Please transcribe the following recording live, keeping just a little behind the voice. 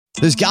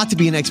There's got to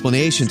be an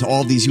explanation to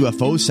all of these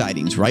UFO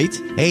sightings, right?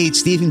 Hey,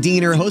 it's Stephen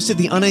Diener, host of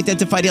the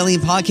Unidentified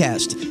Alien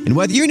Podcast. And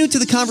whether you're new to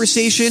the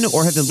conversation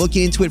or have been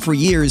looking into it for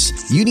years,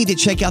 you need to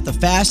check out the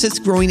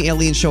fastest growing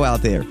alien show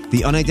out there,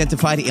 the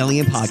Unidentified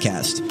Alien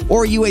Podcast,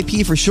 or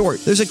UAP for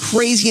short. There's a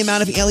crazy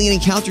amount of alien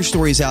encounter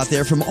stories out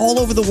there from all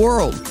over the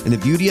world. And the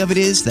beauty of it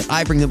is that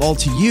I bring them all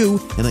to you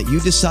and let you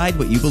decide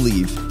what you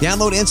believe.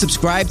 Download and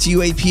subscribe to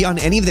UAP on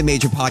any of the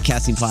major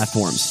podcasting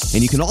platforms.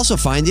 And you can also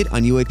find it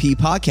on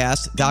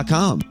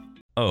UAPpodcast.com.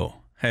 Oh,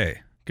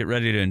 hey, get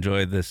ready to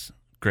enjoy this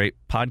great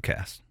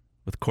podcast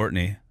with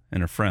Courtney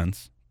and her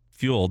friends,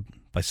 fueled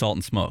by Salt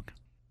and Smoke.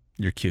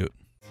 You're cute.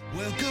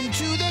 Welcome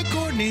to the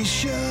Courtney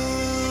Show.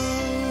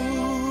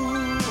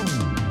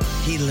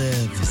 He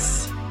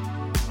lives.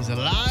 He's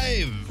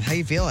alive. How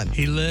you feeling?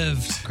 He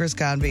lived. Chris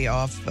Convey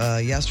off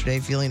yesterday,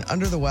 feeling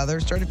under the weather.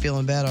 Started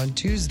feeling bad on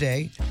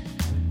Tuesday.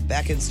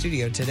 Back in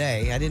studio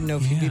today. I didn't know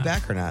if you'd be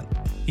back or not.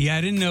 Yeah,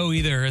 I didn't know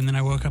either. And then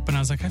I woke up and I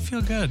was like, I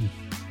feel good.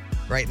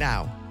 Right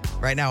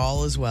now,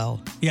 all is well.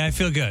 Yeah, I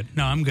feel good.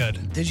 No, I'm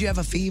good. Did you have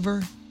a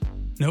fever?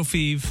 No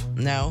fever.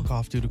 No.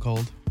 Cough due to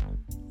cold.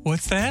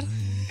 What's that?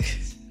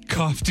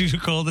 Cough due to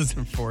cold is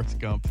Forrest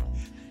Gump. Do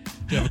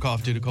you have a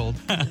cough due to cold?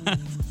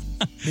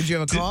 Did you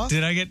have a cough?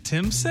 Did I get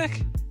Tim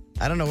sick?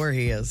 I don't know where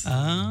he is.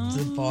 Is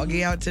it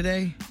foggy out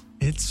today?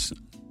 It's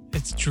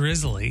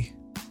drizzly.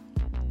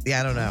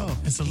 Yeah, I don't know.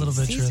 It's a little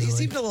bit He drizzly.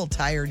 seemed a little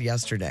tired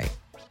yesterday.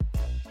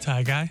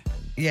 Tie guy?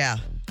 Yeah,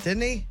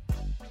 didn't he?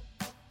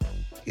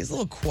 He's a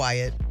little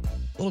quiet.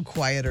 A little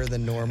quieter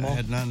than normal. I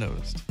had not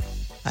noticed.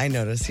 I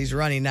noticed. He's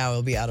running now.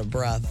 He'll be out of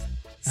breath.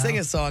 Sing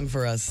a song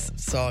for us,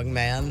 song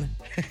man.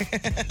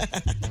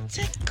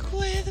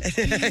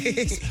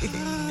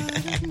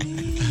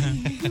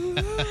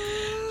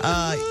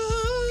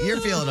 You're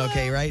feeling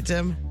okay, right,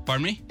 Tim?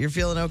 Pardon me? You're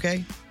feeling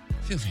okay? I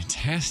feel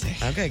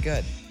fantastic. Okay,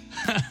 good.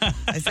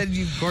 I said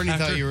you. Courtney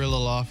thought you were a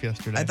little off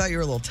yesterday. I thought you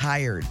were a little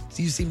tired.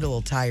 You seemed a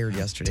little tired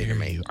yesterday to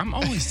me. I'm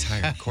always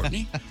tired,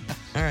 Courtney.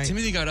 All right.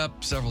 Timothy got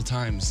up several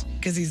times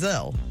Because he's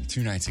ill.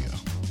 2 nights ago.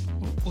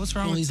 What's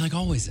wrong Well, with he's like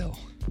always ill.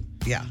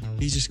 Yeah.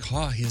 He just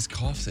he has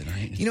coughs at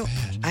night. You know,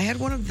 I had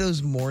one of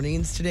those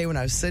mornings today when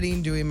I was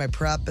sitting doing my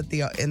prep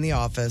in the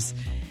office,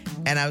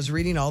 and I was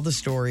reading all the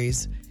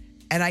stories,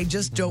 and I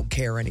just don't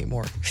care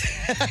anymore.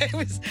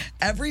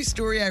 Every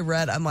story I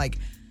read, I'm like,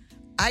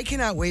 I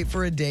cannot wait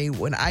for a day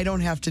when I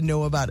don't have to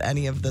know about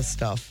any of this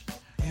stuff.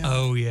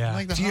 Oh, yeah.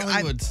 Like the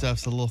Hollywood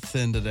stuff's a little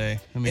thin today.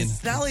 I mean,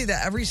 It's not only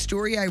that, every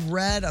story I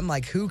read, I'm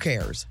like, who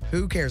cares?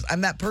 Who cares?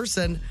 I'm that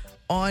person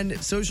on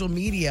social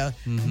media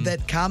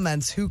that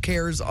comments who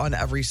cares on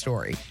every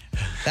story.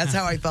 That's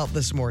how I felt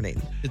this morning.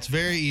 it's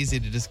very easy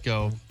to just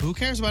go, who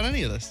cares about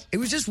any of this? It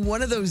was just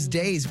one of those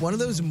days, one of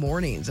those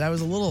mornings. I was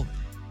a little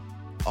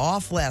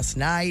off last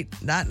night,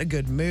 not in a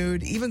good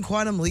mood. Even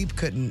Quantum Leap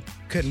couldn't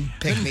pick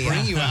me Bring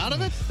up. you out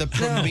of it? The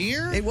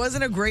premiere? It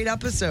wasn't a great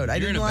episode. I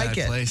You're didn't in a like bad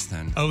it. place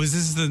then. Oh, is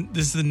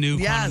this the new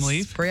Yes, Quantum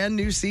Leap? brand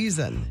new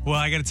season. Well,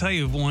 I got to tell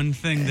you, one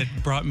thing that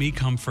brought me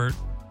comfort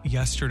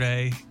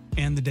yesterday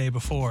and the day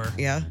before,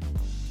 Yeah.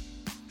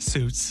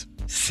 Suits.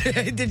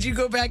 Did you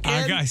go back in?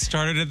 I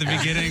started at the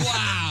beginning.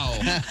 Wow.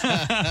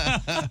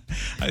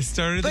 I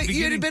started at the But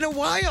beginning. it had been a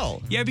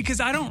while. Yeah, because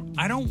I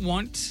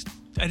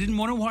didn't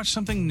want to watch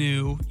something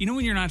new. You know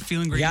when you're not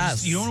feeling great?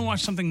 Yes. You don't want to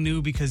watch something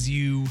new because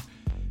you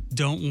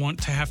don't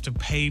want to have to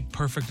pay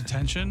perfect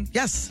attention.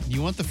 Yes.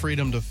 You want the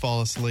freedom to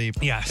fall asleep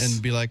Yes.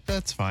 and be like,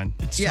 that's fine.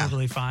 It's Yeah.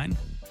 totally fine.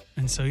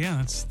 And so, yeah,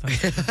 that's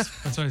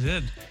what I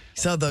did.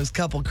 So those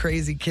couple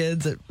crazy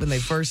kids when they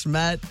first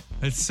met,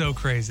 It's so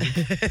crazy.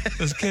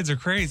 Those kids are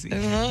crazy.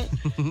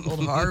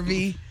 old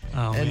Harvey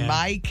Oh, and man.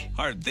 Mike.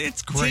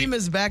 It's great. Team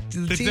is back.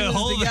 The team is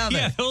whole, together.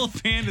 Yeah, the whole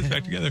band is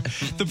back together.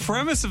 The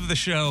premise of the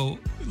show,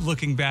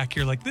 looking back,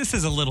 you're like, this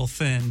is a little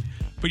thin,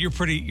 but you're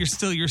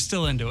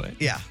still into it.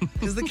 Yeah,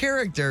 because the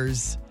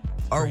characters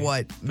are Great.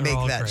 what They're make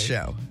all that great.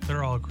 show.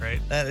 They're all great.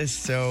 That is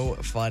so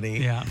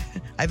funny. Yeah.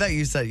 I thought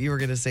you said you were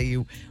going to say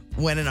you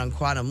went in on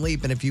Quantum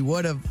Leap, and if you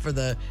would have for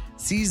the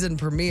season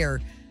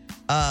premiere,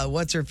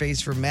 what's her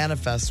face from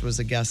Manifest was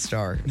a guest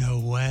star. No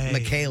way.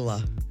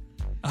 Michaela.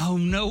 Oh,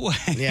 no way.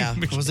 Yeah.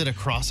 Was it a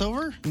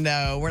crossover?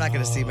 No, we're not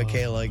going to see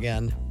Michaela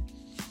again.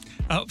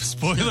 Oh,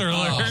 spoiler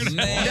alert.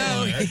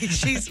 No,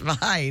 she's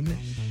fine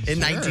in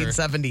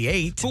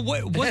 1978. But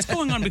what's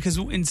going on? Because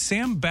in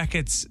Sam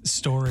Beckett's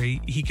story,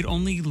 he could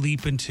only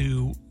leap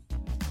into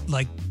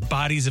like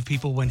bodies of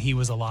people when he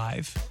was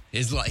alive.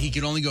 He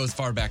could only go as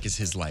far back as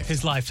his life.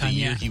 His lifetime, the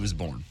year yeah. he was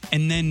born.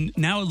 And then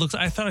now it looks,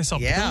 I thought I saw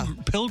Yeah.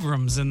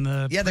 pilgrims in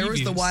the Yeah, there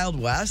was the previews. Wild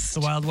West. The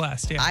Wild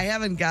West, yeah. I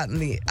haven't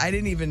gotten I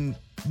didn't even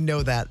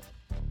know that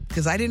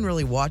because I didn't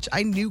really watch.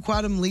 I knew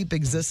Quantum Leap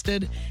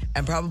existed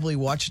and probably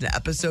watched an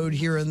episode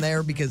here and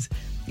there because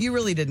you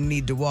really didn't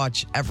need to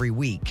watch every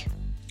week.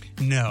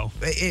 No.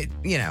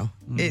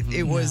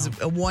 It was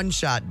a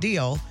one-shot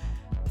deal.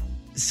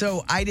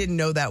 So I didn't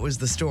know that was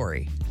the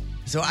story.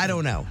 So I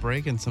don't know.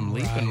 Breaking some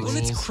leaping rules.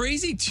 Well, it's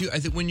crazy too. I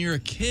think when you're a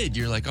kid,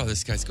 you're like, "Oh,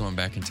 this guy's going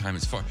back in time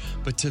as far."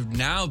 But to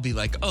now be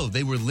like, "Oh,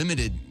 they were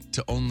limited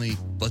to only,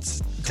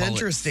 let's call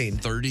interesting.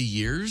 it 30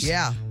 years.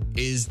 Yeah.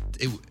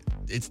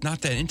 It's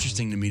not that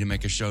interesting to me to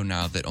make a show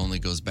now that only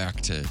goes back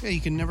to Yeah, you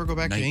can never go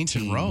back to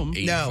ancient Rome.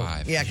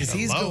 1985. No. Yeah, because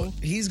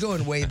he's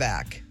going way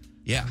back.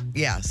 Yeah.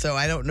 Yeah, so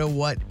I don't know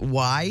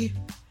why.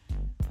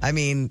 I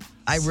mean,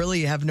 I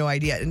really have no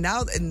idea. And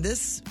now in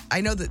this,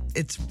 I know that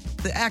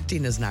the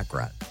acting is not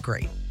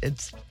great.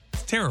 It's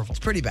Terrible.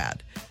 pretty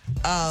bad.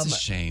 It's a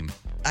shame.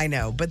 I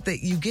know, but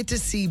you get to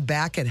see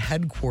back at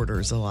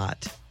headquarters a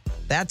lot.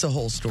 That's a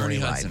whole Ernie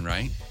storyline. Hudson,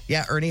 right?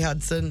 Yeah, Ernie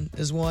Hudson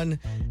is one,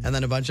 and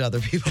then a bunch of other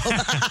people.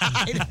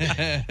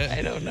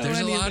 I don't know. There's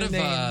a any lot the of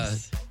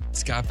names.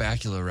 Scott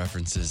Bakula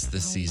references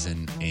this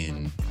season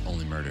in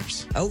Only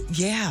Murders, Oh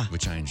yeah,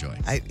 which I enjoy.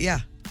 yeah.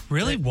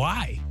 Really?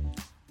 Why?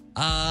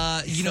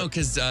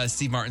 Because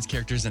Steve Martin's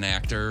character is an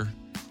actor,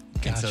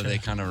 and so Gotcha. they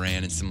kind of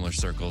ran in similar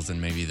circles,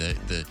 and maybe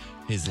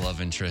his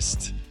love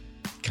interest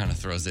kind of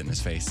throws it in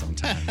his face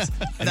sometimes.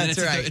 And then That's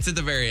it's right. It's at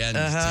the very end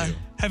too.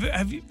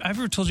 Have you I've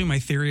ever told you my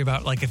theory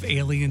about like if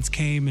aliens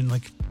came and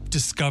like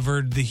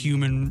discovered the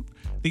human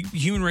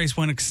race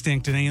went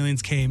extinct and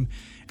aliens came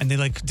and they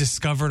like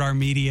discovered our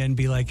media and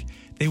be like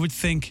they would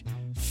think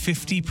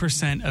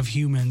 50% of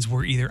humans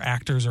were either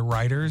actors or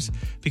writers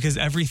because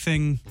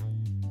everything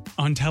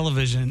on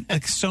television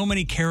like so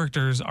many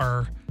characters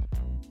are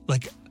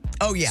like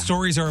Oh yeah,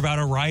 stories are about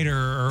a writer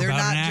or they're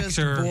about not an just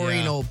actor.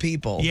 boring old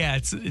people. Yeah,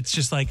 it's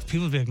just like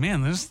people would be like,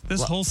 man, this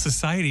whole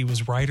society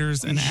was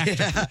writers and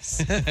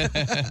actors.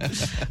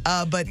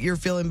 But you're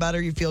feeling better.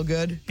 You feel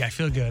good. Yeah, I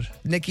feel good.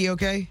 Nikki,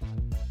 okay?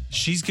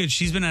 She's good.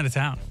 She's been out of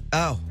town.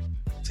 Oh,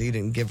 so you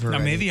didn't give her Now,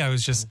 any maybe I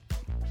was just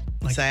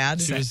like sad.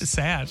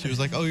 sad. She was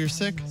like, "Oh, you're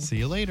sick. See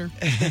you later."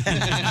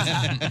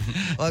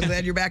 Well, I'm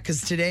glad you're back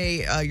because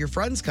today your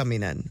friend's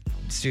coming in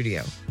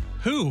studio.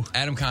 Who?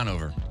 Adam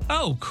Conover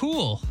Oh,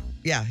 cool.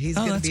 Yeah, he's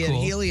Oh, going to that's be in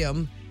cool.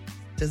 Helium.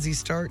 Does he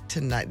start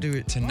tonight?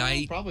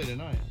 tonight, Probably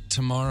tonight.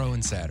 tomorrow,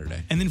 and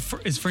Saturday. And then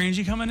is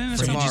Frangie coming in? or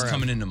something? Frangi's Tomorrow.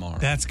 coming in tomorrow.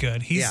 That's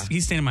good. Yeah.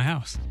 He's staying in my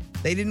house.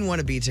 They didn't want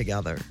to be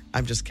together.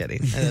 I'm just kidding.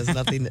 It has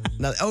nothing.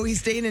 Oh, he's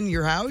staying in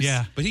your house?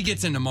 Yeah, But he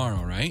gets in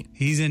tomorrow, right?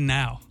 he's in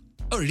now.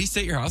 Oh, did he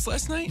stay at your house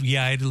last night?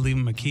 Yeah, I had to leave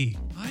him a key.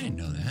 I didn't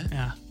know that.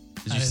 Yeah.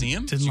 Did I you see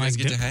him? Did didn't you guys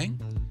like get it. to hang?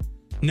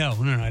 No,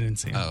 I didn't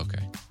see him. Oh,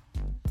 okay.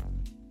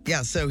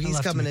 Yeah, so he's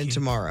left him coming a in key.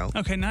 tomorrow.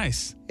 Okay,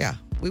 nice. Yeah,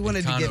 we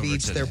wanted to give Conover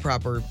each their today.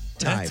 proper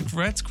time.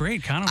 That's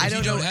great. Conover. I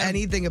don't know don't have-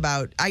 anything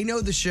about. I know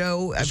the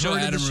show. I've show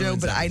heard of Adam the show,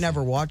 ruins but I everything.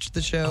 never watched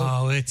the show.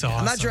 Oh, it's awesome.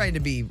 I'm not trying to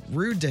be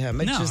rude to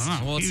him. It's No, just no.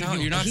 Well,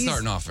 you're not He's-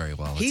 starting off very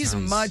well. It he's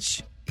sounds-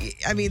 much.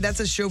 I mean,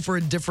 that's a show for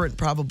a different,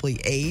 probably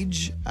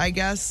age, I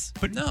guess.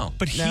 But No.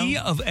 But he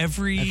No? of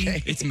every.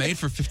 Okay. It's made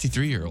for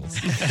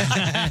 53-year-olds.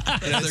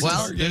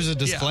 Well, There's a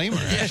disclaimer.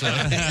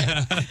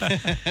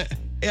 Actually.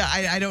 Yeah,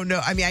 I don't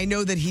know. I mean, I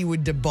know that he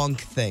would debunk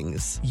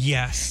things.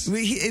 Yes.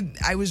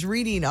 I was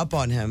reading up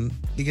on him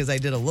because I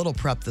did a little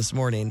prep this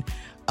morning,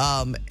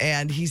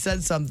 and he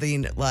said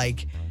something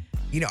like,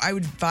 I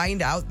would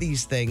find out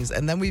these things,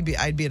 and then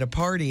I'd be at a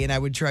party, and I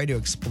would try to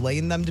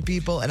explain them to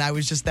people, and I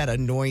was just that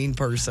annoying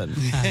person,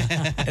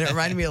 and it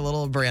reminded me a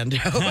little of Brando.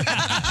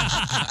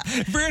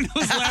 Brandon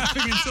was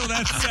laughing until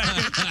that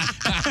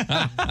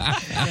second.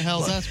 What the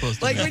hell's that supposed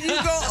to Like be? when you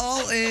go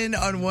all in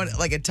on one,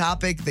 like a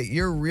topic that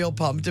you're real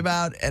pumped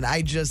about, and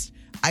I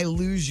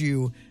lose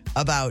you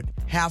about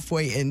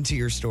halfway into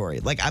your story.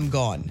 Like I'm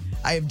gone.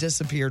 I have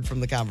disappeared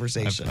from the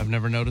conversation. I've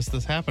never noticed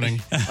this happening.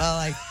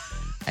 Well,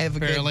 I have a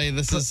Apparently, good.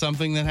 this is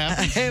something that I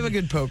happens. have a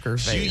good poker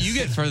face. You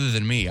get further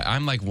than me.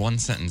 I'm like one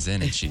sentence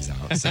in and she's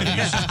out. So You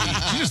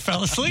just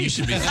fell asleep. you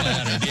should be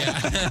flattered.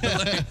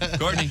 Yeah.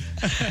 Courtney.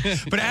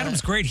 But Adam's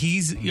great.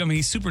 He's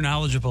super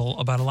knowledgeable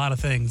about a lot of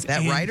things.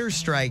 That And- writer's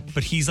strike,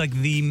 But he's like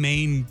the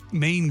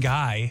main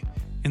guy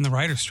in the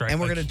writer's strike. and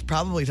we're Like, going to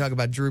probably talk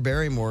about Drew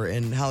Barrymore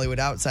in Hollywood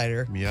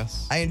Outsider.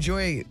 Yes. I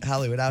enjoy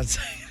Hollywood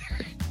Outsider.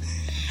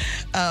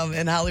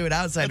 And Hollywood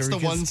Outsider. That's the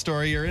because- one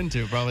story you're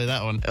into, probably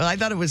that one. Well, I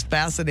thought it was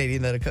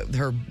fascinating that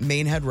her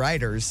main head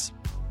writers,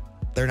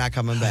 they're not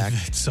coming back.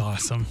 It's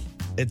awesome.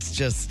 It's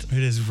just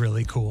It is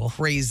really cool.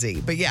 crazy.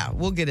 But yeah,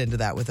 we'll get into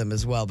that with him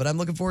as well. But I'm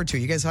looking forward to it.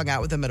 You guys hung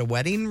out with him at a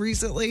wedding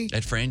recently?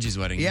 At Frangie's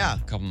wedding Yeah. a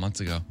couple months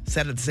ago.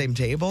 Sat at the same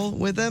table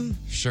with him?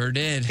 Sure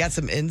did. Got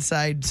some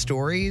inside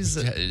stories?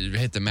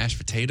 Hit the mashed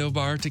potato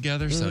bar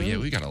together. So, Mm-hmm. yeah,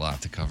 we got a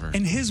lot to cover.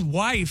 And his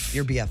wife,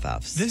 Your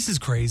BFFs. this is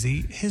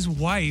crazy. His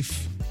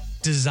wife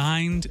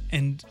designed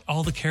and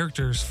all the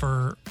characters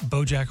for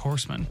BoJack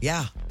Horseman.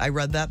 Yeah, I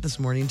read that this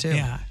morning too.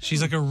 Yeah,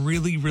 she's like a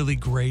really, really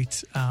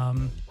great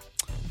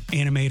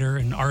animator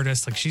and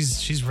artist. Like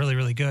she's really,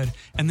 really good.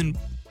 And then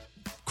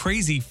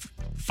crazy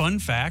fun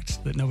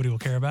fact that nobody will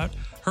care about: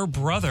 her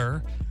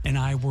brother and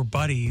I were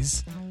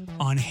buddies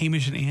on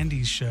Hamish and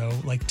Andy's show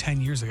like 10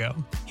 years ago.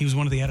 He was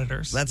one of the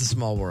editors. That's a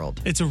small world.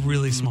 It's a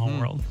really small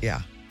world. Yeah.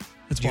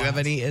 It's Do you have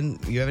wild.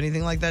 you have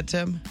anything like that,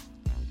 Tim?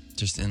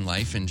 Just in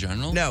life in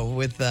general? No,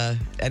 with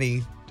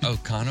any. Oh,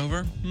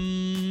 Conover?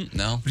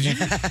 No.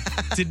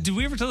 Did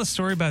we ever tell the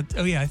story about?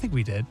 Oh yeah, I think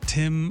we did.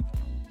 Tim,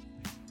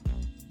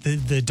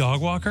 the dog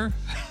walker.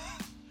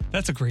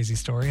 That's a crazy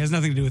story. It has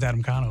nothing to do with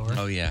Adam Conover.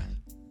 Oh, yeah.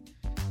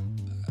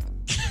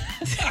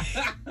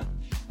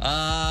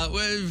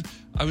 Well,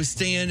 I was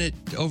staying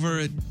over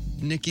at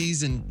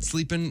Nikki's and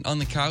sleeping on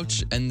the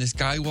couch, and this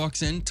guy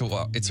walks in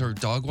it's her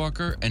dog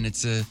walker, and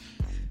it's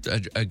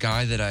a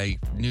guy that I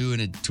knew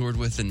and had toured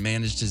with and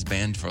managed his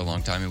band for a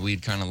long time, and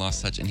we'd kind of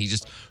lost touch, and he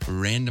just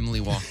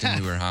randomly walked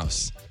into her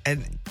house.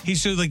 And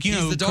He's so like, you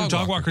He's know, the dog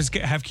walker. walkers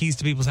have keys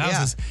to people's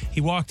houses. He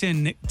walked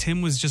in,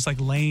 Tim was just like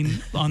laying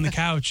on the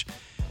couch,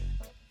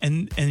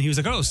 and he was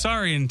like, "Oh,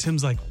 sorry," and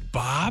Tim's like,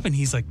 "Bob," and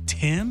he's like,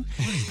 "Tim."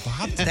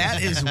 Bob,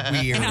 that is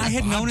weird. And I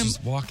had known him.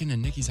 just walking to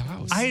Nikki's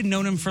house. I had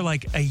known him for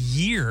like a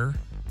year.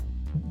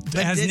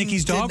 But As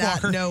Nikki's did dog not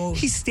walker, know-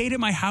 he stayed at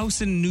my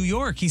house in New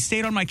York. He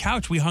stayed on my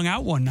couch. We hung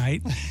out one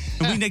night,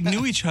 and we like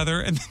knew each other.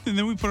 And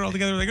then we put it all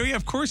together. We're like, "Oh yeah,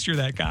 of course you're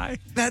that guy."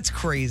 That's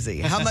crazy.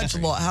 How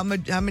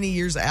many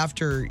years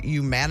after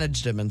you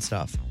managed him and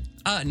stuff?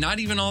 Not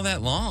even all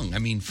that long. I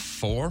mean,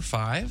 4 or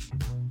 5.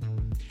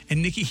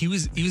 And Nikki, he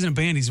was in a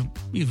band. He's a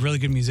really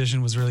good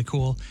musician. Was really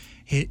cool.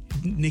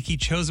 Nikki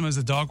chose him as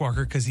a dog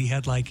walker because he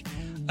had like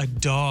a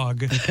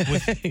dog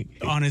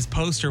on his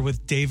poster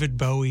with David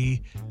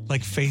Bowie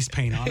like face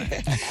paint on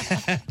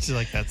it. She's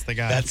like, that's the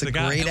guy. That's a the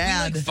guy. great And we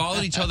ad. like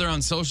followed each other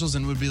on socials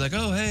and would be like,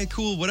 "Oh, hey,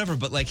 cool, whatever."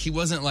 But like, he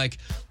wasn't like,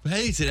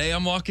 "Hey, today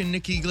I'm walking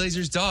Nikki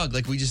Glazer's dog."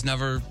 Like, we just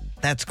never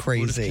That's would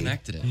have crazy.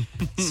 connected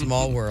it.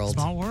 Small world.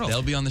 Small world.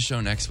 They'll be on the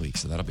show next week,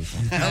 so that'll be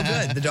fun. Oh,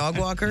 good. The dog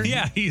walker?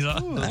 Yeah, he's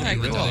on.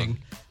 The dog.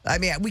 I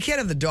mean, we can't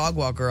have the dog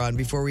walker on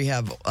before we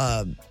have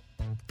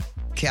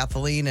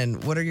Kathleen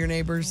and what are your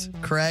neighbors?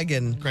 Craig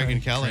and Craig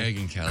and Kelly. Craig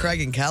and Kelly.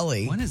 Craig and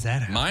Kelly. When is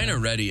that happening? Mine are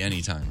ready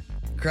anytime.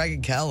 Craig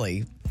and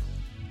Kelly.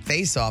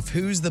 Face off.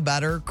 Who's the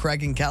better?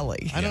 Craig and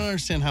Kelly. I don't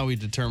understand how we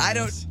determine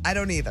this. I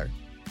don't either.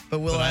 But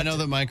we'll But I have know to-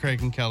 that my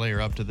Craig and Kelly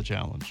are up to the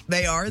challenge.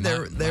 they are.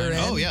 They're Mine- in.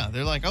 Oh, yeah.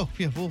 They're like, oh,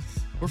 yeah,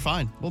 we're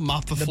fine. We'll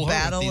mop the The floor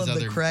battle with of these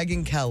the other Craig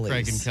and Kellys.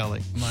 Craig and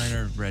Kelly. Mine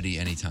are ready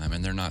anytime,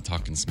 and they're not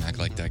talking smack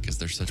like that because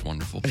they're such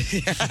wonderful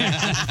people.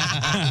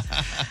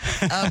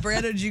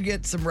 Brandon, did you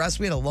get some rest?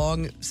 We had a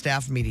long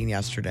staff meeting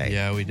yesterday.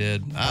 Yeah, we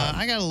did.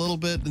 I got a little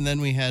bit, and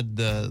then we had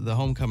the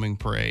homecoming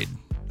parade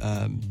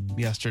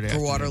yesterday. For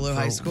afternoon Waterloo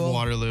High School?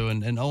 Waterloo,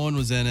 and Owen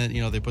was in it.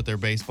 You know, they put their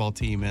baseball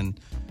team in,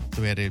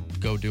 so we had to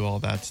go do all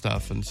that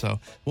stuff. And so,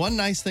 one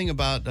nice thing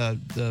about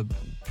the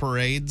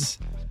parades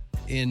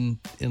in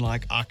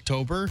like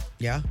October,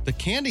 Yeah. the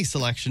candy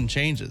selection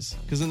changes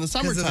because in the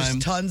Because summertime,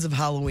 there's tons of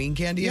Halloween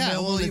candy yeah,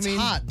 available, well, you it's mean?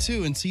 hot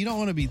too, and so you don't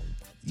want to be.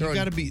 You Throwing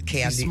got to be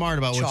candy, smart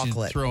about what you're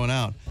chocolate. throwing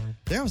out.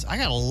 I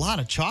got a lot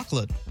of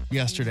chocolate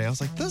yesterday. I was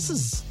like, this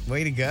is.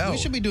 Way to go. We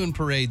should be doing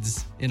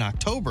parades in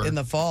October in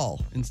the fall.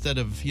 instead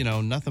of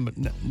nothing but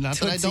not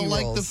that I Tootsie don't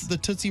like Rolls. the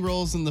Tootsie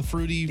Rolls and the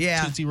fruity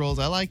Yeah. Tootsie Rolls.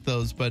 I like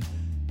those, but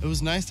it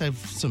was nice to have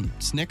some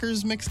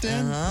Snickers mixed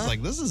in. I was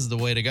like, this is the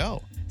way to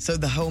go. So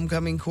the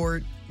homecoming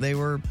court, they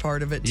were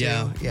part of it too.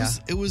 Yeah.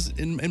 It was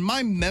in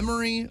my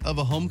memory of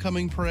a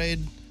homecoming parade.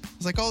 I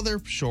was like, oh,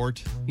 they're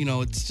short. You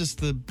know, it's just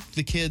the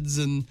kids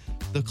and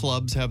the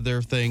clubs have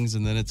their things,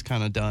 and then it's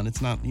kind of done.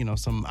 It's not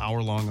some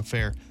hour-long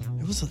affair.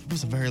 It was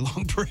a very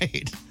long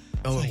parade.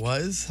 Oh, It's it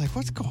was? like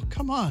what's going?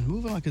 Come on,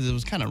 move on, because it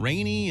was kind of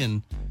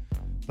rainy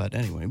but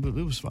anyway,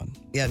 it was fun.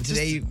 Yeah, It's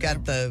today just- you've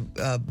got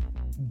the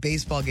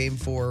baseball game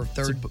for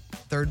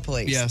third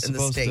place yeah, in the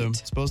state.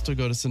 supposed to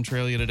go to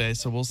Centralia today,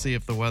 so we'll see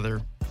if the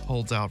weather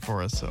holds out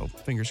for us. So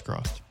fingers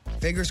crossed.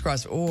 Fingers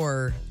crossed,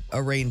 or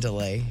a rain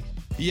delay.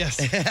 Yes.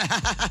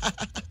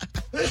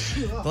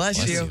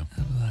 Bless you.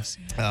 Bless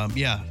you.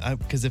 Yeah,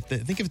 because I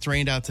think if it's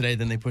rained out today,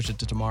 then they push it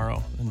to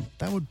tomorrow, and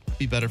that would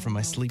be better for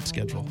my sleep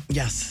schedule.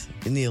 Yes,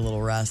 you need a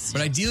little rest.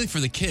 But ideally for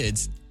the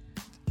kids,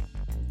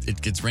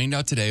 it gets rained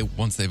out today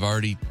once they've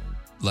already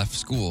left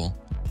school,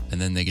 and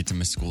then they get to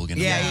miss school again.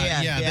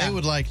 Yeah. They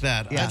would like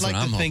that. Yeah. I'd like That's what to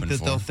I'm think hoping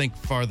that they'll for. think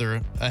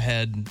farther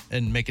ahead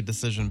and make a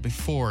decision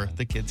before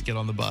the kids get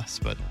on the bus,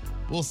 but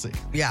we'll see.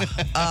 Yeah.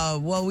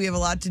 Well, we have a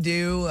lot to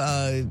do.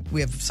 We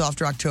have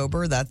Softer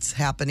October. That's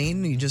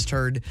happening. You just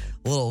heard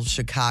a little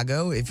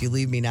Chicago, If You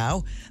Leave Me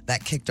Now.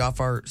 That kicked off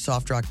our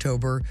Softer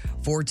October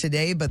for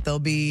today, but there'll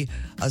be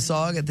a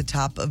song at the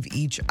top of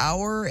each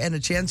hour and a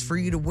chance for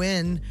you to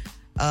win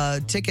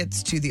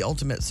tickets to the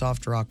ultimate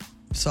soft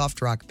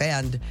rock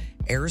band,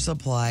 Air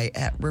Supply,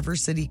 at River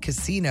City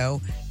Casino.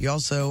 You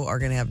also are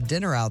going to have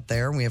dinner out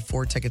there, and we have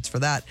 4 tickets for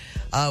that.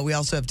 We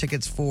also have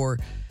tickets for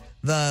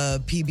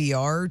the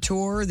PBR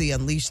tour, the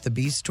Unleash the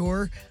Beast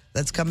tour,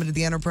 that's coming to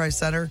the Enterprise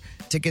Center.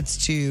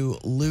 Tickets to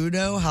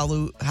Ludo, How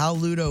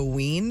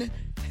Ludoween.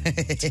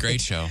 It's a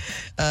great show.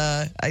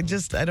 I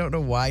don't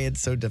know why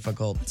it's so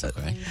difficult.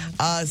 Okay.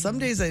 Some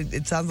days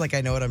it sounds like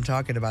I know what I'm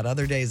talking about.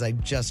 Other days I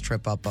just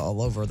trip up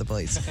all over the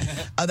place.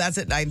 That's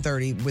at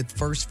 9:30 with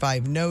First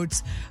 5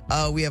 Notes.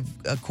 We have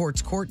a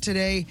Court's Court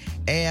today.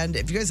 And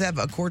if you guys have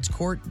a Court's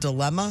Court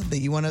dilemma that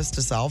you want us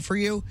to solve for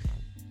you,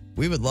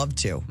 we would love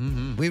to.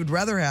 Mm-hmm. We would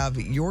rather have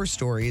your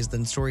stories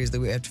than stories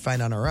that we have to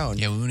find on our own.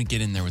 Yeah, we want to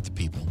get in there with the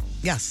people.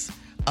 Yes.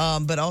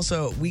 But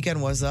also,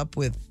 Weekend Was Up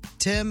with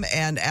Tim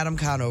and Adam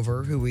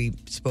Conover, who we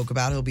spoke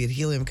about. He'll be at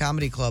Helium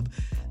Comedy Club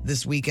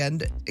this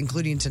weekend,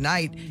 including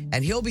tonight,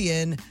 and he'll be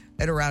in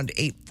at around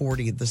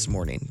 8:40 this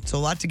morning. So a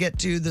lot to get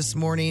to this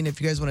morning.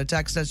 If you guys want to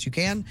text us, you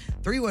can.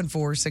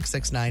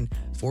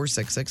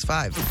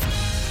 314-669-4665.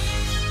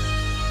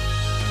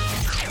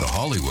 The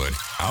Hollywood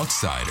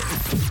Outsider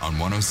on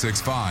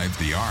 106.5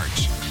 The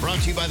Arch. Brought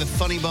to you by the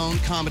Funny Bone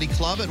Comedy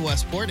Club at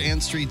Westport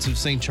and Streets of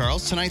St.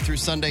 Charles. Tonight through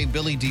Sunday,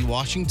 Billy D.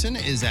 Washington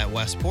is at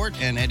Westport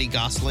and Eddie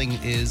Gosling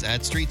is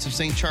at Streets of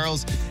St.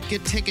 Charles.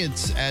 Get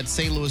tickets at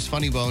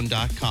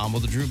stlouisfunnybone.com. Well,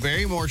 the Drew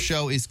Barrymore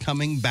show is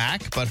coming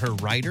back, but her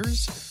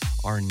writers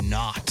are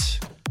not.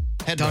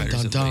 Head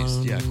writers, at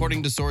least. Yeah,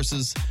 according to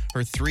sources,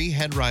 her 3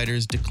 head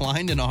writers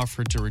declined an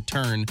offer to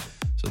return.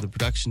 So the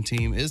production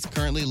team is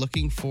currently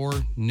looking for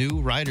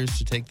new writers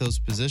to take those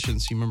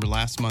positions. You remember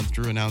last month,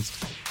 Drew announced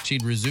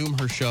she'd resume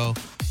her show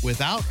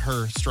without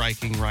her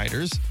striking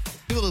writers.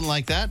 People didn't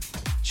like that.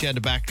 She had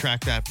to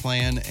backtrack that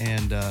plan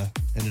and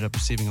ended up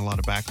receiving a lot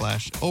of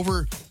backlash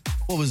over,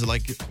 what was it,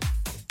 like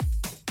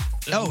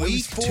Oh, week, it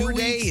was 4 2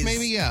 days. weeks,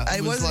 maybe, yeah.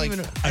 It wasn't like,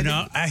 even. I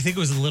know. I think it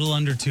was a little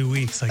under 2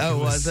 weeks. Like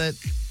Was it?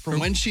 from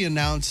when she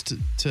announced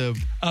to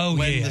Oh,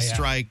 when yeah, the yeah.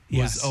 strike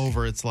Yes. was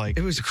over. It's like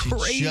It was She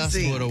crazy. just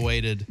would have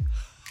waited.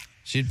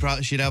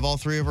 She'd have all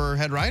 3 of her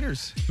head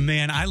writers.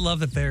 Man, I love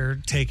that they're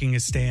taking a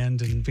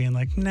stand and being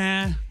like,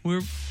 nah,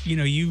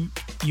 you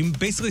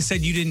basically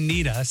said you didn't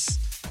need us,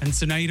 and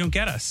so now you don't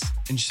get us.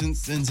 And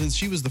since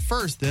she was the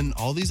first, then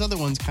all these other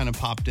ones kind of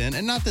popped in,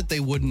 and not that they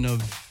wouldn't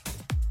have.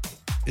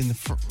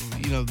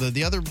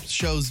 The other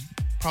shows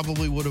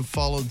probably would have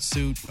followed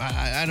suit.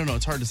 I don't know.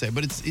 It's hard to say,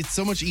 but it's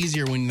so much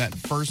easier when that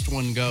first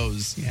one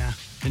goes. Yeah.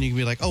 And you can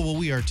be like, oh well,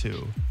 we are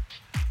too,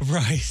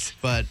 Right.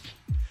 but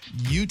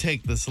you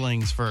take the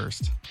slings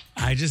first.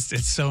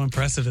 It's so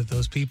impressive that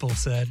those people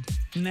said,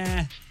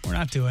 nah, we're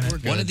not doing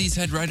it. One of these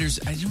head writers,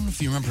 I don't know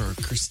if you remember her,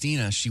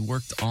 Christina, she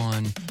worked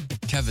on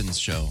Kevin's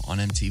show on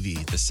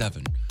MTV, The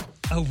 7.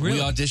 Oh, really?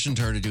 We auditioned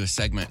her to do a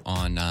segment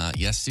on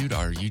Yes Dude,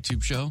 our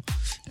YouTube show,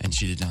 and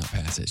she did not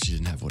pass it. She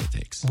didn't have what it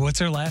takes. What's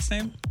her last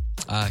name?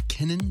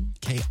 Kinnon,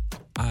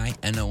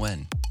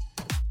 Kinon.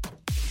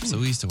 So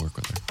we used to work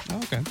with her.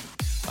 Okay.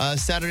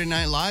 Saturday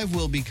Night Live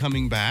will be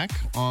coming back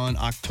on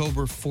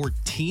October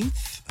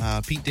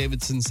 14th. Pete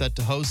Davidson set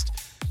to host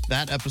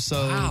that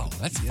episode. Wow,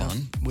 that's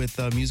fun. With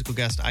musical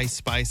guest Ice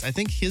Spice. I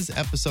think his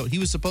episode, he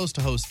was supposed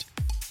to host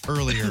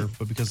earlier,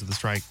 but because of the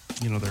strike,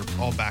 they're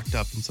all backed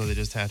up, and so they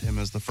just had him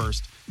as the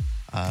first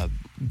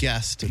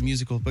guest.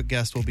 Musical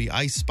guest will be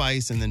Ice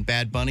Spice, and then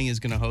Bad Bunny is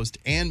going to host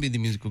and be the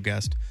musical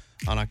guest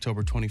on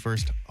October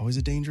 21st. Always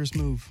a dangerous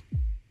move.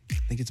 I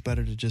think it's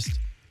better to just,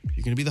 if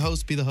you're going to be the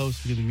host, be the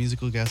host. If you're the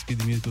musical guest, be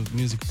the musical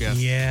guest.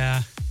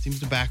 Yeah. Seems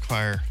to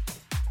backfire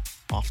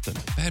often.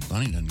 Bad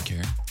Bunny doesn't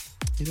care.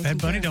 He doesn't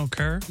Bad Bunny care. don't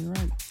care. You're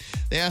right.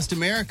 They asked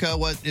America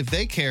what if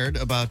they cared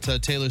about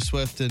Taylor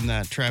Swift and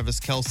that Travis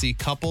Kelce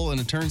couple, and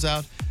it turns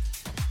out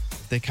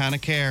they kind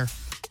of care.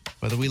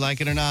 Whether we like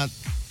it or not,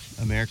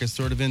 America's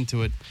sort of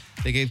into it.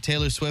 They gave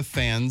Taylor Swift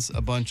fans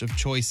a bunch of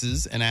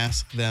choices and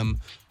asked them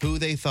who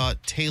they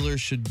thought Taylor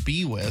should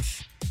be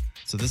with.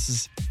 So this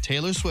is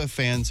Taylor Swift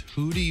fans.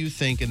 Who do you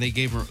think? And they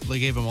gave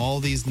them all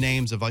these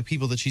names of like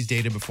people that she's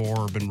dated before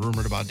or been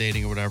rumored about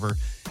dating or whatever.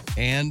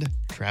 And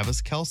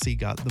Travis Kelce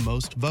got the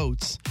most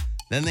votes.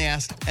 Then they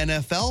asked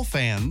NFL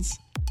fans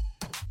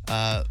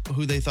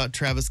who they thought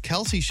Travis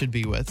Kelce should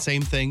be with.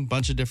 Same thing,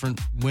 bunch of different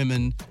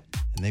women,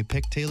 and they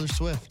picked Taylor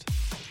Swift.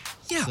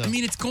 Yeah, So- I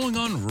mean, it's going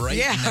on right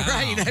Yeah, now.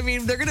 right. I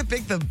mean, they're going to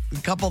pick the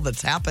couple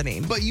that's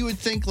happening. But you would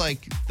think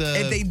like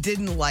If they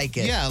didn't like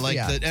it.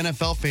 the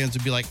NFL fans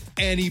would be like,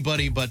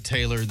 anybody but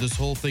Taylor. This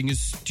whole thing is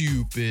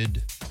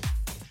stupid.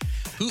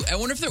 I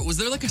wonder if was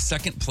there like a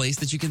second place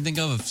that you can think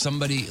of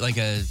somebody like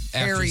a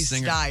Harry actress,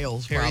 singer?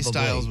 Styles, Harry probably.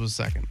 Styles was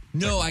second.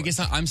 No, I guess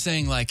I'm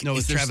saying like No, is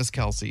it's there Travis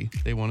Kelce.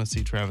 They want to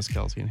see Travis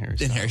Kelce and Harry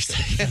Styles. And Harry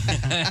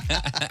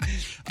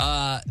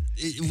Styles.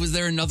 Was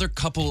there another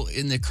couple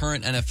in the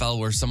current NFL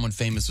where someone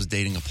famous was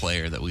dating a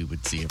player that we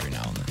would see every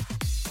now and then?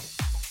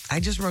 I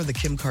just remember the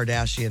Kim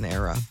Kardashian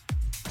era.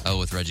 Oh,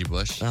 with Reggie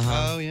Bush.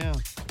 Oh, yeah.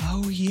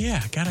 Oh,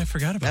 yeah. God, I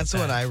forgot about That's that.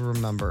 what I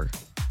remember.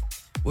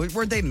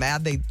 Weren't they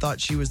mad they thought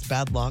she was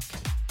bad luck?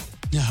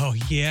 No,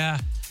 yeah.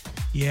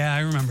 Yeah, I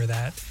remember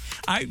that.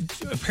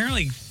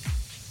 Apparently,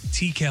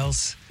 T.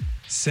 Kels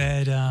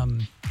said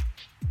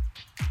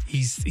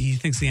he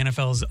thinks the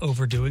NFL is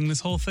overdoing this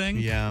whole thing.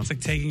 Yeah. It's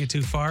like taking it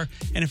too far.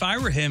 And if I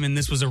were him and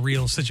this was a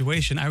real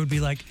situation, I would be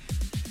like,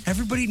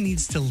 everybody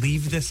needs to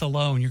leave this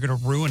alone. You're going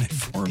to ruin it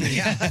for me.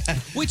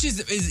 Which is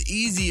as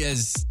easy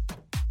as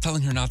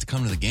telling her not to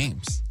come to the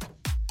games.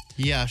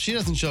 Yeah, she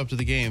doesn't show up to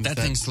the games. That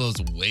thing slows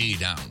way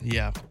down.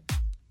 Yeah.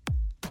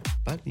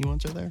 But he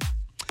wants her there.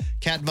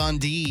 Kat Von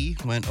D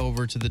went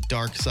over to the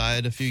dark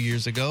side a few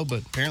years ago,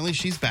 but apparently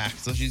she's back.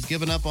 So she's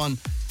given up on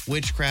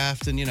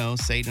witchcraft and,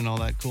 Satan and all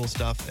that cool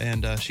stuff.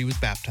 And she was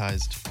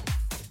baptized.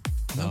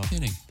 No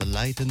kidding. The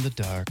light and the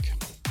dark.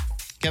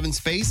 Kevin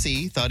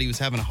Spacey thought he was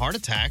having a heart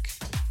attack.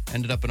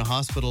 Ended up in a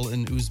hospital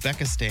in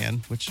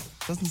Uzbekistan, which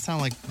doesn't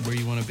sound like where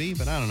you want to be,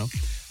 but I don't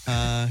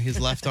know.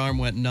 His left arm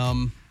went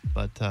numb.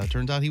 But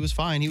turns out he was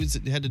fine. He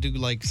had to do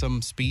like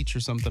some speech or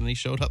something, and he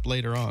showed up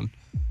later on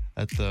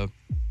at the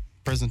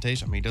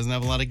presentation. I mean, he doesn't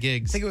have a lot of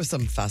gigs. I think it was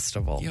some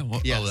festival. Yeah,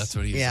 well, Yes. oh, that's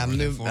what he was Yeah,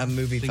 there for? a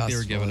movie I think festival. they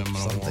were giving him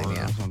an or something, award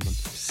yeah. or something.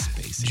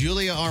 Spacey.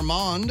 Julia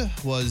Armand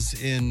was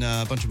in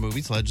a bunch of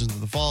movies, Legends of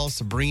the Fall,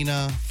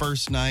 Sabrina,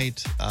 First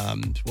Night.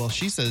 Well,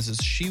 she says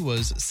she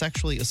was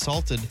sexually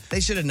assaulted. They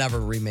should have never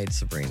remade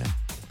Sabrina.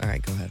 All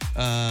right, go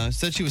ahead.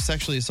 Said she was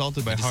sexually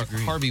assaulted by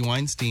Harvey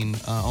Weinstein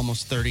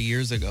almost 30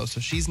 years ago. So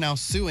she's now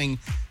suing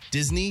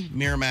Disney,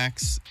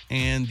 Miramax,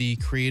 and the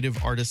Creative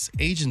Artists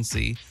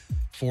Agency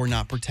for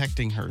not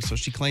protecting her. So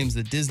she claims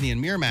that Disney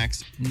and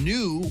Miramax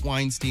knew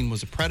Weinstein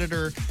was a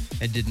predator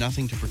and did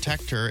nothing to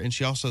protect her. And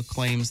she also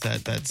claims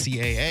that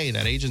CAA,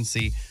 that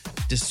agency,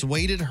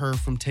 dissuaded her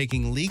from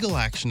taking legal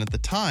action at the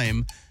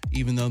time,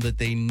 even though that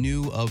they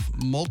knew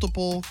of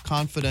multiple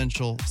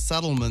confidential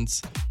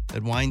settlements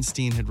that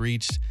Weinstein had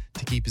reached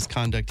to keep his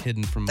conduct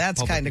hidden from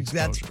That's public that's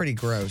exposure. pretty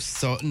gross.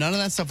 So none of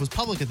that stuff was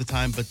public at the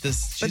time, but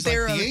she's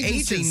they're like, the an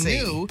agency agency.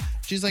 knew.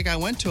 She's like, I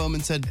went to him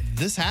and said,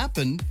 this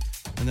happened.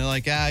 And they're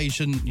like, you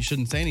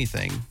shouldn't say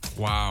anything.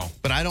 Wow.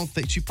 But I don't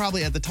think, she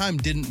probably at the time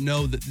didn't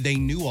know that they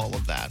knew all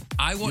of that.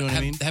 I You want. know what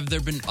I mean? Have there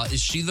been?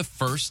 Is she the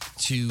first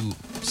to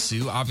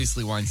sue?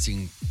 Obviously,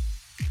 Weinstein.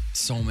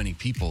 So many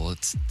people.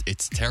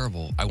 It's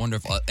terrible. I wonder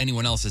if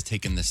anyone else has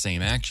taken the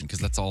same action, because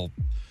that's all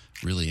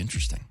really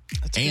interesting.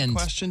 That's a good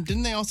question.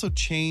 Didn't they also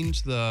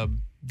change the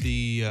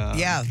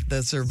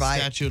The survivor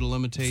statute of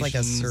limitations? It's like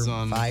a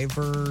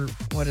survivor.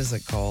 What is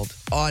it called?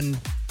 On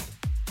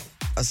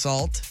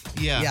assault?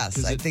 Yeah. Yes,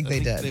 'cause I think they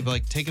did. They've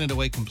like taken it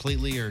away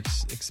completely or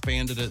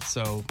expanded it,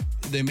 so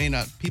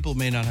people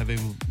may not have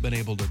been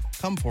able to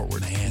come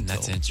forward. Man,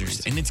 that's until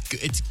interesting. And it's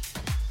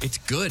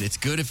good. It's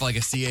good if like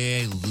a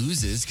CAA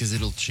loses, because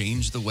it'll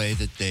change the way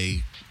that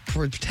they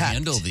Protect.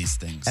 handle these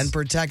things. And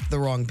protect the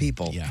wrong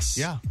people. yes.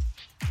 Yeah.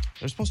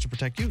 They're supposed to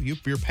protect you.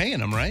 You're paying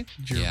them, right?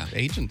 Your Yeah.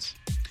 agents.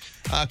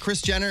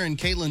 Kris Jenner and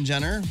Caitlyn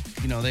Jenner,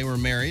 they were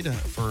married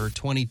for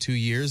 22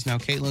 years. Now,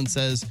 Caitlyn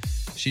says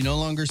she no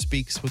longer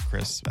speaks with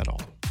Kris at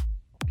all.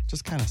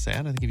 Just kind of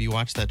sad. I think if you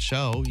watch that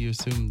show, you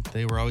assume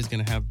they were always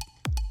going to have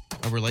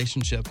a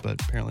relationship, but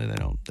apparently they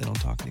don't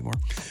talk anymore.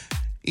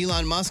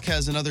 Elon Musk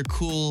has another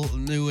cool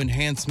new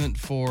enhancement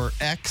for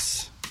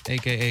X,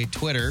 aka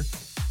Twitter.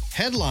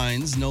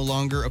 Headlines no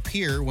longer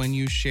appear when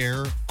you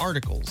share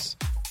articles.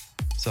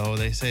 So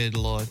they say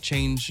it'll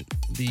change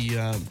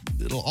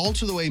it'll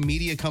alter the way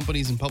media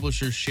companies and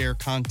publishers share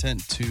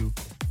content to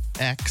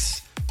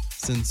X,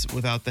 since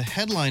without the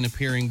headline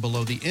appearing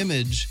below the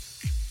image,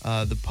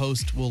 the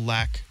post will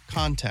lack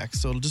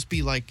context. So it'll just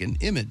be like an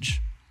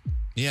image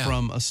Yeah.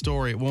 from a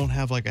story. It won't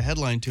have like a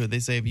headline to it. They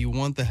say if you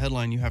want the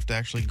headline, you have to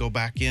actually go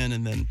back in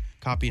and then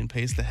copy and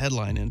paste the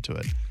headline into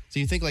it. So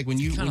you think like when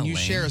you Kinda lame.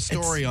 share a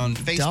story It's on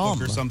Facebook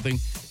dumb. or something,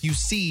 you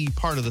see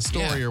part of the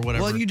story Yeah. or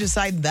whatever. Well, you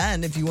decide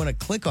then if you want to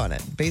click on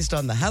it based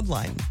on the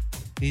headline.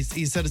 He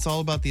said it's all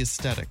about the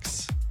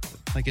aesthetics.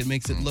 Like it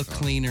makes it look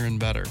cleaner and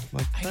better.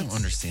 Like I don't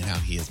understand how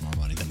he has more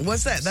money than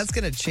What's that? Bezos. That's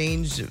going to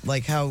change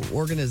like how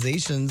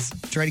organizations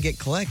try to get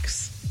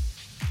clicks.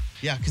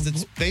 Yeah, because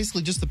it's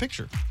basically just the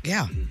picture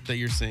Yeah. that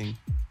you're seeing.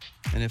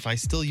 And if I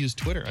still use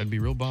Twitter, I'd be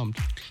real bummed.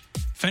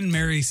 Fenton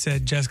Mary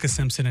said Jessica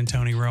Simpson and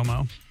Tony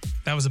Romo.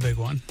 That was a big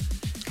one.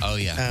 Oh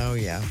yeah, Oh,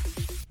 yeah.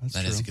 That's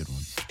that true. is a good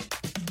one.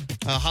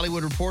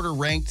 Hollywood Reporter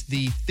ranked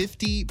the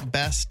 50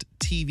 best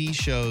TV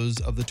shows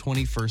of the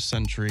 21st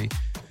century.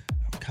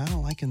 I'm kind of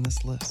liking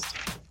this list.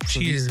 So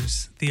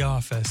Cheers, The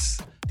Office,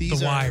 these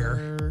The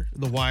Wire, are-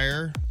 The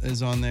Wire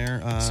is on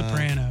there.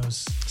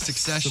 Sopranos.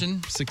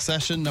 Succession.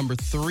 Succession, number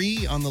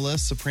 3 on the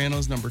list.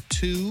 Sopranos, number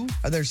 2.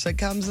 Are there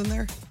sitcoms in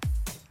there?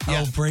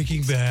 Yeah. Oh,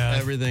 Breaking Bad.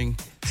 Everything.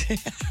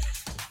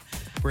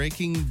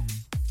 Breaking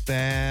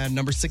Bad,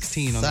 number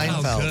 16 on the Seinfeld.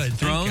 list. Oh, good. Thank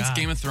Thrones. God.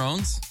 Game of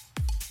Thrones.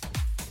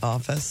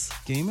 Office.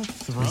 Game of say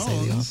The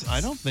Thrones. Office.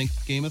 I don't think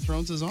Game of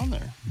Thrones is on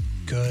there.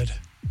 Good.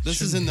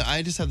 This is in the.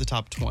 I just have the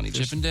top 20.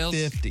 There's Chippendales?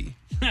 50.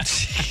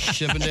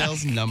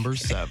 Chippendales number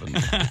 7.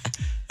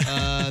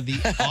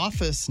 The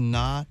Office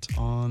not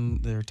on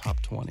their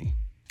top 20.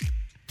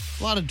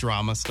 A lot of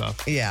drama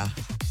stuff. Yeah.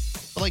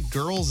 But like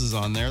Girls is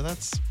on there.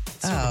 That's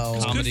sort Oh. of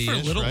It's good comedy for a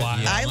little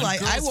while. I when I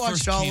Girls watched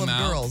first all came of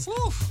out, Girls.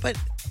 But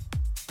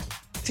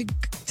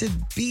to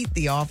beat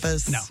The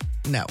Office? No.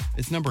 No.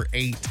 It's number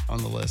 8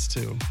 on the list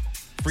too.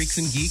 Freaks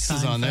and Geeks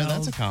is on there.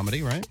 That's a Seinfeld.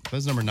 comedy, right?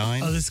 That's number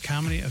 9. Oh, this is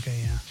comedy? Okay,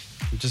 yeah.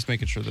 Just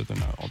making sure that they're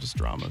not all just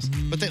dramas.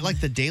 But they, like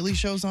the Daily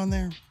Show's on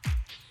there.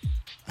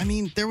 I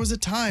mean, there was a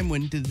time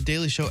when the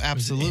Daily Show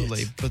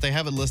absolutely, but they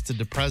have it listed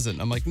to present.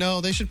 I'm like, no,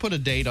 they should put a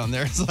date on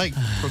there. It's like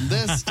from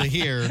this to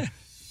here,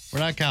 we're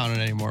not counting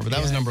anymore. But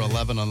that was number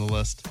 11 on the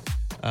list.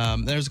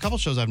 There's a couple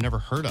shows I've never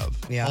heard of.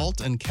 Yeah.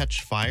 Halt and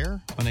Catch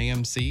Fire on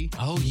AMC.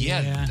 Oh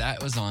yeah, Yeah.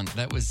 that was on.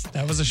 That was.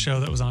 That was a show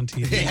that was on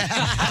TV.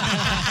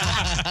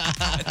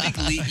 I think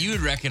Lee, you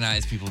would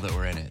recognize people that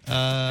were in it.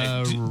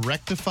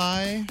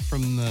 Rectify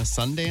from the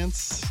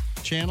Sundance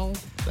channel.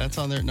 That's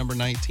on there at number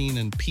 19.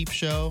 And Peep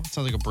Show.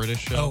 Sounds like a British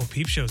show. Oh,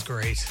 Peep Show's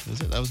great.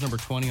 Is it? That was number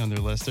 20 on their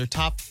list. Their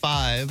top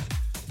 5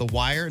 The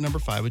Wire at number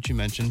 5, which you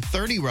mentioned.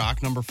 30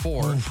 Rock, number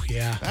 4. Oof,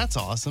 yeah. That's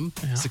awesome.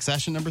 Yeah.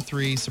 Succession, number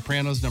 3.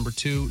 Sopranos, number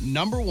 2.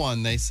 Number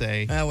 1, they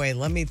say. Oh, wait,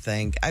 let me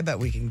think. I bet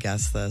we can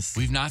guess this.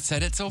 We've not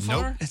said it so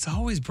far? It's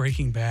always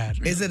Breaking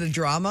Bad. Is it a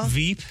drama?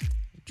 Veep?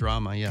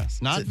 Drama,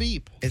 yes. Not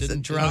Veep. It's a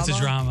Didn't- drama? Oh, it's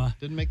a drama.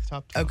 Didn't make the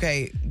top 10.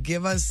 Okay,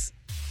 give us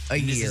a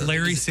year.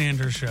 Larry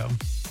Sanders Show.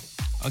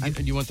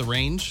 Do you want the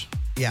range?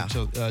 Yeah.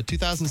 So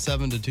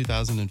 2007 to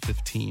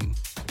 2015.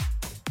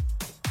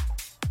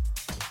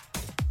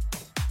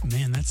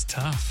 Man, that's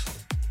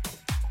tough.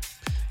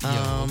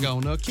 You're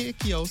gonna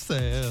kick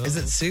yourself. Is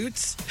it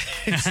Suits?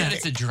 You said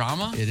it's a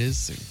drama? It is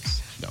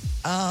Suits.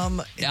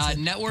 No.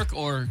 Network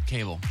or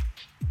cable?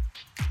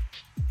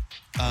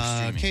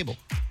 streaming? Cable.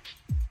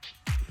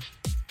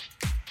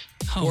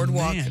 Oh,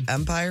 Boardwalk man.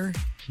 Empire?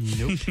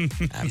 Nope.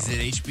 Is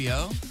it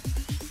HBO?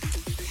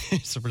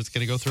 So we're just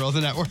going to go through all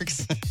the networks.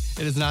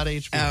 It is not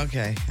HBO.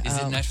 Okay. Is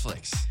it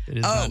Netflix? It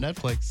is not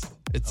Netflix.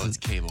 It's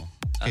Cable.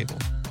 cable.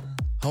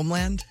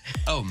 Homeland?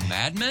 Oh,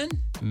 Mad Men?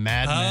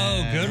 Mad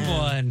Oh, Men. good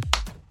one.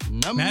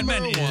 Number Mad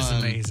Men is one.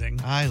 amazing.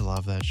 I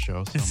love that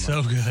show so It's much.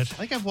 so good. I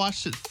think I've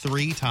watched it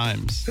 3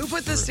 times. Who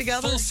put this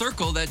together? Full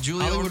circle that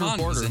Julia Hollywood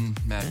Ormond was Reporter.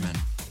 in Mad Men.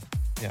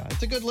 Yeah,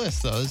 it's a good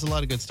list though. There's a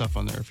lot of good stuff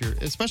on there.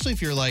 Especially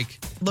if you're like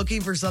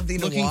Looking for something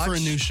to looking watch? for a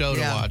new show to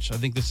Yeah. watch. I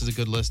think this is a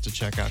good list to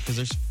check out because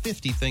there's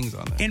 50 things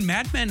on there. And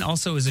Mad Men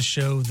also is a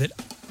show that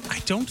I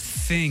don't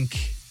think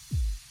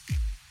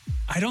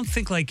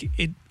like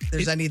it.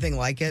 There's anything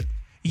like it?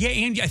 Yeah,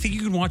 and I think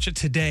you can watch it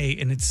today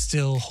and it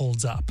still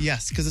holds up.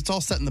 Yes, because it's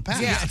all set in the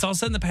past. Yeah, it's all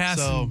set in the past.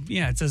 So- and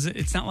yeah,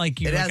 it's not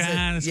like you're It like,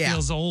 hasn't- this yeah,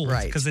 feels old.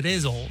 right. Because it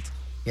is old.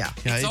 Yeah.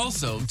 Yeah, It's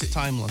also it's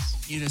timeless.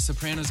 You know,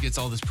 Sopranos gets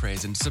all this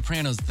praise, and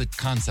Sopranos, the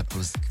concept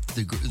was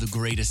the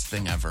greatest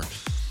thing ever.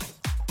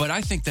 But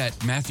I think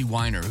that Matthew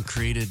Weiner, who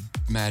created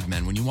Mad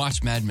Men, when you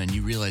watch Mad Men,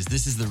 you realize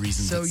this is the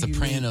reason So that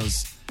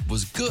Sopranos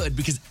was good,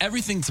 because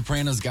everything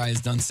Sopranos guy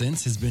has done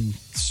since has been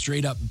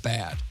straight up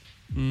bad.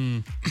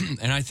 And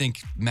I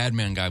think Mad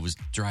Men guy was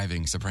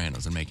driving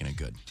Sopranos and making it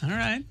good. All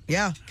right.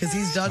 Yeah, because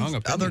he's done Strong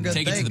opinion. other good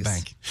Take things. it to the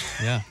bank.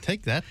 Yeah,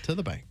 take that to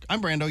the bank.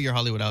 I'm Brando, your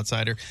Hollywood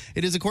outsider.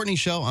 It is a Courtney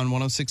show on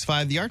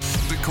 106.5 The Arch.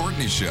 The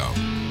Courtney Show.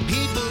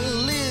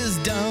 People is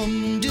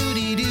dumb,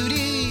 doody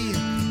doody.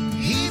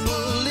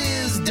 People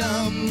is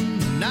dumb,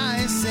 and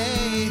I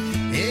say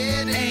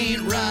it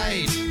ain't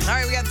right. All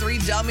right, we got 3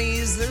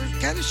 dummies. They're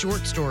kind of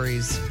short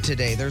stories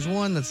today. There's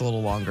one that's a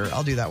little longer.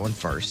 I'll do that one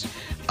first.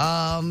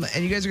 And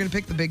you guys are going to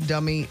pick the big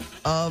dummy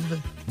of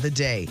the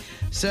day.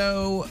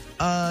 So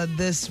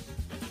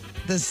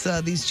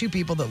these 2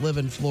 people that live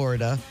in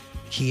Florida,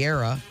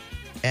 Kiera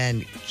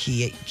and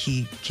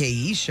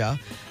Keisha,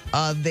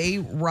 they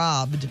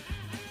robbed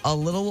a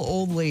little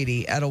old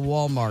lady at a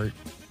Walmart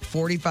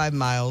 45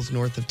 miles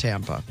north of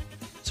Tampa.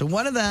 So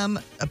one of them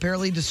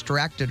apparently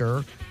distracted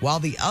her while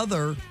the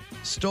other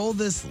stole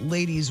this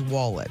lady's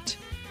wallet.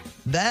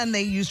 Then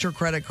they used her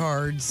credit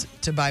cards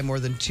to buy more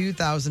than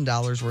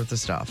 $2,000 worth of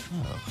stuff.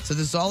 So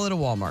this is all at a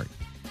Walmart.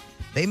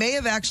 They may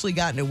have actually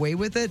gotten away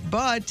with it,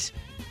 but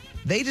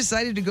they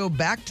decided to go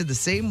back to the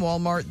same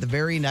Walmart the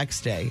very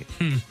next day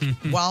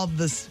while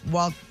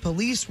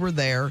police were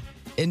there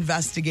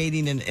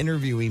investigating and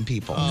interviewing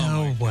people.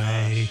 No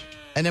way.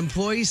 An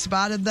employee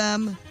spotted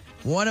them.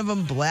 One of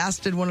them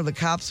blasted one of the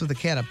cops with a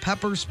can of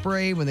pepper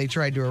spray when they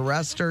tried to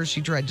arrest her.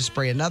 She tried to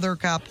spray another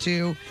cop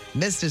too,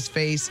 missed his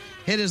face,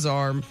 hit his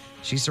arm.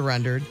 She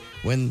surrendered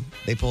when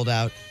they pulled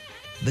out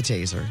the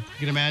taser. You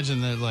can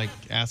imagine that, like,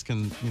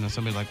 asking,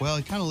 somebody like, well,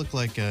 it kind of looked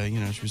like,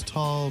 she was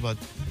tall, about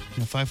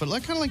 5 foot,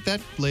 like kind of like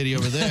that lady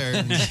over there.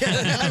 And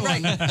the other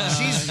one,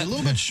 she's a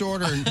little bit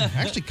shorter and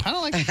actually kind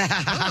of like her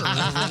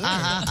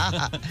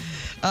over there.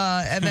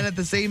 And then at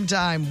the same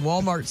time,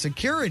 Walmart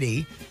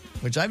security,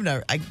 which I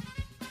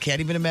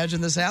can't even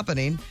imagine this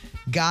happening,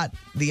 got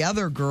the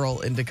other girl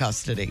into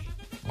custody.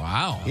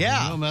 Wow.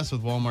 Yeah. You don't mess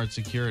with Walmart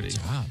security.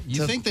 You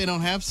So- think they don't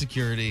have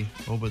security.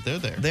 Oh, but they're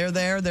there. They're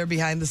there. They're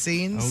behind the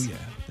scenes. Oh, yeah.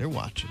 They're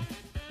watching.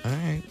 All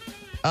right.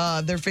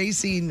 They're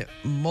facing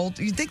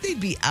you'd think they'd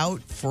be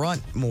out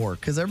front more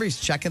because everybody's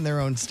checking their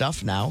own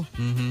stuff now.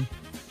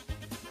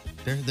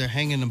 They're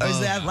hanging Or above. is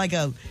that like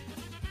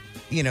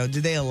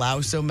do they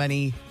allow so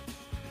many?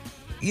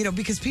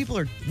 Because people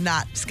are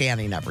not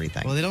scanning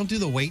everything. Well, they don't do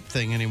the weight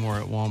thing anymore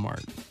at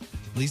Walmart.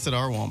 At least at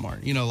our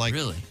Walmart.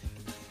 Really?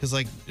 Because,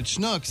 like, at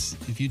Schnucks,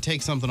 if you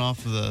take something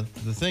off of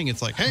the thing,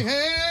 it's like, hey,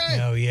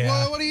 Oh, yeah.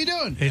 Whoa, what are you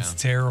doing? It's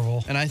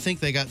terrible. And I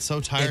think they got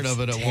so tired It's of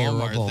it at terrible.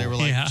 Walmart, they were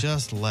like, Yeah.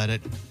 just let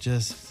it,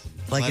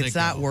 like let it's it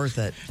not go. worth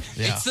it.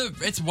 Yeah.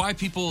 It's why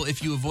people,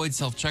 if you avoid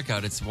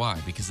self-checkout, it's why,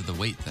 because of the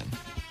weight thing.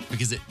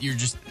 Because it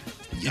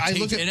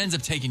ends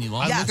up taking you I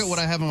longer. Yes. look at what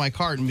I have in my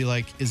cart and be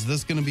like, is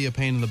this going to be a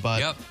pain in the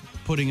butt? Yep.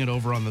 Putting it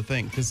over on the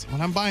thing. Because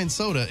when I'm buying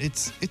soda,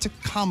 it's a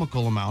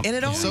comical amount And it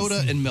of always-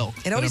 soda and milk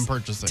It that always I'm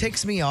purchasing.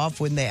 ticks me off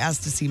when they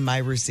ask to see my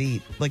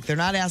receipt. Like they're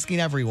not asking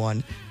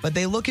everyone, but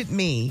they look at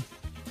me,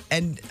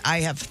 and I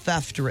have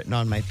theft written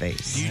on my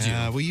face. You do.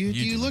 Yeah, well, you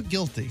do. look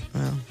guilty.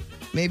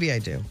 Maybe I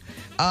do.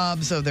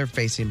 So they're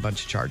facing a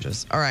bunch of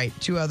charges. All right,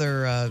 two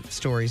other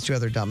stories, two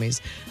other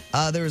dummies.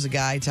 There was a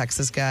guy,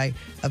 Texas guy,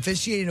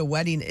 officiating a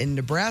wedding in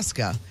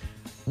Nebraska.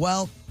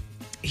 Well,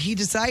 he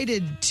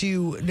decided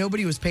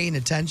nobody was paying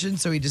attention,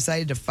 so he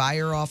decided to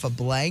fire off a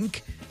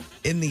blank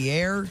in the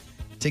air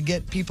to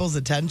get people's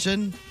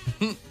attention.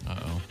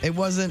 Uh-oh.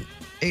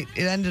 It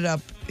ended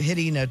up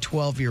hitting a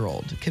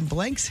 12-year-old. Can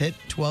blanks hit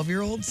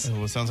 12-year-olds?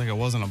 It sounds like it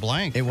wasn't a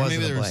blank. It Or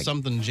wasn't maybe a there was blank.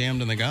 something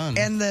jammed in the gun.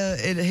 And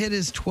it hit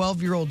his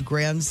 12-year-old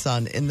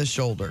grandson in the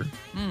shoulder.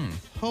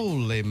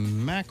 Holy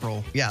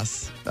mackerel.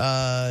 Yes.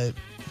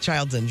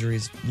 Child's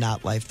injuries,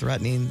 not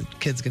life-threatening. The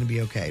kid's going to be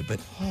okay. But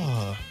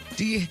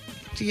do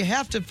you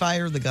have to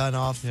fire the gun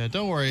off? Yeah,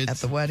 don't worry. At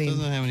the wedding. It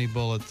doesn't have any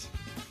bullets.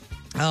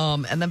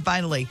 And then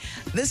finally,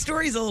 this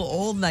story's a little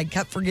old, and I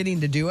kept forgetting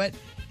to do it.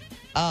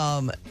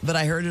 But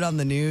I heard it on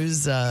the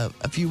news a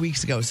few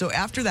weeks ago. So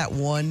after that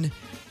one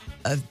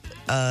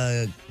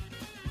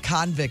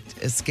convict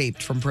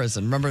escaped from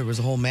prison, remember it was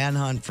a whole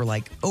manhunt for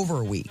like over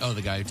a week. Oh,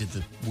 the guy who did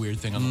the weird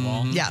thing on the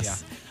wall?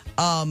 Yes.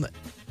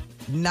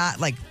 Not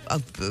like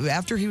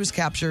after he was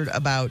captured,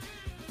 about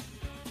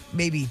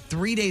maybe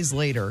 3 days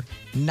later,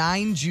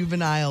 9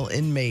 juvenile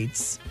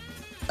inmates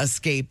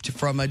escaped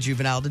from a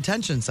juvenile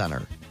detention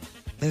center.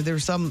 There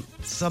was some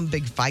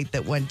big fight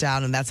that went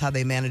down, and that's how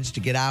they managed to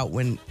get out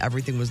when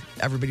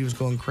everybody was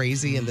going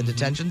crazy in the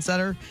detention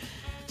center.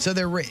 So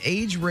their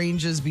age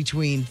ranges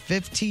between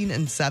 15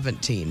 and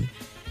 17.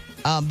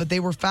 But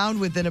they were found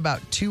within about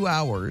 2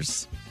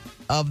 hours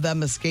of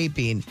them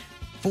escaping.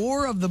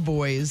 4 of the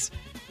boys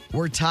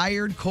were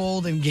tired,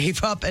 cold, and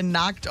gave up and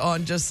knocked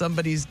on just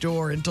somebody's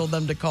door and told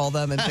them to call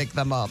them and pick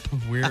them up.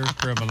 We're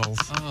criminals.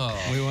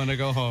 We want to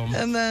go home.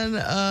 And then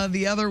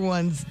the other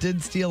ones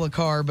did steal a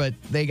car, but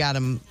they got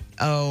them,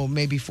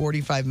 maybe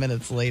 45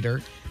 minutes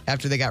later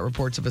after they got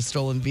reports of a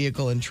stolen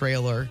vehicle and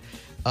trailer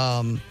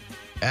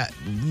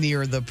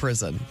near the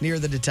prison, near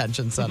the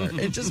detention center.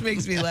 It just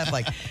makes me laugh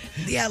like,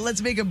 yeah,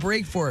 let's make a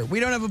break for it. We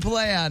don't have a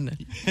plan.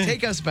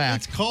 Take us back.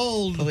 It's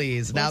cold.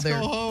 Please. Let's go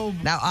home.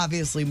 Now,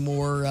 obviously,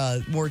 more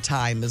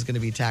time is going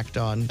to be tacked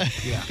on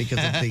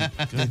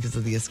because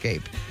of the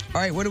escape.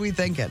 All right, what are we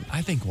thinking?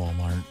 I think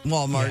Walmart.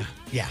 Walmart.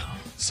 Yeah.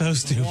 So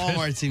stupid.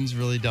 Walmart seems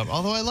really dumb.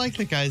 Although I like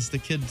the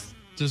kid's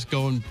just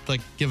going, like,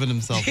 giving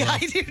himself Yeah,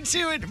 up. I do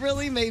too. It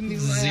really made me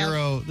laugh.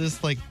 Zero.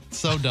 This, like,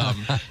 so dumb.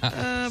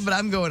 But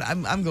I'm going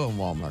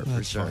Walmart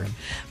for sure. fine.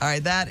 All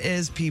right, that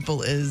is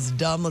People is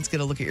Dumb. Let's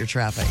get a look at your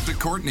traffic. The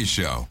Courtney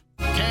Show.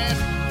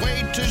 Can't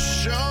wait to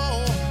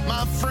show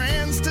my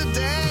friends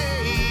today.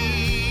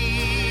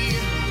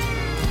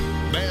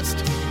 Best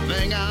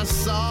thing I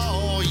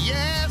saw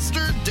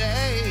yesterday.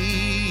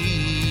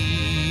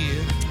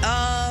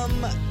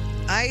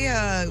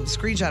 I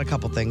screenshot a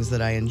couple things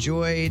that I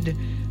enjoyed.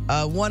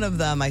 One of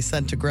them I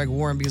sent to Greg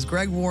Warren because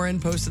Greg Warren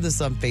posted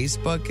this on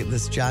Facebook,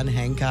 this John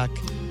Hancock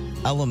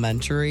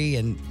Elementary,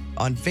 and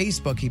on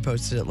Facebook he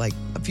posted it like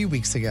a few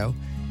weeks ago.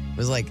 It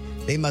was like,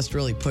 they must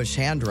really push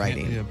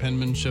handwriting. Yeah,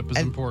 penmanship is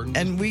important.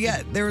 And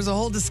there was a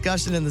whole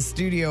discussion in the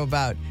studio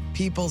about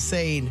people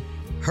saying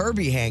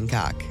Herbie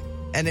Hancock,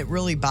 and it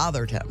really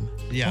bothered him.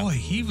 Yeah. Boy,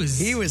 he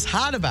was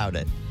hot about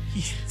it.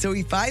 So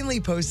he finally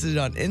posted it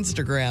on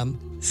Instagram.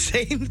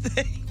 Same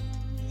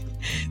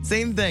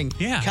thing.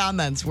 Yeah.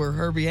 Comments were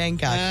Herbie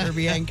Hancock,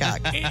 Herbie Hancock.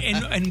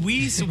 and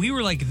we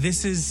were like,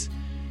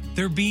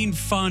 they're being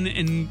fun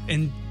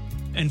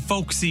and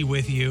folksy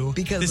with you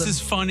Because this of-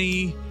 is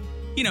funny.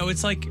 You know,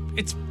 it's like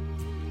it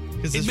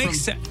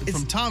makes sense.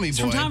 From Tommy Boy. It's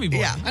from Tommy Boy.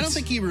 Yeah. I don't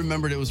think he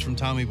remembered it was from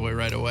Tommy Boy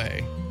right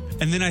away.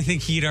 And then I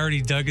think he'd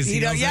already dug his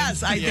heels in.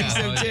 Yes, I think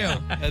so too.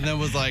 And then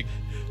was like,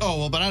 oh,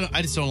 well, but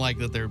I just don't like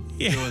that they're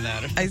doing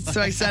that.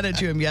 So I said it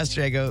to him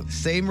yesterday. I go,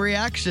 same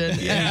reaction.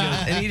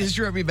 And he just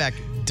wrote me back,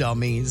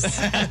 dummies.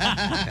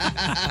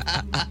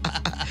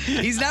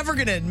 He's never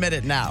going to admit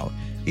it now.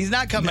 He's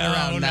not coming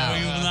around now. No,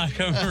 he will not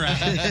come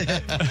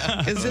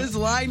around. Because his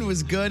line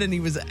was good and he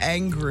was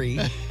angry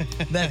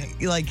that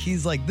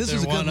he's like, this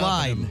was a They're good one-upping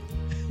line. him.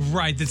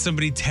 Right, that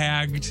somebody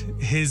tagged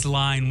his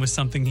line with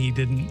something he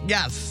didn't.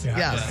 Yes, Yeah.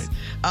 yes.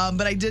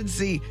 But I did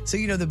see, so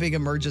the big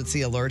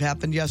emergency alert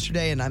happened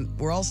yesterday, and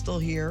we're all still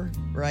here,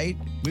 right?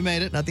 We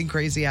made it. Nothing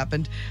crazy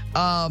happened.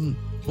 Well,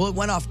 it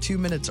went off 2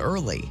 minutes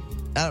early.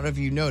 I don't know if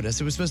you noticed.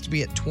 It was supposed to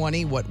be at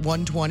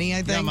 1:20, I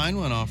think. Yeah, mine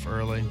went off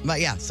early.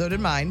 Yeah, so did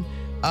mine.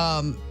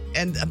 And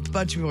a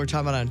bunch of people were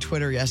talking about it on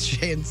Twitter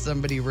yesterday, and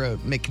somebody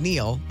wrote,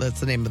 McNeil, that's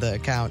the name of the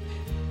account.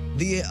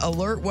 The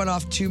alert went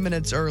off 2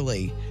 minutes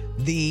early.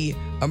 The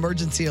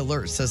emergency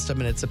alert system,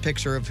 and it's a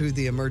picture of who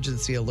the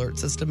emergency alert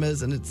system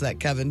is, and it's that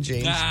Kevin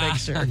James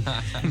picture.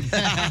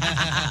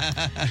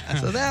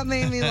 So that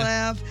made me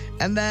laugh.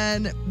 And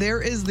then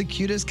there is the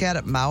cutest cat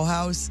at Mau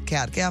House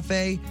Cat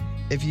Cafe.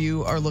 If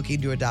you are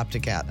looking to adopt a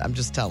cat, I'm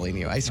just telling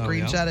you. I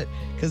screenshot it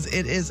because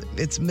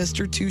it's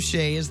Mr. Touche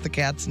is the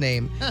cat's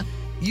name.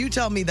 You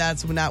tell me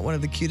that's not one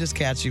of the cutest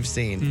cats you've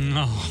seen.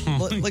 No.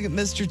 Look at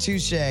Mr.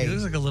 Touche. He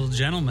looks like a little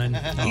gentleman.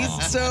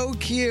 He's so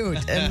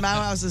cute. And Mau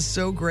House is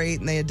so great.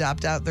 And they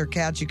adopt out their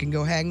cats. You can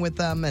go hang with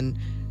them. And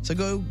So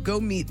go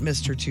meet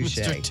Mr. Touche.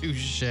 Mr.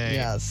 Touche.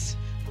 Yes.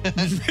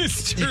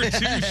 Mr.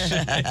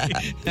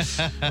 Touche.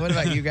 What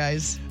about you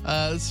guys?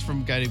 This is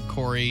from a guy named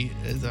Corey.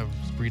 I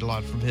read a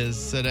lot from his.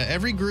 Said,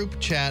 every group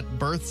chat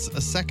births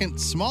a second,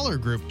 smaller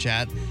group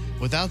chat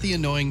without the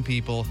annoying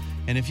people.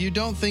 And if you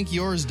don't think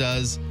yours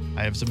does,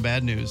 I have some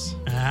bad news.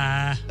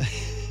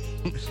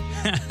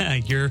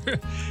 You're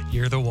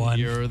the one.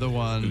 You're the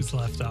one who's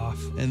left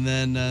off. And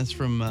then it's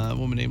from a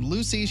woman named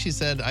Lucy. She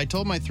said, I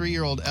told my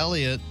 3-year-old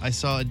Elliot I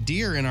saw a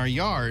deer in our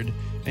yard.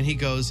 And he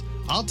goes,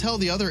 I'll tell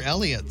the other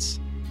Elliots.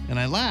 And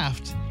I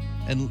laughed.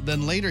 And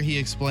then later he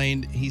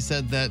explained, he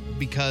said that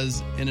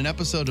because in an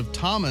episode of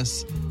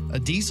Thomas, a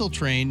diesel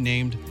train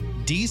named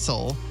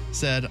Diesel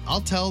said,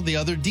 I'll tell the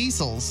other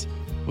Diesels,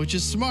 which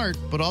is smart,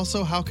 but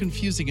also how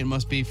confusing it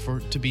must be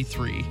to be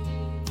 3.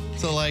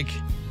 So like,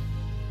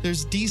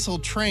 there's diesel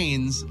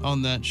trains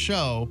on that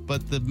show,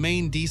 but the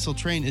main diesel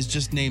train is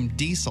just named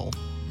Diesel.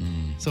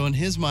 So in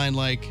his mind,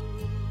 like,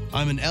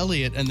 I'm an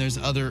Elliot and there's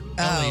other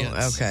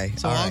Elliots. Okay.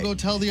 So I'll go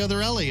tell the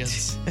other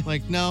Elliots.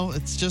 Like, no,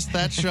 it's just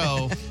that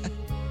show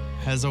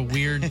has a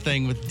weird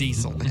thing with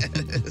Diesel.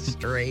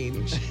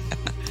 Strange.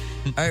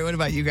 All right, what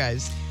about you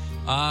guys?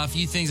 A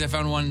few things. I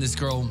found one. This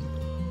girl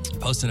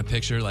posting a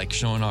picture, like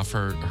showing off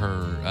her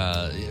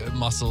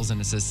muscles, and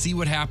it says, "See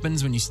what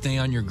happens when you stay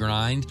on your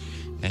grind,"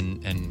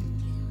 and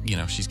you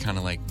know, she's kind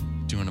of like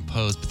doing a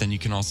pose, but then you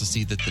can also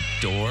see that the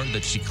door,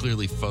 that she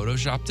clearly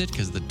photoshopped it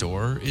because the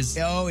door is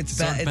it's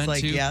bent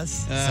like too.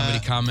 yes. Somebody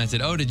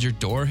commented, "Oh, did your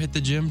door hit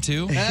the gym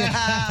too?"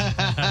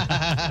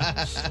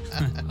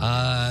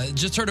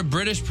 Just heard a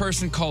British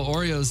person call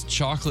Oreos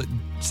chocolate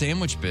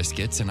sandwich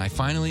biscuits, and I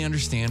finally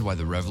understand why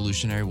the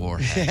Revolutionary War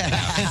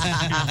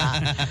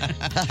had.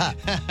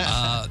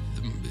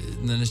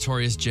 The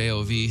notorious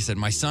J.O.V. said,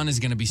 my son is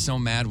going to be so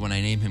mad when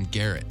I name him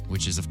Garrett,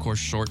 which is, of course,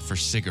 short for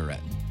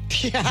cigarette.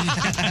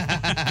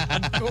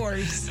 Of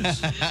course.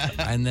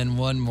 And then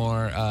one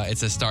more,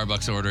 it's a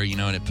Starbucks order, you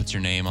know, and it puts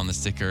your name on the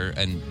sticker,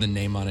 and the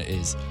name on it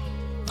is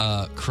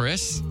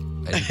Chris.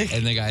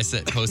 And the guy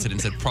posted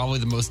and said, probably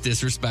the most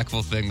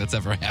disrespectful thing that's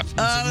ever happened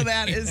to me.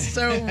 That is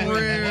so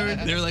rude.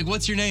 They were like,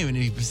 what's your name? And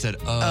he said,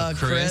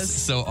 Chris.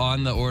 So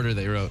on the order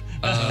they wrote,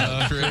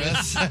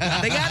 Chris.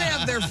 They got to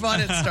have their fun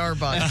at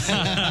Starbucks.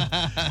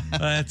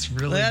 That's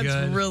really good.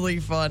 That's really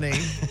funny.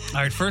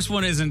 All right, first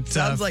one isn't...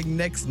 Sounds like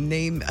Nick's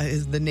name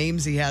is the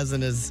names he has in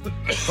his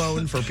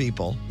phone for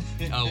people.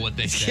 Oh, what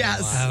they say.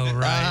 Yes. Wow. Oh,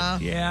 right.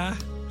 Yeah.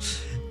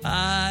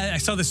 I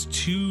saw this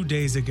 2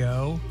 days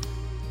ago.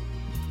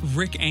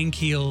 Rick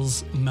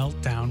Ankiel's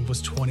meltdown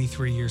was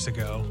 23 years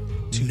ago.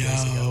 2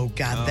 days ago. No,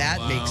 God, that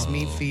makes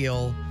me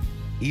feel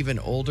even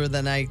older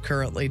than I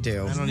currently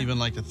do. I don't even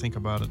like to think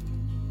about it.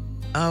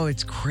 Oh,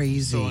 it's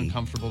crazy. So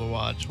uncomfortable to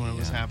watch when it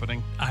was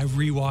happening. I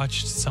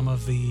rewatched some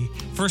of the...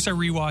 First, I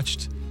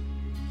rewatched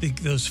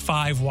those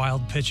 5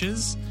 wild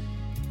pitches,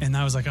 and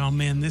I was like, oh,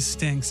 man, this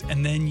stinks.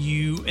 And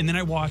then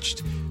I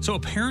watched... So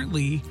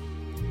apparently,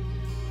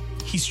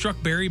 he struck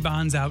Barry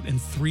Bonds out in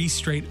 3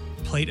 straight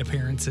plate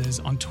appearances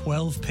on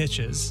 12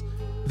 pitches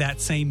that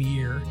same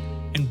year,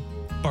 and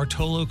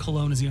Bartolo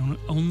Colon is the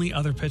only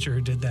other pitcher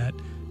who did that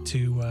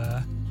to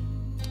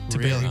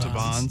Barry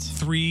Bonds.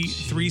 Three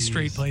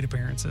straight plate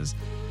appearances.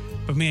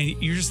 But man,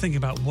 you're just thinking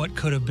about what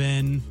could have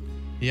been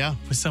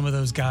with some of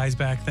those guys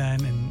back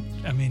then,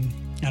 and I mean,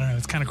 I don't know,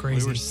 it's kind of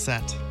crazy. We were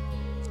set.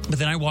 But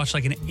then I watched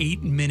like an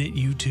 8-minute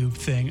YouTube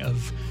thing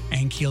of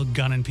Ankiel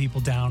gunning people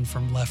down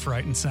from left,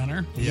 right, and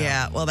center.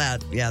 Yeah, well,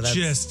 that's...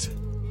 Just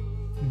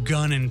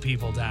gunning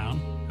people down.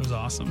 It was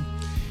awesome.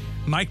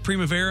 Mike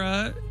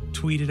Primavera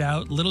tweeted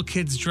out, little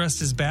kids dressed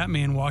as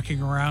Batman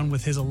walking around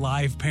with his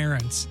alive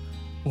parents.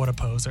 What a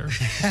poser.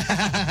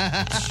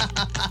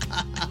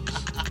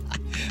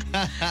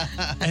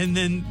 And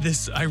then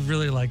this, I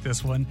really like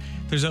this one.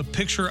 There's a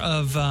picture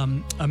of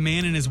a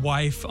man and his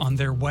wife on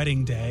their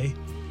wedding day,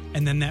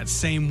 and then that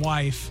same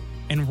wife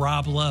and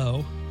Rob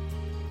Lowe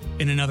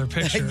in another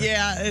picture.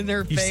 Yeah, in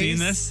her face. You've seen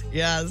this?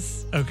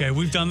 Yes. Okay,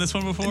 we've done this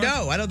one before?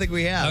 No, I don't think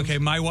we have. Okay,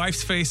 my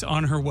wife's face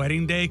on her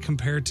wedding day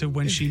compared to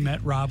when she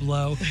met Rob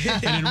Lowe.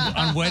 And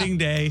on wedding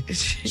day,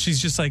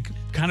 she's just like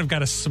kind of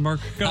got a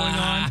smirk going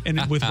on.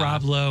 And with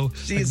Rob Lowe,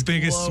 She's the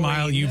biggest glowing.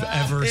 smile you've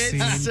ever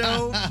seen. It's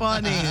so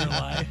funny.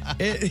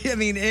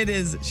 It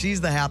is. She's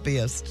the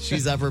happiest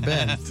she's ever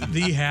been.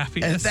 The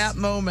happiest. At that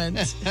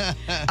moment.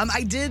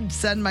 I did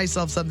send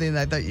myself something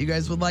that I thought you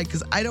guys would like,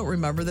 because I don't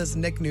remember this.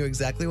 Nick knew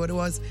exactly what it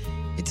was.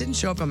 It didn't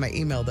show up on my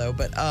email, though,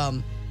 but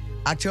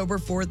October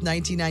 4th,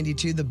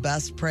 1992, the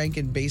best prank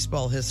in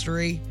baseball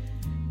history.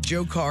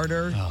 Joe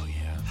Carter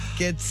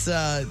gets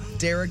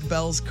Derek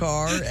Bell's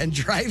car and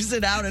drives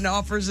it out and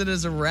offers it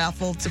as a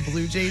raffle to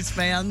Blue Jays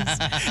fans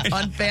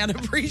on Fan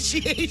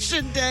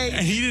Appreciation Day.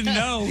 And he didn't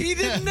know. He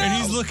didn't know.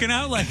 And he's looking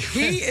out like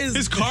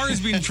his car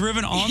is being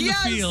driven on the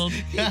field.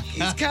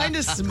 He's kind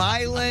of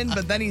smiling,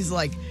 but then he's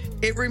like,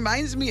 it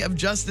reminds me of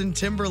Justin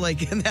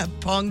Timberlake in that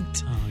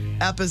Punk'd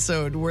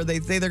episode where they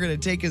say they're going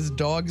to take his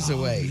dogs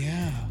away.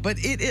 Yeah. But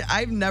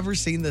I've never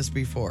seen this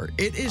before.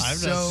 It is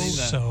I've not seen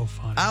that. So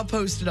funny. I'll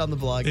post it on the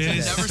blog It today.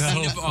 is Never so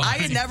seen it before. I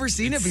had never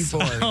seen it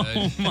before.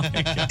 Oh my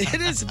God.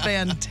 It is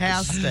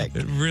fantastic.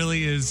 It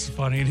really is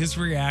funny. And his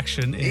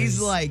reaction is.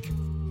 He's like,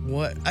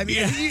 what? I mean,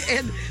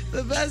 and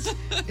the best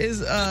is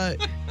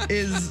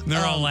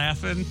They're all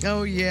laughing.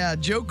 oh yeah,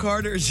 Joe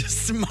Carter is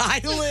just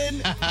smiling.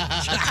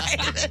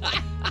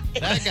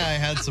 That guy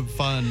had some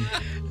fun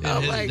in Oh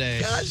his my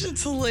day. gosh,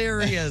 it's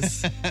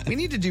hilarious. We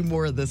need to do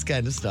more of this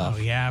kind of stuff.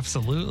 Oh, yeah,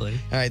 absolutely.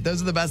 All right,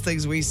 those are the best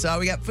things we saw.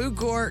 We got Food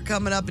Court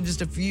coming up in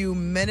just a few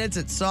minutes.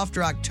 It's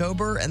Softer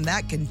October, and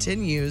that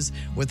continues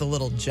with a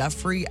little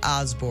Jeffrey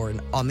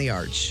Osborne on the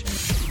Arch.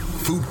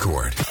 Food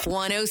Court.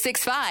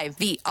 1065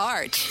 The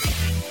Arch.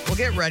 We'll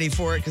get ready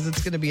for it because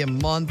it's going to be a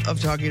month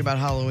of talking about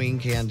Halloween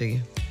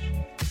candy.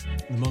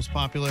 The most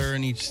popular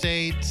in each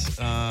state,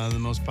 the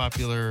most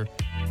popular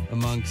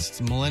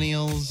amongst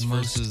millennials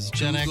versus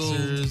Gen Googled.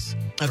 Xers.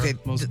 Okay,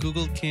 Most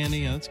Googled candy.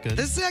 Yeah, that's good.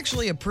 This is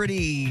actually a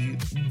pretty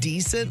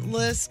decent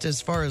list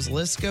as far as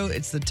lists go.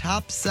 It's the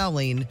top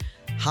selling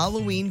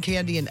Halloween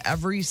candy in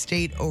every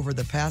state over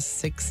the past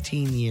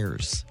 16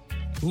 years.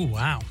 Ooh,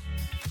 wow.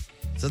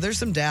 So there's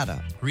some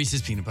data.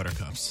 Reese's peanut butter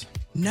cups.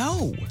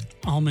 No.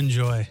 Almond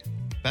Joy.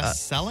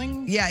 Best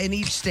selling? Yeah, in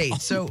each state.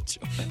 So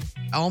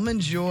Almond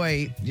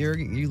Joy,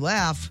 you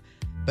laugh,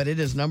 but it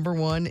is number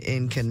one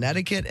in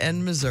Connecticut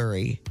and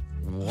Missouri.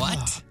 What?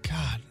 Oh,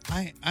 God.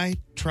 I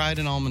tried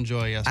an Almond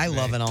Joy yesterday. I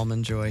love an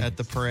Almond Joy. At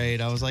the parade.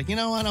 I was like, you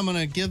know what? I'm going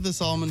to give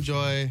this Almond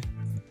Joy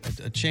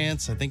a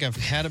chance. I think I've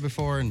had it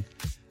before, and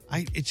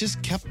it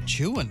just kept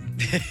chewing.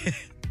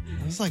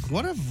 I was like,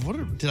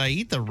 did I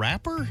eat the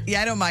wrapper?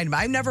 Yeah, I don't mind them.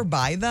 I never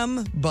buy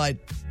them, but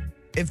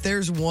if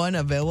there's one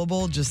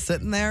available just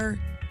sitting there,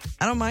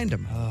 I don't mind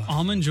them.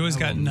 Almond Joy's I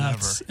got will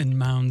nuts and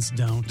Mounds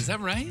don't. Is that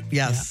right?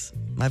 Yes,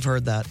 I've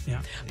heard that.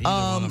 Yeah.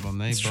 Either one of them.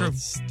 They it's both true.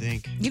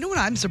 stink. You know what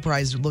I'm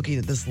surprised looking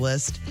at this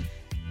list?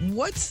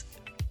 What's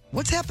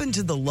happened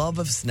to the love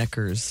of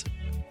Snickers?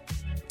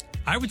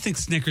 I would think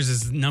Snickers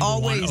is number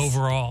Always. one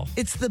overall.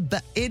 It's the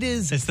best. It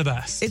is. It's the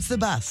best. It's the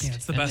best. Yeah,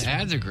 it's the And best. the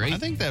ads are great. I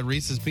think that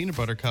Reese's Peanut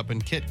Butter Cup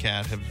and Kit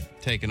Kat have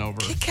taken over.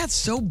 Kit Kat's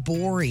so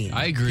boring.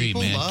 I agree,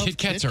 People man. love Kit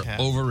Kats Kit are Kat.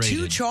 overrated.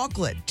 Too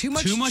chocolate. Too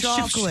much Too much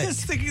chocolate.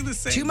 Just thinking the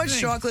same Too much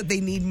thing. chocolate.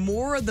 They need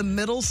more of the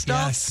middle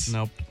stuff Yes.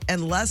 Nope.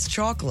 and less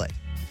chocolate.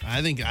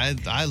 I think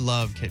I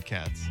love Kit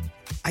Kats.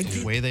 I The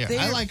think way they are. I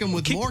they're- like them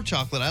with Kit- more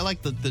chocolate. I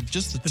like the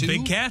just the The two.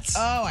 big cats?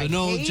 Oh, I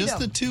No, hate just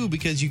the them. two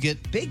because you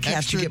get Big cats.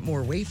 extra, You get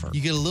more wafer. You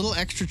get a little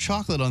extra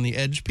chocolate on the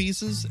edge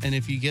pieces, and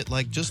if you get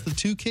like just the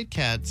two Kit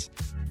Kats,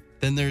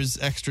 then there's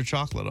extra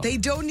chocolate on. They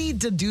don't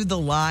need to do the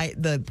lie.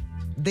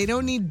 They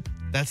don't need.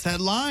 That's that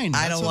line.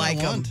 I That's don't what like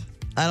them. want.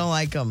 I don't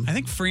like them. I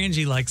think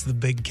Frangie likes the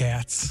big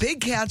cats. Big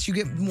cats, you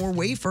get more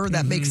wafer.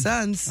 That makes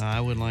sense. I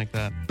wouldn't like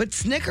that. But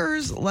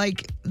Snickers,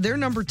 like, they're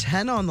number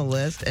 10 on the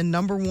list and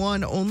number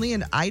one only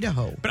in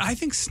Idaho. But I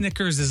think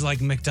Snickers is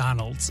like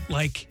McDonald's.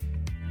 Like,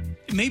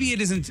 maybe it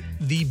isn't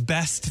the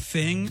best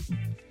thing,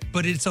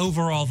 but it's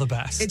overall the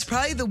best. It's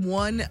probably the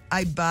one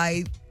I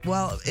buy.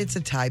 Well, it's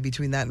a tie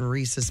between that and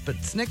Reese's, but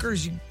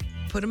Snickers, you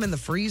put them in the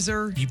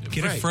freezer. You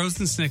get a Right.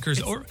 frozen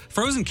Snickers or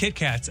frozen Kit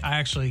Kats.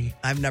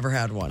 I've never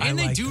had one. and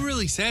they like do it.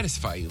 really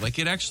satisfy you. Like,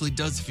 it actually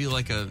does feel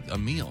like a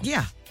meal.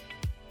 Yeah.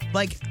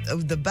 Like,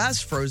 the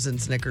best frozen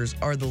Snickers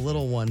are the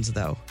little ones,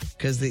 though,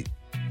 because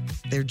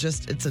they're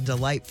just, it's a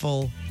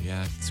delightful,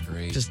 Yeah, it's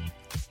great. just I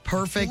feel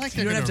perfect. like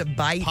You don't they're have to gonna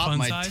bite. Pop Fun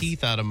my size?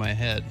 teeth out of my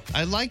head.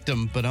 I liked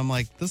them, but I'm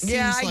like, this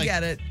Yeah, seems I like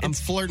get it. I'm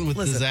It's- flirting with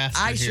Listen, disaster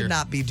I here. should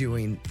not be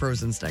doing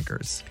frozen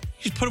Snickers.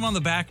 You just put them on the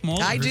back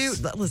molars. I do.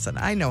 Listen,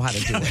 I know how to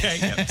do it. Okay,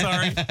 yeah,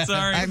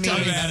 sorry. I mean, Tell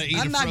me My how bad. to eat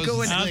I'm a not frozen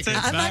going. Snickers.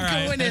 I'm not All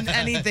right. going in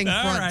anything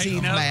All front right,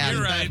 teeth, no, man.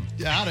 you're right.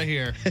 Out of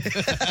here.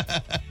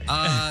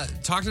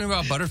 Talking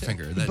about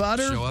Butterfinger. That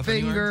show up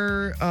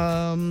anywhere?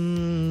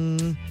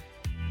 Butterfinger,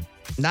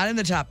 not in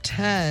the top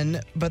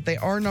 10, but they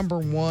are number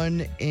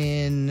one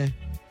in.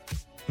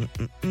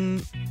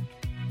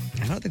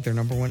 I don't think they're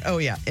number one. Oh,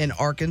 yeah. In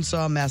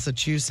Arkansas,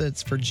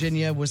 Massachusetts,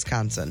 Virginia,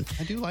 Wisconsin.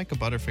 I do like a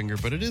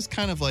Butterfinger, but it is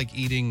kind of like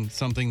eating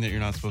something that you're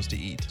not supposed to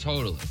eat.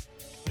 Totally.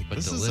 Like, But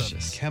this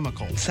delicious. is a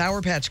chemical.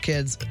 Sour Patch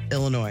Kids,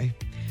 Illinois.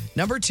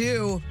 Number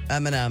 2,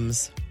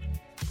 M&M's.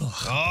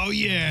 Oh,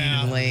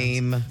 yeah.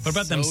 Lame. What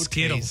about them So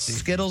Skittles? tasty.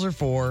 Skittles are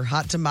 4.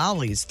 Hot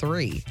Tamales,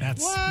 3.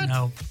 That's What?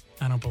 no,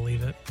 I don't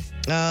believe it.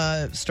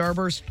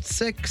 Starburst,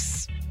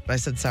 6. I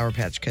said Sour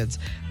Patch Kids.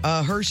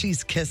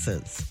 Hershey's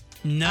Kisses.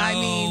 No. I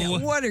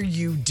mean, what are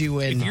you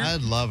doing?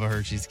 I'd love a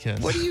Hershey's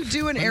Kiss. What do you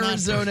do in But not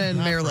Arizona for- and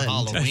not for Maryland?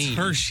 That's Halloween.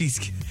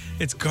 Hershey's.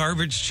 It's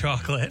garbage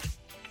chocolate.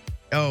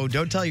 Oh,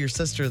 don't tell your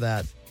sister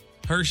that.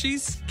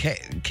 Hershey's?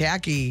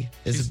 Khaki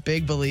is a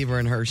big believer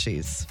in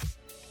Hershey's.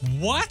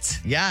 What?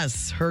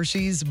 Yes,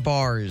 Hershey's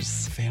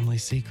bars. Family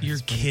secrets. You're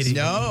but kidding.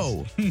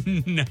 No.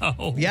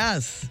 No.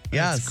 Yes. That's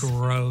Yes.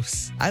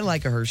 gross. I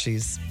like a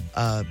Hershey's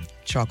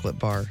chocolate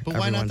bar. But every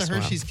why not once the in a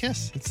while. Hershey's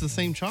Kiss? It's the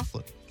same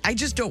chocolate. I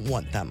just don't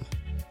want them.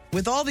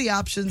 With all the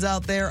options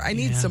out there, I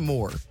need Yeah. some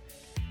more.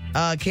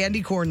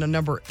 Candy corn,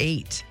 number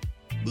 8.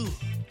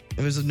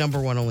 It was number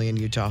one only in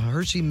Utah.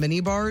 Hershey mini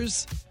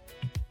bars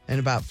in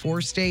about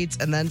 4 states,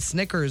 and then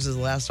Snickers is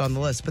last on the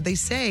list. But they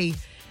say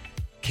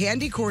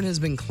candy corn has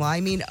been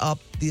climbing up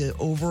the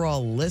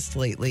overall list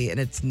lately, and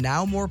it's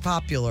now more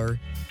popular,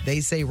 they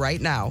say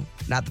right now,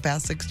 not the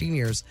past 16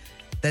 years,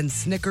 than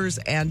Snickers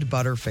and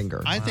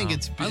Butterfinger. I think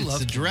it's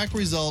a direct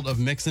result of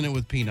mixing it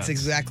with peanuts. That's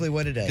exactly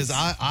what it is.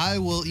 Because I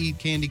will eat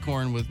candy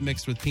corn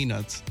mixed with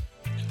peanuts.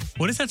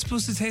 What is that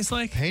supposed to taste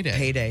like? Payday.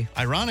 Payday.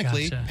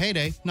 Ironically, Gotcha.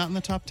 Payday, not in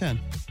the top 10.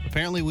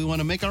 Apparently, we want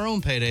to make our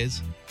own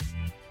paydays.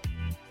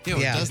 Yeah,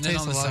 It does isn't it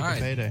taste on a the lot like a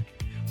side? payday.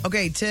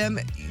 Okay, Tim,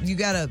 you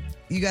got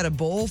a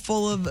bowl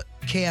full of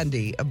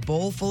candy. A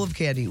bowl full of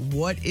candy.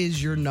 What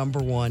is your number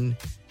one?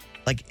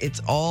 Like,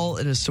 it's all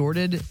an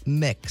assorted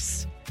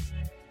mix.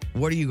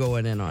 What are you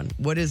going in on?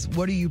 What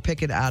are you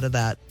picking out of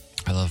that?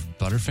 I love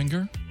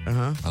Butterfinger.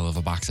 Uh-huh. I love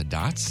a box of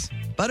Dots.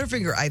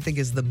 Butterfinger, I think,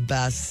 is the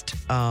best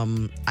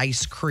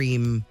ice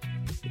cream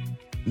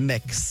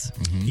mix.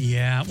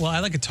 Yeah. Well, I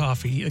like a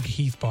toffee, like a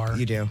Heath bar.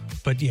 You do.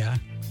 But yeah.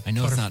 I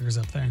know it's not Butterfinger's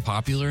up there.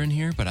 popular in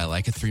here, but I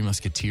like a Three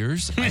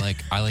Musketeers. I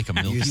like a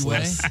Milky Way.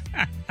 Useless.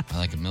 I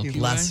like a Milky Way.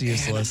 Less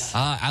useless.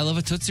 I love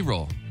a Tootsie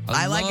Roll.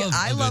 I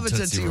love a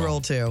Tootsie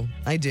Roll too.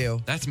 I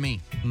do. That's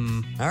me.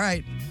 All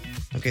right.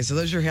 Okay, so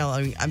those are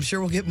Halloween. I'm sure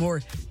we'll get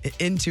more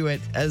into it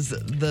as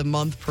the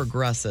month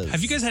progresses.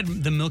 Have you guys had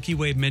the Milky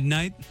Way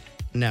Midnight?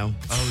 No.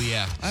 Oh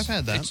yeah, I've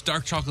had that. It's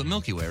dark chocolate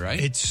Milky Way, right?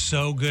 It's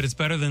so good. It's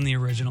better than the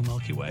original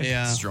Milky Way.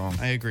 Yeah, strong.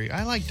 I agree.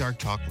 I like dark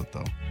chocolate,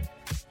 though.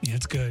 Yeah,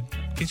 it's good.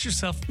 Get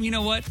yourself, you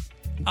know what?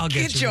 I'll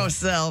get you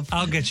yourself. one.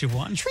 I'll get you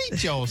one.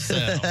 Treat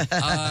yourself.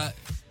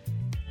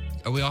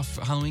 Are we off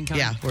Halloween count?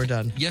 Yeah, we're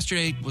done.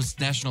 Yesterday was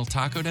National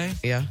Taco Day.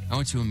 Yeah. I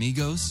went to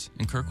Amigos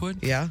in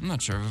Kirkwood. Yeah. I'm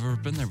not sure I've ever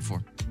been there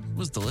before. It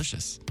was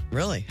delicious.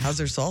 Really? How's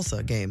their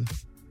salsa game?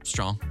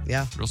 Strong.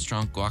 Yeah. Real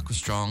strong. Guac was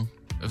strong.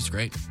 It was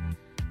great.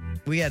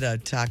 We had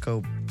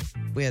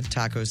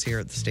tacos here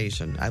at the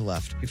station. I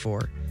left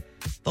before.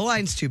 The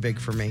line's too big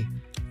for me.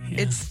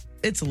 Yeah.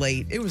 It's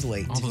late. It was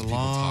late. All those people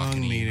Long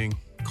talking to you. meeting.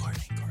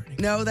 Courtney.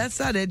 No, that's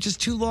not it.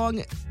 Just too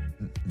long.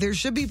 There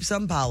should be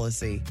some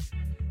policy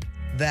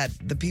that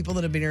the people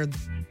that have been here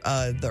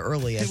the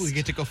earliest We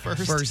get to go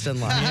first. first in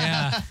line.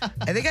 Yeah.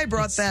 I think I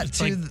brought that It's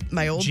to like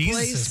my old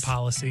Jesus' place.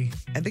 policy.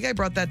 I think I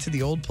brought that to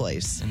the old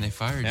place. And they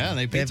fired Yeah, you. and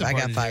they pizza I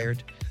got partied you.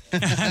 fired.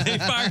 They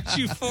fired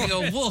you for They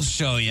go, we'll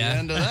show you. The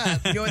end of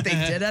that. You know what they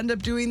did end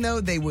up doing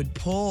though? They would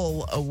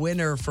pull a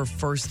winner for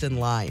first in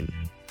line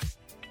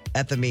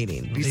at the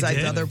meeting. Besides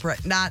did? other,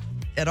 not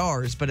at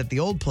ours, but at the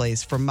old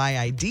place from my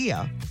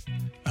idea,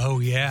 Oh,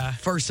 yeah.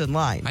 first in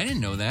line. I didn't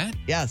know that.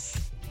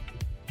 Yes.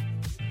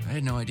 I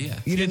had no idea.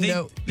 You didn't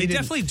know. They you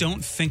didn't- definitely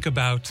don't think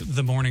about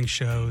the morning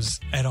shows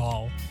at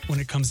all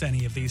when it comes to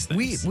any of these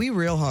things. We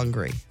real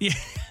hungry. Yeah.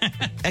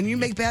 And you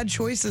make bad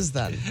choices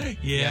then.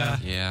 Yeah.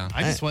 Yeah.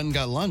 I just went and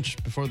got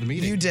lunch before the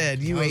meeting. You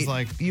did. You I ate- was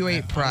like, you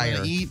ate I prior.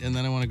 want to eat, and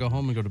then I want to go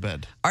home and go to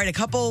bed. All right, a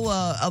couple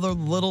other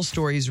little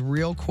stories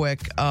real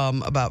quick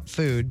about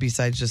food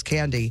besides just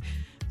candy.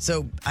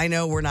 So I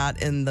know we're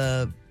not in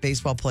the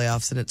baseball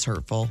playoffs and it's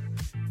hurtful.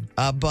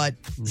 But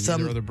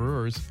Neither are the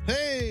Brewers.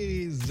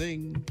 Hey,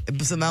 zing.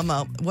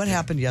 what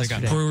happened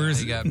yesterday?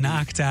 Brewers They got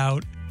knocked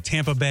out.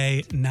 Tampa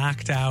Bay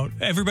knocked out.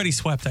 Everybody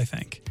swept, I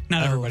think.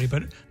 Not everybody,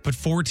 but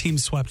 4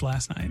 teams swept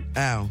last night.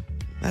 Oh,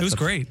 It was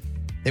great.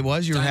 It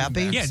was. You were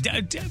happy? Yeah,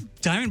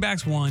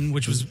 Diamondbacks won,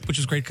 which was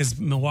great because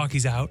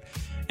Milwaukee's out,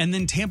 and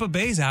then Tampa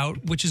Bay's out,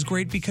 which is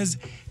great because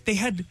they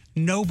had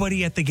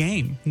nobody at the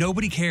game.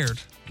 Nobody cared.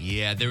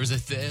 Yeah, there was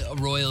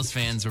Royals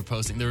fans were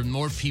posting. There were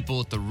more people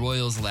at the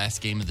Royals' last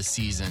game of the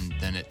season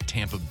than at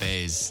Tampa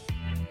Bay's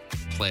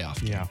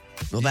playoff. Yeah.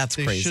 Well, that's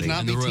They crazy. should not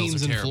And be the Royals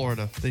teams are in terrible.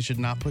 Florida. They should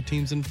not put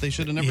teams in. They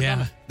should have never Yeah.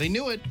 done it. They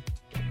knew it.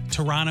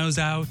 Toronto's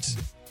out.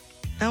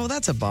 Oh, well,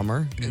 that's a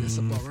bummer. It is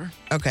a bummer.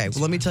 Okay,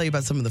 well, let me tell you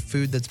about some of the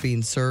food that's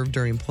being served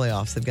during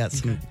playoffs. They've got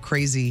some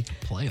crazy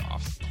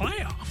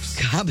Playoffs.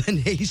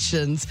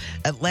 combinations.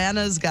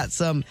 Atlanta's got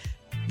some.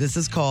 This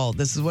is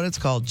what it's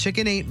called.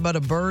 Chicken ain't but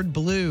a bird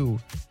blue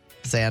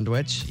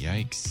sandwich.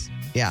 Yikes.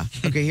 Yeah.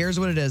 Okay, here's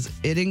what it is.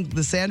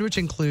 The sandwich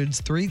includes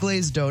 3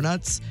 glazed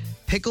donuts,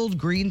 pickled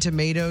green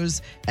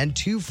tomatoes, and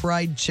 2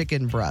 fried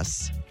chicken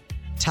breasts,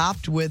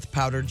 topped with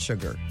powdered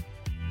sugar.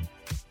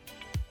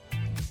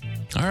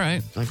 All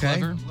right. Okay.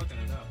 Clever.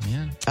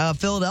 Yeah.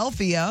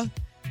 Philadelphia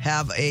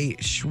have a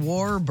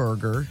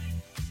Schwarberger,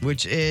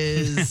 which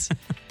is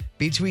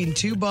between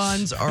 2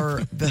 buns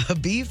are the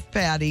beef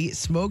patty,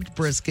 smoked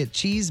brisket,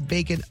 cheese,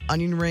 bacon,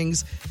 onion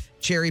rings,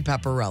 cherry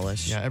pepper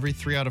relish. Yeah, every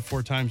 3 out of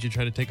 4 times you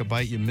try to take a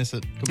bite, you miss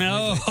it completely.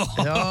 Oh.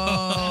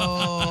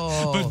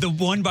 Oh. But the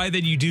one bite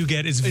that you do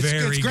get is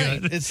very it's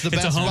great. good. It's the a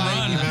best home bite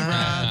run.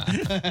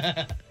 you've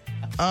ever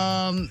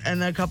had.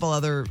 And a couple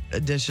other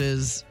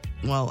dishes.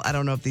 Well, I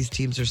don't know if these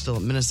teams are still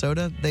in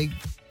Minnesota. They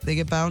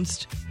get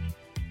bounced.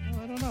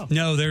 I don't know.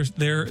 No,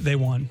 they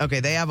won. Okay,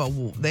 they have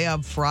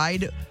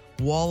fried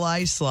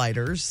walleye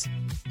sliders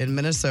in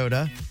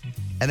Minnesota,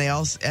 and they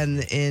also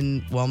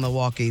in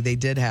Milwaukee they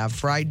did have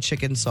fried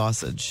chicken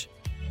sausage.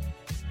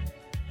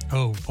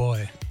 Oh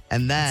boy,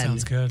 And then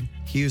sounds good.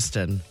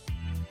 Houston,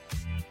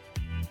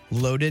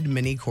 loaded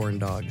mini corn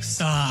dogs.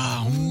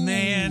 Oh,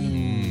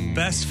 man.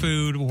 Best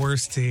food,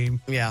 worst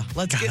team. Yeah,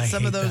 let's God, get I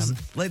some of hate those.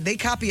 them. They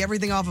copy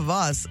everything off of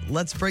us.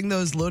 Let's bring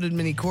those loaded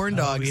mini corn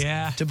dogs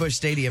to Busch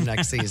Stadium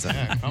next season.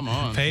 Come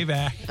on.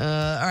 Payback.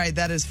 All right,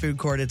 that is Food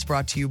Court. It's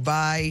brought to you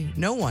by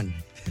no one.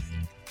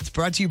 It's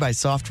brought to you by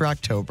Soft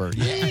Rocktober.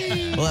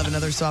 We'll have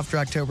another Soft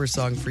Rocktober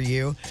song for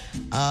you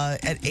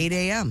at 8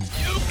 a.m.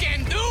 You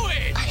can do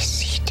it. I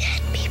see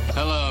dead people.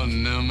 Hello,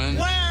 Newman.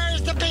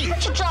 Where's the beat?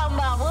 What you talking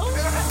about,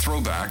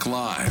 Throwback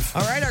Live.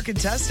 All right, our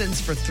contestants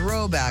for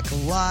Throwback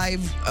Live.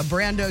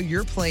 Brando,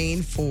 you're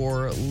playing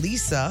for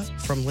Lisa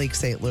from Lake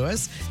St.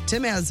 Louis.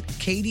 Tim has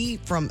Katie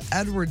from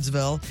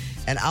Edwardsville,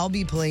 and I'll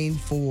be playing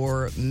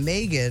for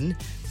Megan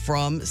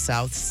from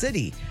South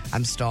City.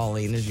 I'm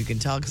stalling, as you can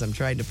tell, because I'm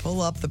trying to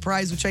pull up the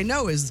prize, which I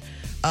know is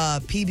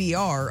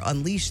PBR,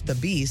 Unleash the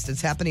Beast.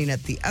 It's happening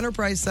at the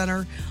Enterprise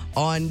Center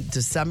on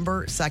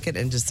December 2nd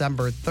and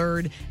December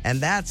 3rd,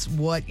 and that's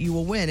what you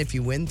will win if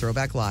you win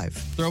Throwback Live.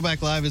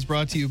 Throwback Live is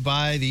brought to you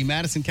by the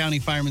Madison County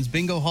Firemen's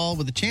Bingo Hall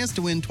with a chance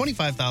to win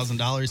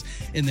 $25,000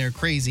 in their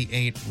Crazy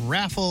 8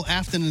 raffle.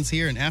 Afton is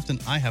here, and Afton,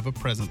 I have a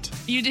present.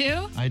 You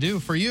do? I do,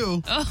 for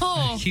you.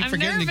 Oh, I keep I'm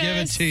forgetting to give it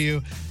nervous. to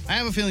you. I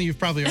have a feeling you've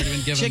probably already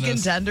been given Chicken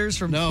this. tenders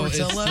from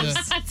Portillo's?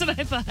 That's what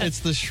I thought. It's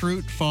the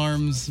Schrute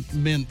Farms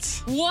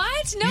mints.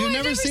 What? No, You've I've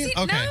never seen?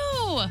 Okay.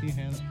 No.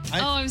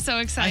 I'm so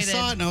I excited.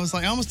 saw it and I was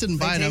like, I almost didn't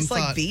buy it. They I taste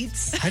like thought,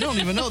 beets? I don't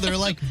even know. They're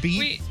like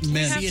beet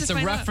mints. See, it's a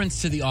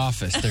reference to The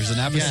Office. There's an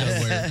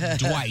episode where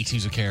Dwight,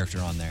 who's a character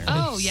on there.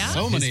 Oh, yeah?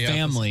 So His many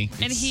family.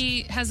 And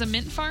he has a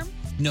mint farm?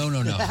 No.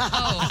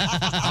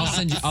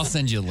 I'll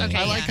send you a link.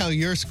 Okay, I like how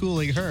you're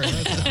schooling her.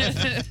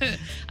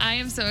 I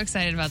am so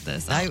excited about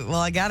this.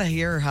 I got to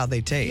hear how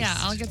they taste. Yeah,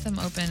 I'll get them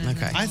open. and Okay.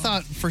 then I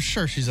thought for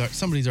sure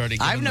somebody's already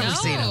given I've never them.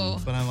 seen No.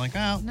 them. But I'm like,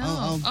 oh,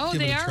 No. I'll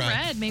give they it a are try.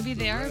 red. Maybe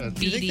they are beety.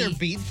 Do you think they're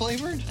beet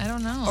flavored? I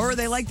don't know. Or are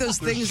they like those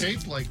things?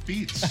 shaped like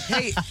beets.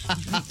 Hey,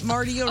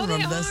 Marty, you Oh, they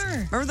remember this? are.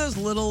 Remember those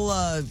little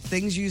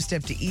things you used to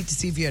have to eat to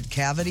see if you had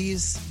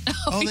cavities?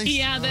 Oh,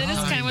 yeah, that is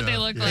kind of what they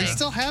look They like.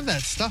 still have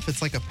that stuff.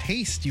 It's like a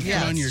paste you Yeah,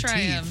 put on your Let's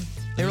try teeth. 'em.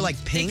 They were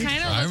like pink. They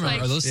kind I of look remember.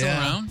 like Are those still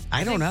around?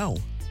 I don't know.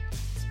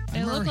 I They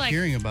remember look like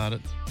hearing about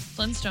it.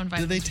 Flintstone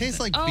vitamins. Do they taste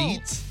like Oh,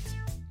 beets?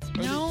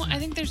 No, I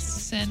think they're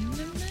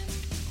cinnamon.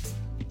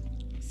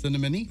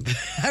 Cinnamony?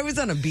 I was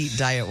on a beet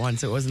diet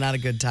once. It was not a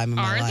good time in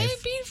my Are life.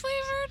 they beet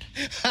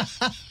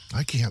flavored?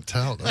 I can't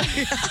tell.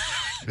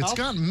 It's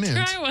got mint.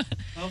 Try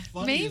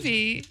one.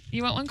 Maybe.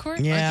 You want one, Court?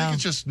 I Yeah. think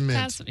it's just mint.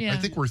 Pass- yeah. I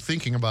think we're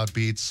thinking about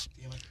beets.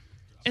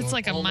 It's So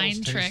like a almost mind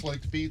tastes trick.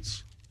 like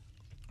beets.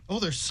 Oh,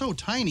 they're so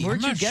tiny. Where'd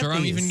I'm you not get sure.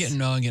 I'm these? even getting.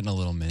 No, I'm getting a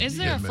little mint. Is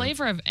there a mint.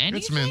 flavor of anything?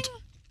 It's mint.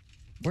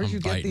 Where'd I'm you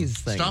get biting. these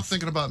things? Stop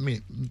thinking about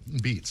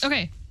beets.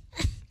 Okay,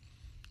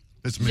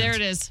 It's mint. there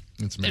it is.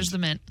 It's mint. There's the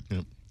mint.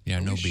 Yep. Yeah,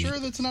 no You beet. sure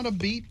that's not a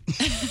beet?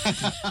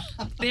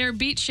 They're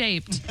beet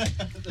shaped.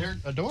 They're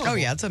adorable. Oh,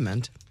 yeah, it's a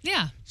mint.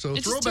 Yeah. So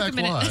It just took a Throwback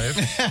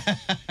minute.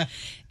 Live.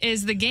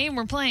 Is the game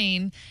we're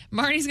playing.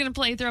 Marty's going to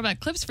play throwback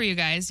clips for you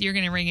guys. You're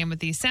going to ring in with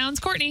these sounds.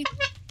 Courtney,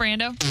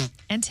 Brando,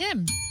 and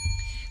Tim.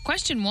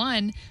 Question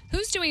 1.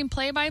 Who's doing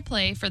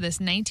play-by-play for this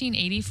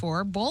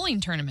 1984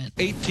 bowling tournament?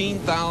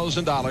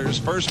 $18,000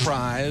 first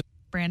prize.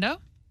 Brando?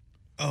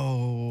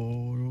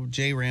 Oh,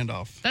 Jay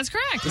Randolph. That's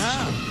correct.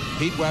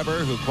 Pete Weber,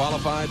 who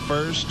qualified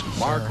first.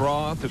 Mark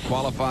Roth, who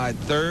qualified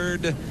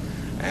third.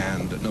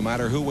 And no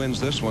matter who wins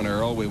this one,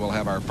 Earl, we will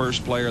have our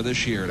first player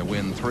this year to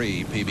win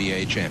 3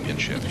 PBA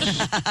championships.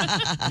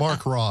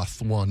 Mark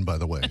Roth won, by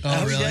the way.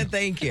 Oh, really? Good,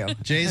 thank you.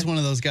 Jay's one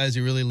of those guys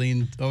who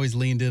really always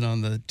leaned in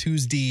on the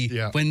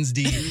Tuesday,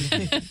 Wednesday,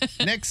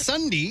 next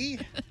Sunday.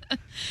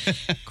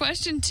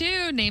 Question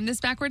 2. Name this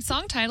backward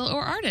song title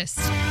or artist.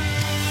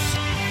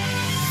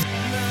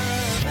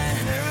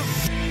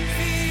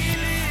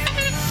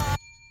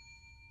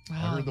 I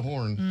heard the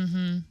horn.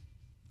 Mm-hmm.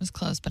 It was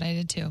close, but I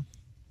did too.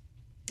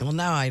 Well,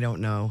 now I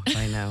don't know.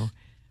 I know.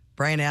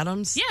 Brian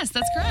Adams? Yes,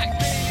 that's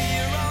correct.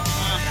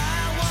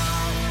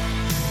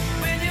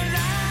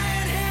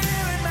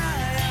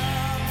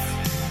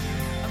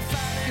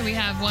 Here we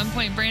have 1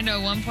 point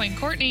Brando, 1 point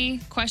Courtney.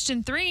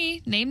 Question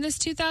 3. Name this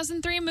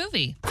 2003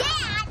 movie. Dad,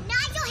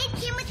 Nigel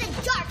hit Tim with a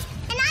dart,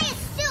 and I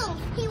assume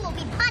he will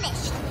be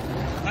punished.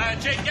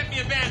 Jake, get me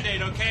a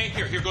Band-Aid, okay?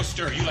 Here, go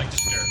stir. You like to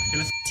stir. Here,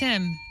 let's-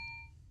 Tim.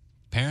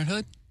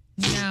 Parenthood?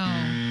 No.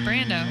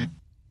 Brando.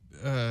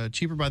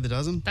 Cheaper by the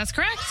dozen? That's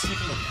correct. Let's take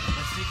a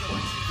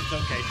look. It's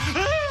okay.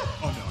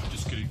 Oh, no, I'm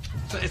just kidding.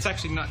 It's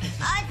actually not.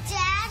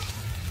 Dad,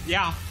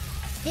 Yeah.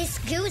 this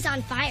goo's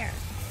on fire.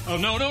 Oh,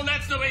 no,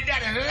 that's the way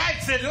Daddy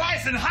likes it.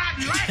 Nice and hot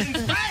and nice and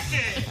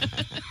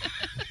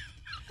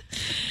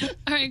spicy.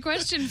 All right,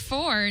 question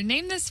 4.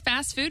 Name this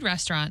fast food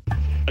restaurant.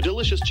 A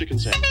delicious chicken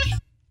sandwich.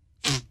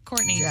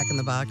 Courtney. Jack in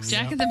the Box.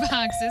 Jack in the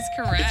Box is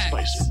correct. It's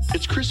spicy.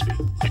 It's crispy.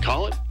 I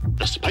call it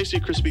a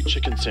spicy crispy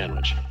chicken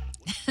sandwich.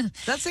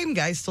 That same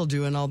guy still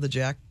doing all the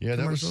Jack Yeah,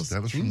 commercials?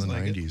 that was from the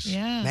 90s.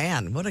 Yeah.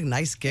 Man, what a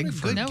nice gig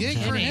for No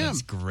kidding.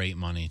 It's great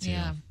money, too.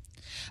 Yeah.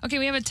 Okay,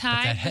 we have a But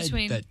tie that head,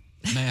 between. that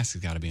mask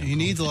has got to be on. He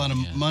needs a lot of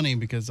money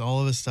because all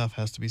of his stuff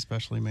has to be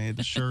specially made.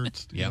 The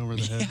shirts to go over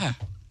the head. Yeah.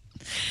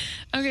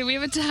 Okay, we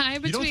have a tie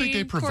between. You don't think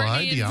they provide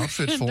Courtney the and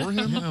outfit Brando. for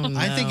him? Oh,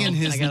 I think in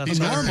his normal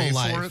pay for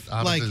life, it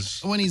out of like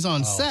his- when he's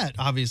on set,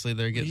 obviously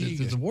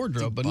there's a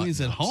wardrobe, but when he's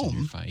at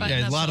home,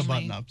 yeah, a lot of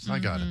button-ups. I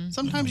got it.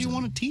 Sometimes you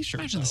want a T-shirt.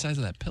 Imagine the size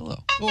of that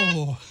pillow.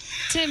 Oh,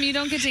 Tim, you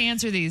don't get to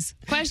answer these.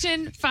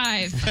 Question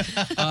 5.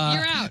 You're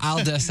out.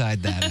 I'll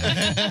decide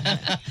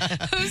that.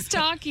 Who's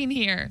talking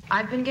here?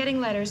 I've been getting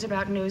letters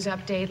about news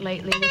update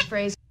lately with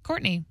phrase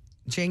Courtney.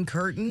 Jane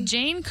Curtin.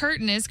 Jane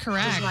Curtin is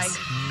correct. like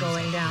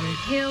going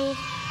downhill,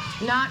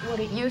 not what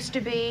it used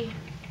to be,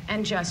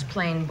 and just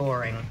plain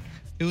boring.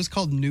 it was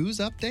called News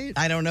Update.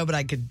 I don't know, but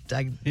I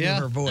knew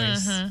her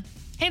voice.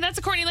 Hey, that's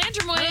a Courtney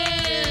Landrum win.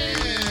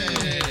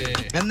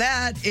 And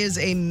that is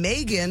a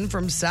Megan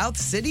from South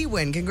City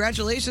win.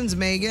 Congratulations,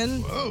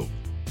 Megan. Whoa.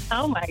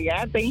 Oh, my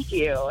God. Thank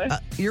you.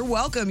 You're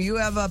welcome. You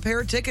have a pair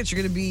of tickets.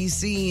 You're going to be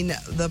seeing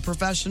the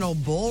Professional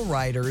Bull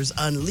Riders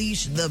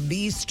Unleash the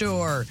Beast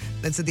Tour.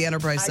 That's at the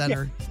Enterprise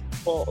Center.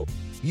 Bulls.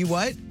 You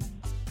what?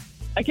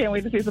 I can't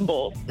wait to see some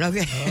bulls.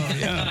 Okay. Oh,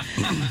 yeah.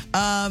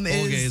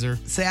 Bull gazer.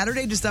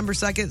 Saturday, December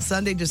 2nd,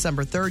 Sunday,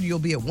 December 3rd. You'll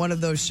be at one of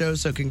those shows,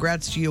 so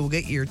congrats to you. We'll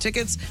get you your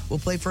tickets. We'll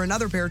play for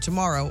another pair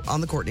tomorrow on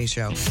The Courtney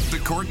Show.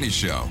 The Courtney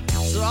Show.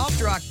 So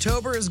after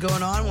October is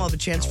going on, we'll have a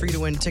chance for you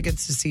to win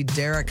tickets to see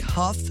Derek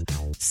Huff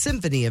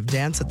Symphony of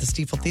Dance at the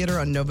Stiefel Theater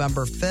on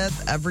November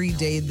 5th, every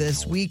day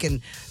this week.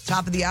 And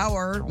top of the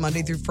hour,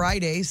 Monday through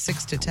Friday,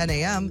 6 to 10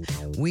 a.m.,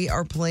 we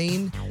are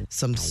playing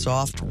some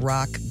soft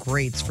rock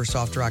greats for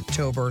Soft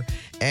Rocktober.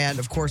 And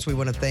of course, we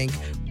want to thank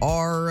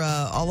our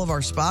all of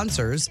our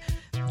sponsors,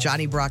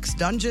 Johnny Brock's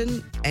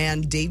Dungeon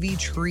and Davy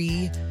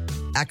Tree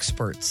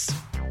Experts.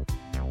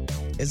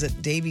 Is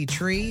it Davy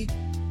Tree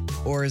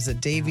or is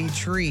it Davy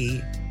Tree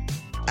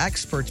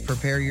Experts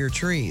Prepare Your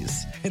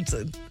Trees?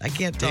 I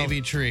can't tell.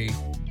 Davy Tree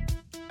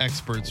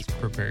Experts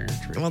Prepare Your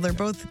Tree. Well, they're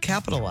both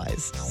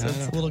capitalized, so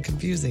it's a little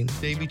confusing.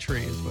 Davy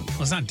Tree is what.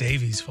 Well, it's not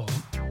Davy's fault.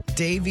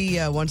 Davy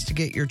wants to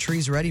get your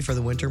trees ready for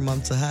the winter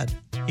months ahead.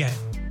 Yeah.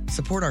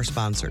 Support our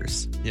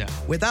sponsors. Yeah.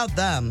 Without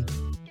them,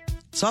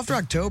 Soft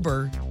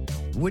Rocktober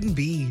wouldn't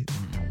be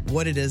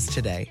what it is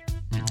today.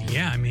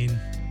 Yeah, I mean,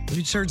 we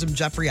just heard some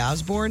Jeffrey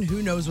Osborne.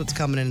 Who knows what's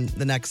coming in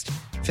the next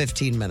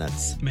 15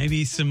 minutes?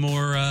 maybe some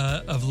more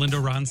of Linda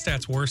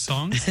Ronstadt's worst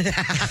songs.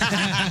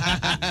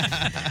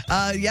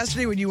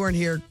 Yesterday when you weren't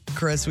here,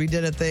 Chris, we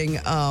did a thing.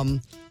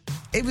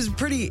 It was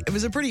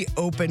a pretty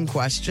open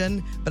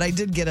question, but I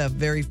did get a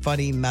very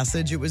funny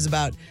message. It was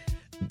about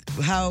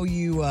how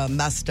you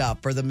messed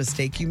up or the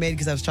mistake you made,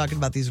 because I was talking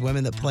about these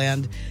women that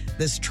planned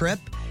this trip,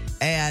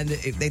 and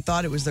they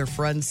thought it was their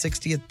friend's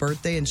 60th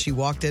birthday, and she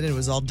walked in and it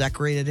was all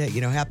decorated,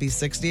 happy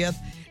 60th.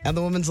 And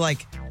the woman's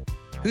like,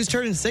 who's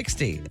turning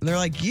 60? And they're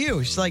like,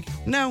 you. She's like,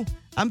 no,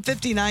 I'm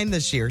 59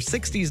 this year.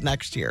 60's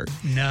next year.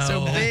 No.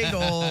 So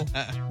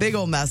big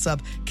old mess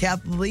up.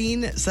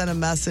 Kathleen sent a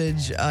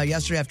message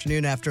yesterday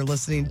afternoon after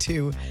listening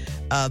to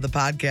the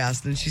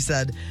podcast, and she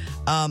said,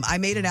 I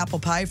made an apple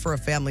pie for a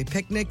family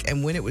picnic,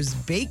 and when it was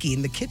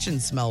baking, the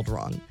kitchen smelled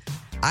wrong.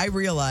 I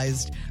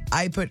realized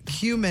I put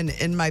cumin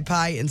in my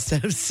pie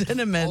instead of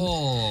cinnamon.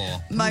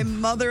 Oh. My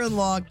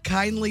mother-in-law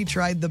kindly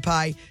tried the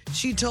pie.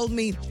 She told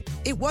me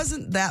it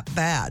wasn't that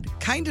bad.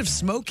 Kind of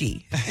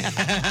smoky.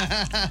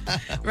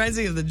 Reminds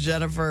me of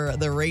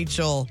the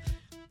Rachel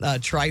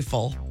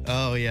trifle.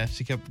 Oh, yeah.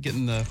 She kept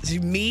getting the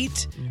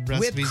meat, whipped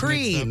recipes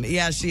cream. mixed up.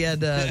 Yeah, she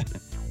had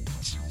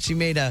she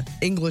made a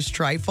English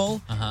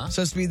trifle.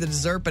 Supposed to be the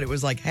dessert, but it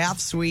was like half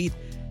sweet,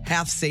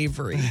 half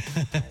savory.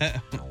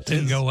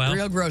 Didn't go well.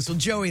 Real gross. Well,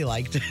 Joey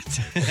liked it.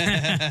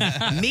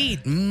 Meat,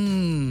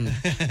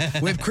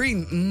 whipped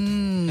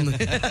cream,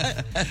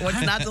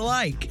 What's not to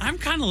like? I'm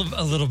kind of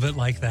a little bit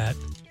like that.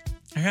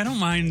 I don't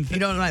mind. You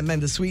don't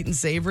mind the sweet and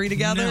savory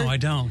together? No, I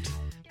don't.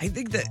 I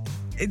think that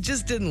it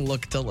just didn't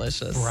look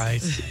delicious.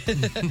 Right.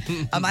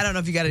 I don't know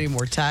if you got any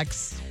more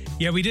texts.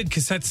 Yeah, we did.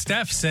 Cassette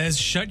Steph says,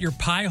 shut your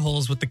pie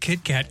holes with the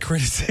Kit Kat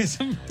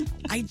criticism.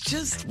 I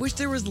just wish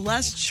there was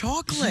less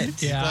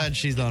chocolate. Yeah. Glad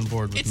she's on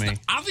board with me.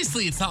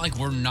 Obviously, it's not like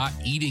we're not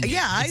eating it.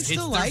 Yeah, I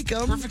still like they're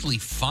them. perfectly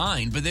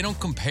fine, but they don't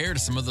compare to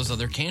some of those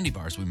other candy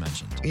bars we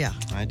mentioned. Yeah.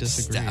 I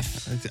disagree.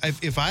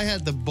 Steph. If I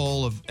had the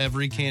bowl of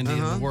every candy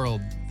in the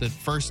world, the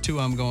first two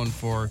I'm going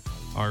for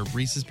are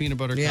Reese's Peanut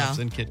Butter Cups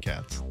and Kit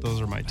Kats.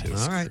 Those are my two.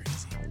 All right.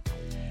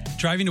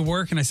 Driving to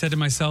work, and I said to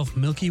myself,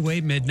 Milky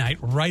Way Midnight,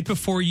 right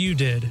before you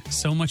did.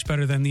 So much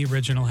better than the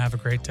original. Have a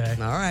great day.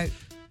 All right.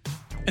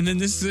 And then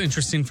this is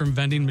interesting from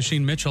Vending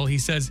Machine Mitchell. He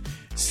says,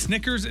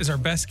 Snickers is our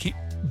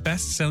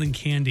best-selling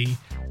candy,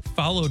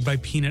 followed by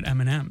peanut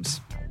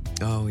M&Ms.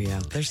 Oh, yeah.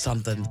 There's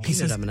something. He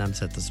says Peanut M&Ms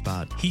hit the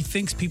spot. He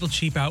thinks people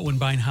cheap out when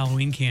buying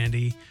Halloween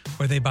candy,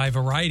 or they buy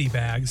variety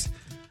bags.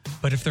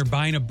 But if they're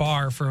buying a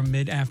bar for a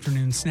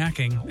mid-afternoon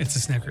snacking, it's a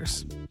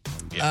Snickers.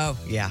 Oh,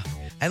 yeah.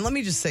 And let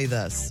me just say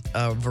this,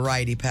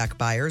 variety pack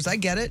buyers, I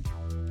get it.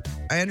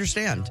 I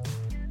understand.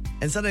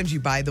 And sometimes you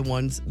buy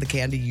the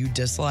candy you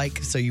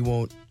dislike so you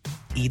won't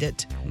eat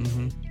it.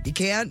 Mm-hmm. You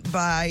can't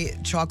buy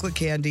chocolate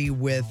candy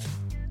with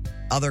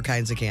other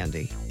kinds of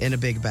candy in a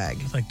big bag.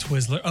 Like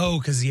Twizzler. Oh,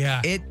 because,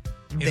 yeah.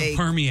 It'll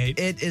permeate.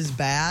 It is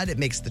bad. It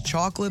makes the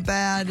chocolate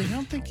bad. I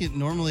don't think it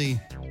normally.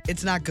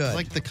 It's not good.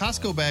 Like the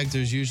Costco bags,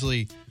 there's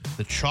usually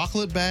the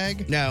chocolate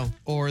bag. No.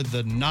 Or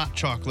the not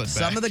chocolate bag.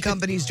 Some of the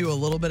companies do a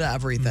little bit of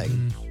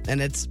everything, and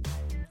There's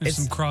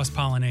some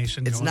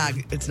cross-pollination. It's going not.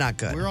 on. It's not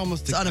good. We're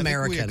almost It's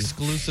un-American. I think we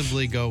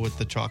exclusively go with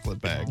the chocolate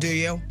bag. Do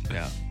you?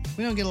 Yeah.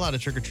 We don't get a lot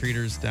of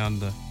trick-or-treaters down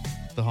the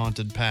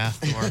haunted path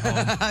to our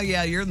home.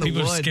 Yeah, you're in the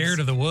People woods. are scared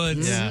of the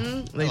woods. Yeah.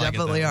 They I like it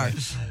definitely that are.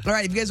 way. All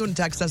right, if you guys want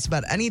to text us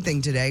about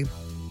anything today,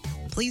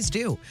 please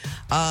do.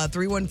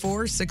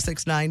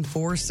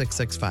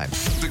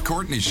 314-669-4665. The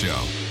Courtney Show.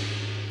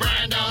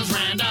 Brando's.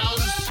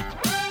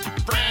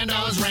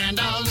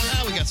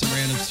 Now we got some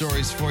random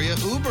stories for you.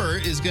 Uber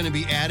is going to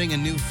be adding a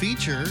new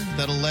feature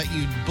that'll let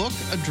you book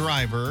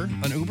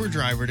an Uber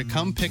driver, to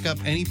come pick up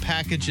any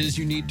packages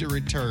you need to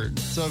return.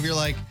 So if you're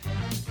like,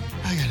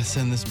 I got to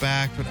send this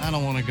back, but I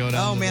don't want to go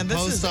down to the this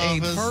post is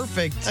office. a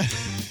perfect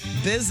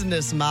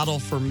business model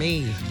for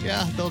me.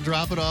 Yeah, they'll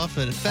drop it off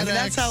at FedEx. I mean,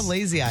 that's how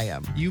lazy I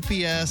am.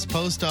 UPS,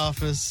 post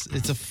office.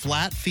 It's a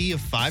flat fee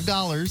of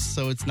 $5,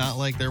 so it's not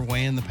like they're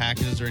weighing the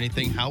packages or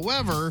anything.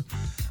 However,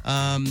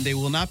 they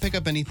will not pick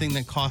up anything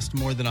that costs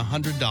more than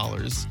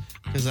 $100,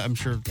 because I'm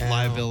sure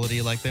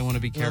liability, like they want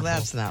to be careful. Well,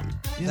 that's not.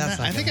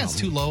 I think that's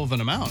too low of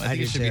an amount. I think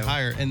do it should be too.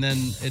 higher. And then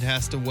it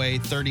has to weigh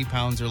 30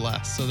 pounds or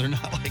less. So they're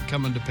not like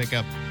coming to pick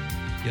up,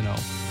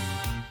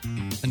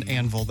 an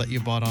anvil that you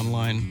bought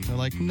online. They're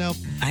like, nope.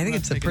 I think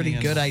it's a pretty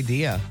good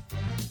idea.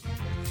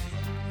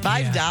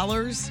 $5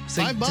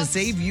 $5 to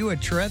save you a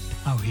trip.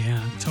 Oh,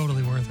 yeah.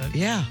 Totally worth it.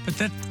 Yeah. But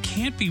that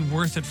can't be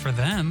worth it for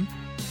them.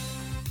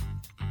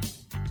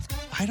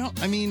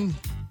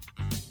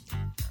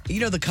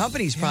 The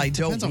companies probably it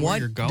depends on where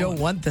you're going. don't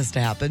want this to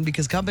happen,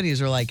 because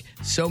companies are like,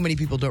 so many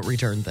people don't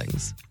return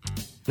things.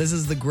 This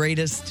is the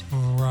greatest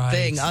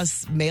thing.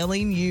 Us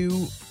mailing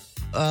you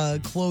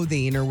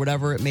clothing or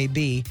whatever it may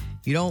be.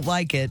 You don't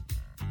like it.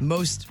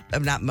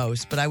 Not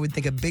most, but I would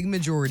think a big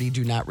majority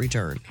do not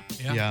return.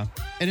 Yeah.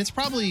 And it's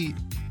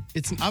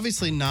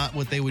obviously not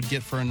what they would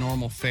get for a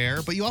normal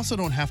fare, but you also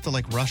don't have to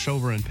like rush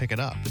over and pick it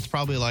up. It's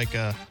probably like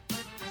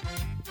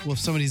if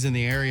somebody's in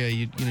the area,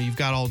 you've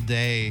got all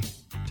day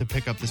to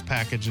pick up this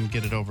package and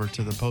get it over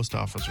to the post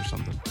office or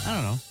something. I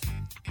don't know.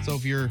 So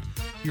if you're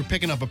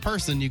picking up a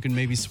person, you can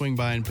maybe swing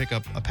by and pick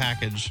up a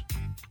package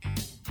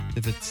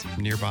if it's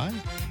nearby.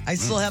 I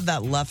still have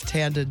that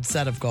left-handed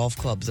set of golf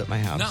clubs at my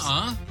house.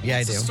 Nuh-uh. Yeah,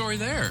 What's I do. the story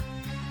there?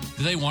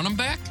 Do they want them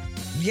back?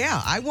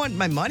 Yeah, I want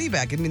my money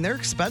back. I mean, they're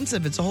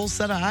expensive. It's a whole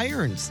set of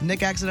irons.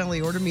 Nick accidentally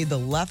ordered me the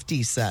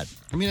lefty set.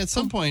 I mean, at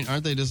some point,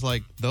 aren't they just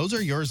like, those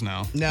are yours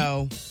now?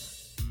 No.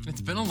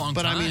 It's been a long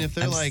But time. I mean, if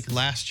they're like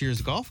last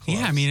year's golf clubs,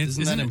 Yeah, I mean,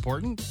 isn't that it-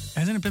 important?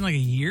 Hasn't it been like a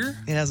year?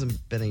 It hasn't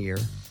been a year.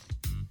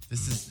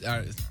 This is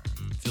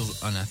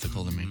feels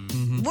unethical to me.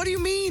 What do you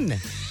mean?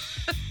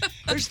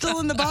 They're still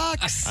in the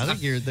box. I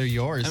think they're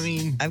yours. I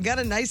mean, I've got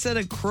a nice set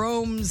of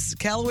chromes,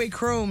 Callaway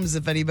chromes,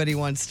 if anybody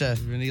wants to.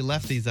 Any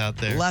lefties out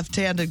there?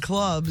 Left-handed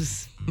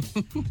clubs.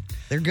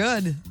 They're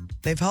good.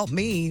 They've helped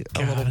me a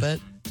little bit.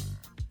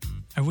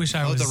 I wish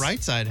I was. the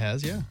right side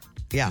has, yeah.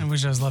 Yeah. I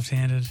wish I was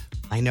left-handed.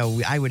 I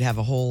know. I would have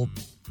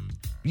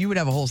you would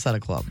have a whole set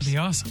of clubs. It'd be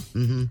awesome.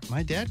 Mm-hmm.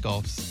 My dad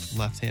golfs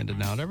left-handed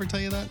now. Did I ever tell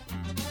you that?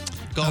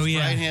 Golfed yeah.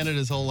 right-handed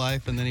his whole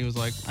life, and then he was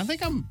like, I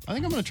think I'm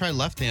going to try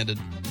left-handed,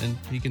 and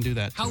he can do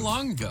that. How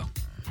long ago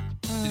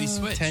did he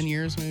switch? 10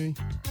 years, maybe.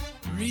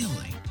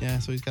 Really? Yeah,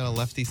 so he's got a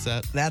lefty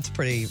set. That's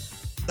pretty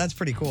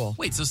cool.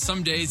 Wait, so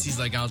some days he's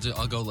like, I'll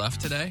go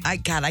left today? I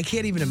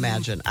can't even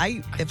imagine.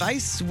 If I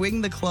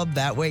swing the club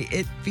that way,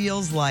 it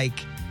feels like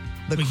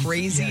the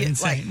crazy.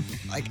 insane.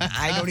 Like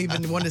I don't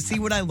even want to see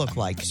what I look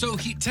like. So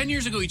 10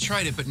 years ago he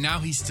tried it, but now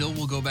he still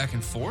will go back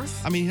and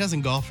forth? I mean, he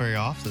doesn't golf very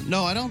often.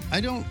 No, I don't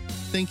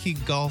think he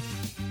golfs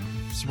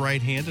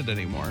right-handed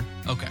anymore.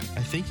 Okay.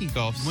 I think he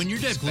golfs When your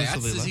dad bats,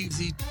 exclusively does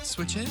he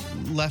switch it?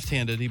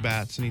 left-handed. He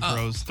bats and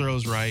he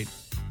throws right.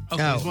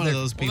 Okay. He's one of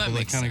those people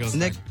that kind of goes.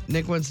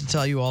 Nick wants to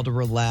tell you all to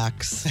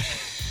relax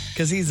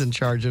because he's in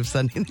charge of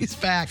sending these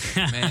back.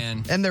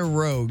 Man. And they're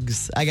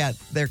rogues.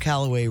 they're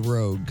Callaway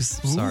rogues.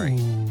 Sorry.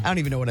 I don't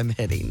even know what I'm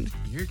hitting.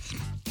 You're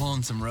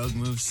pulling some rogue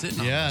moves sitting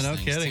on Yeah, those no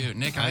things, kidding. too.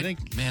 Nick, I I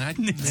think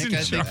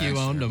think you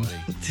owned them.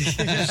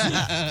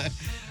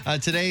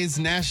 Today's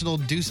National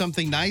Do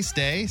Something Nice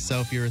Day. So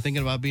if you're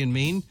thinking about being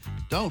mean,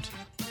 don't.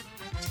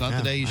 It's not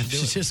the day you should do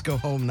it. Just go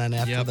home then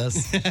after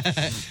this.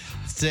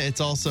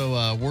 It's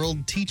also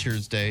World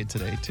Teachers Day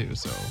today, too.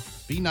 So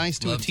be nice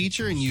to a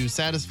teacher and you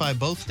satisfy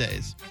both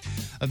days.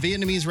 A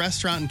Vietnamese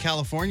restaurant in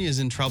California is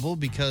in trouble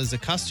because a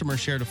customer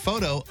shared a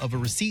photo of a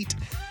receipt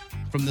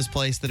from this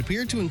place that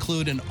appeared to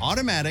include an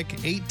automatic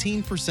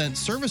 18%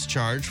 service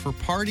charge for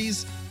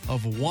parties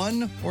of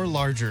one or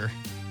larger.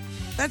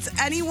 That's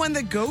anyone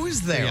that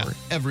goes there. Yeah,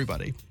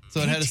 everybody.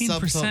 So it had a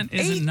 18%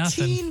 isn't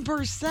nothing.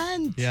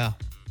 18%. Yeah.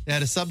 It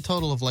had a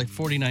subtotal of like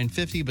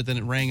 $49.50, but then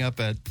it rang up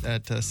at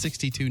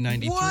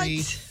 $62.93.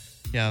 What?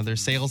 Yeah,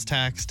 there's sales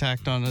tax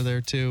tacked onto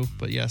there too.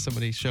 But yeah,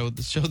 somebody showed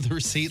the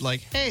receipt like,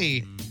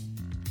 hey,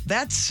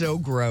 That's so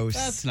gross.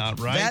 that's not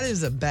right. That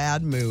is a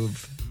bad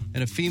move.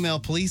 And a female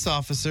police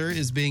officer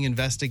is being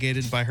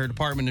investigated by her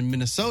department in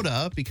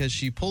Minnesota because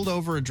she pulled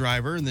over a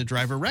driver and the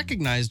driver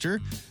recognized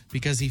her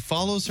because he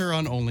follows her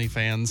on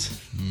OnlyFans.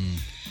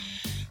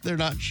 They're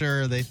not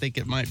sure. They think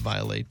it might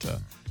violate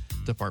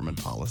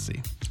department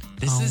policy.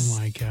 This is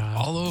my God.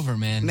 all over,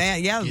 man.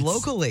 Man, yeah, It's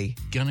locally.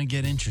 Gonna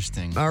get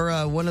interesting.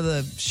 Our one of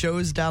the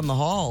shows down the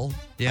hall.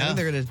 Yeah. I think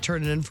they're going to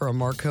turn it in for a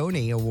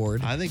Marconi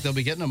Award. I think they'll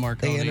be getting a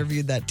Marconi. They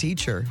interviewed that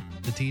teacher.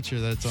 The teacher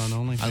that's on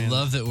OnlyFans. I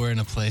love that we're in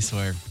a place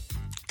where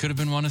could have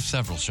been one of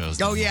several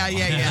shows. Oh, yeah.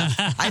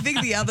 I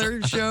think the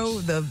other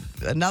show,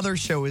 another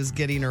show is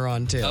getting her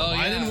on, too.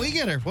 Why didn't we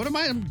get her? What am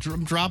I? I'm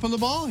dropping the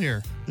ball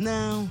here.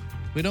 No.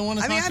 We don't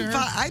want to talk to her?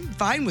 I'm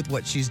fine with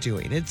what she's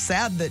doing. It's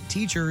sad that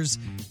teachers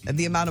and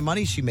the amount of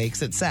money she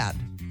makes, it's sad.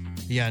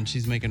 Yeah, and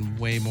she's making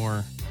way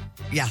more.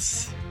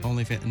 Yes.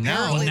 OnlyFans.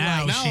 Now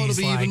it'll she's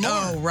be like, even more.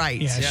 Oh,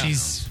 right. Yeah,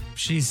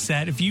 she's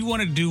said, if you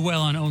want to do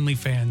well on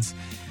OnlyFans,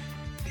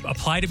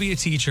 apply to be a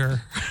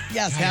teacher.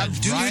 Yes,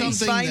 do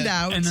something find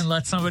out. And then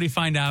let somebody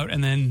find out,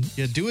 and then...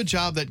 Yeah, do a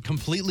job that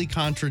completely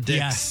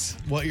contradicts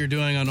what you're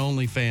doing on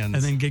OnlyFans. And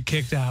then get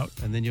kicked out.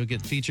 And then you'll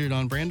get featured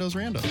on Brando's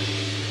Rando.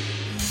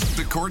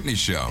 The Courtney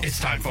Show. It's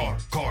time for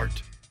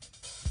court.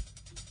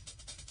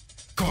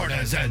 Court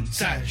is in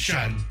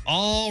session.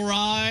 All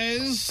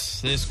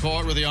rise. This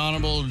court with the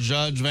Honorable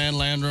Judge Van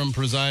Landrum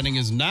presiding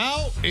is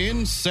now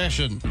in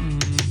session.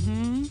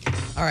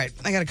 All right,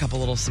 I got a couple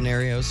little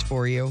scenarios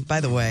for you.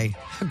 By the way,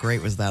 how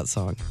great was that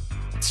song?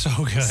 So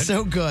good.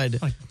 So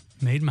good. Like,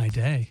 made my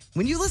day.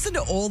 When you listen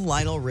to old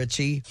Lionel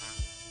Richie,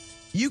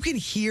 you can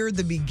hear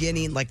the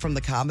beginning, like from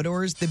the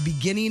Commodores, the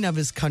beginning of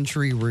his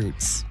country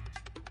roots.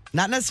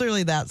 Not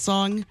necessarily that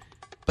song,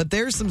 but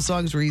there's some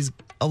songs where he's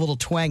a little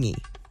twangy.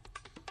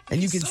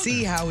 And you can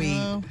see how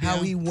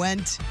he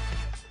went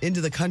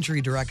into the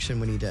country direction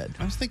when he did.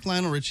 I just think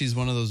Lionel Richie's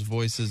one of those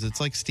voices. It's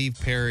like Steve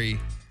Perry.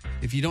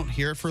 If you don't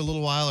hear it for a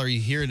little while or you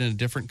hear it in a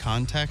different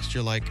context,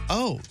 you're like,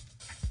 oh,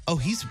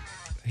 he's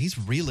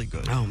really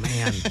good. Oh,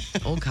 man.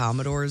 Old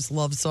Commodores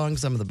love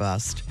songs, some of the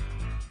best.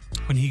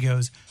 When he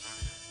goes,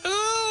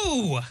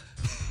 ooh!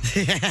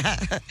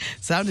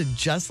 Sounded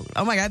just...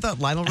 Oh, my God, I thought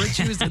Lionel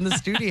Richie was in the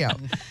studio.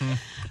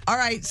 All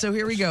right, so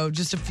here we go.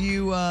 Just a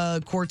few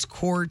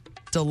court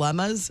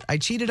dilemmas. I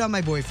cheated on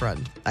my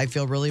boyfriend. I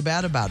feel really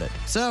bad about it.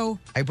 So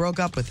I broke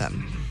up with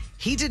him.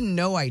 He didn't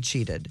know I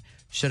cheated.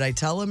 Should I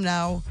tell him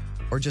now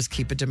or just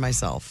keep it to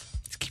myself?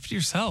 Keep it to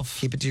yourself.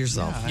 Keep it to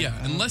yourself. Yeah,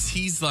 unless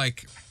he's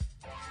like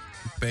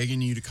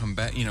begging you to come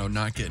back,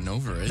 not getting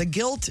over it. The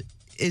guilt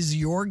is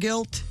your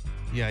guilt.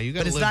 Yeah, you got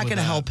to But it's live not with going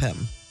to that. help him.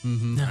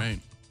 Mm-hmm. No. Right.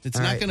 It's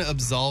All not right. going to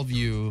absolve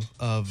you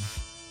of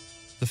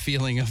the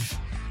feeling of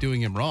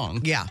doing him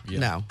wrong. Yeah,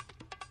 no.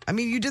 I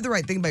mean, you did the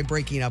right thing by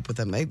breaking up with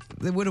him. It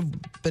would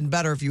have been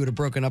better if you would have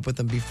broken up with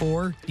him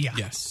before. Yeah.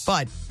 Yes.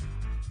 But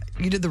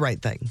you did the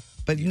right thing.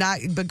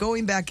 But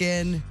going back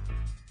in,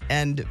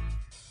 and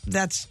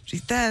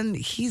then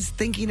he's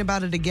thinking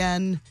about it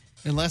again.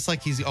 Unless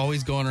like he's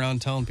always going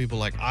around telling people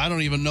like, I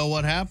don't even know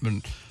what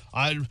happened.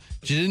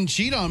 She didn't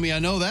cheat on me. I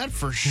know that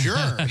for sure.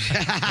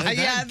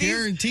 That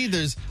guaranteed.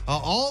 There's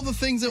all the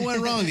things that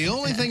went wrong. The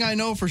only thing I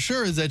know for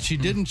sure is that she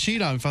didn't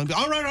cheat on me.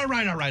 All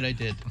right, I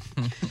did.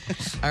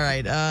 All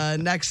right,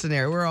 next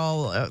scenario.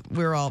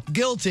 We're all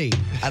guilty.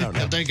 I don't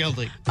know. They're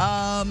guilty.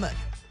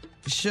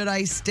 Should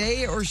I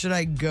stay or should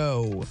I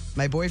go?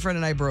 My boyfriend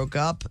and I broke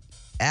up.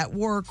 At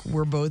work,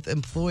 we're both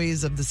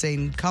employees of the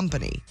same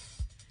company.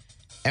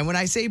 And when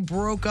I say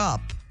broke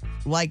up,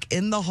 like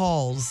in the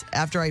halls,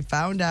 after I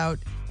found out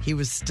he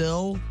was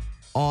still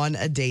on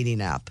a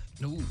dating app.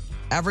 Ooh.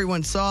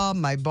 Everyone saw.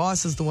 My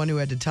boss is the one who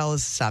had to tell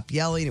us to stop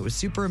yelling. It was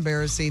super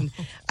embarrassing.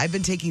 I've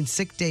been taking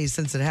sick days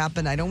since it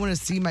happened. I don't want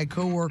to see my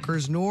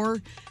coworkers,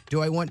 nor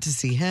do I want to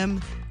see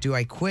him. Do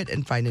I quit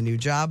and find a new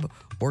job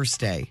or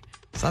stay?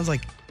 Sounds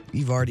like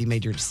you've already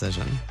made your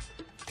decision.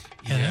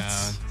 Yeah,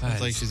 sounds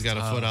like she's got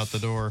a foot out the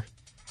door.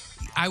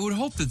 I would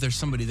hope that there's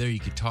somebody there you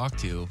could talk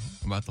to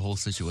about the whole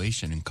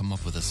situation and come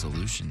up with a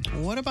solution.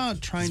 What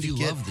about trying to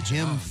get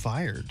him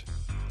fired?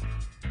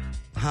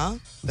 Huh?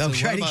 So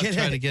try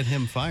to get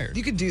him fired.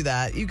 You could do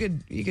that. You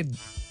could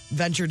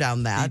venture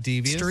down that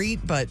street,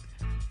 but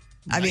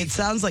I mean, it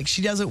sounds like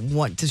she doesn't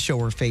want to show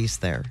her face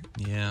there.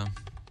 Yeah.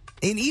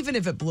 And even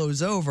if it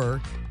blows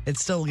over,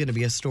 it's still going to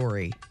be a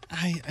story.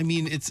 I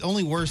mean, it's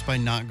only worse by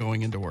not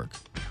going into work.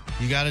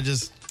 You got to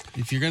just,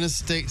 if you're going to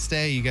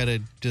stay, you got to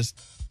just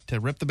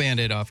rip the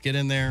Band-Aid off, get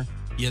in there.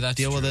 Yeah, that's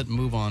deal with it and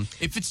move on.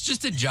 If it's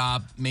just a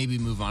job, maybe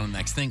move on to the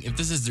next thing. If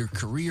this is their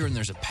career and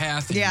there's a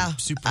path and Yeah, you're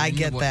super I into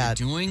get what that.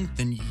 you're doing,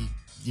 then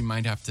you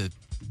might have to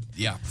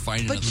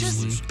find another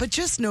solution. But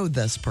just know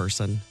this,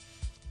 person.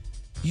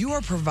 You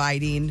are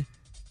providing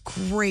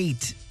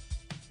great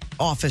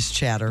office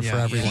chatter for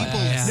everyone.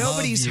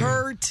 Nobody's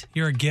hurt.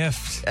 You're a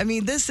gift. I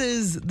mean, this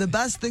is the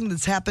best thing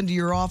that's happened to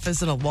your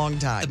office in a long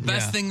time. The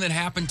best thing that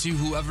happened to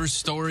whoever's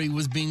story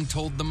was being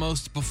told the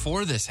most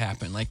before this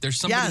happened. Like, there's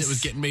somebody that was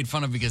getting made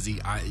fun of because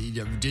he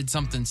did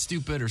something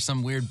stupid or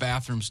some weird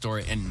bathroom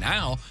story, and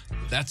now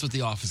that's what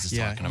the office is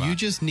talking about. You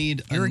just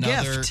need You're a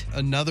another gift.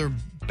 another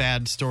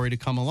bad story to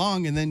come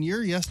along, and then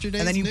you're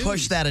yesterday's And then you news.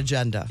 push that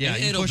agenda. Yeah,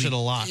 you push it a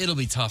lot. It'll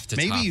be tough to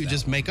Maybe top you that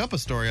just one. make up a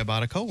story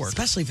about a coworker.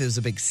 Especially if it was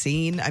a big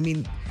scene. I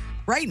mean,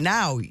 right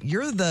now,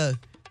 you're the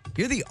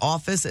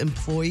office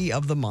employee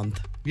of the month.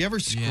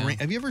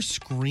 Have you ever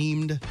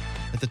screamed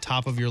at the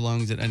top of your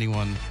lungs at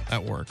anyone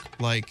at work?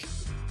 Like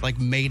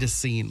made a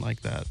scene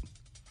like that?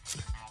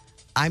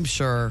 I'm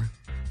sure.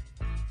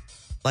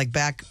 Like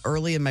back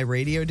early in my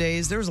radio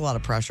days, there was a lot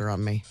of pressure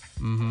on me.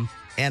 Mm-hmm.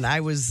 And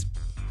I was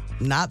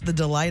not the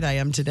delight I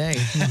am today.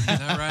 Is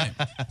that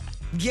right?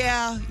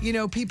 Yeah,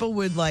 people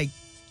would like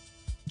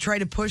try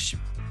to push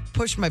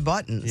my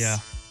buttons. Yeah.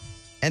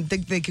 And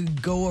think they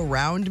could go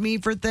around me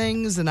for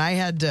things, and I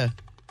had to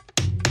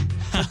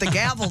put the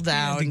gavel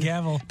down. The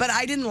gavel. But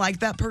I didn't like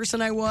that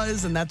person I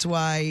was, and that's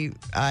why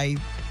I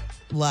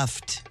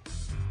left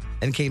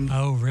and came.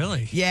 Oh,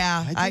 really?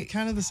 Yeah. I did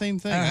kind of the same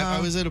thing. Uh-huh.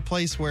 I was at a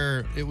place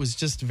where it was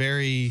just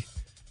very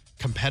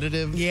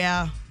competitive.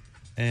 Yeah.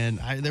 And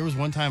there was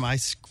one time I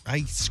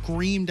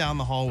screamed down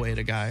the hallway at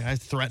a guy. I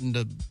threatened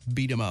to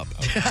beat him up.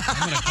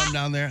 I'm going to come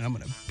down there and I'm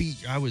going to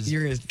beat.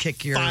 You're going to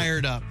kick your.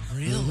 Fired up.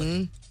 Really?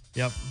 Mm-hmm.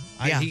 Yep.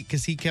 Yeah.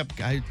 Because he kept.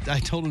 I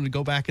told him to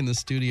go back in the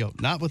studio,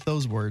 not with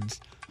those words.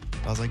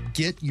 I was like,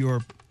 get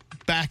your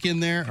back in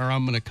there, or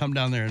I'm going to come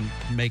down there and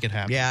make it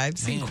happen. Yeah, I've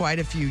seen quite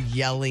a few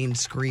yelling,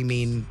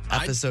 screaming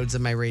episodes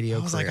of my radio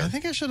I was career. like, I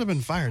think I should have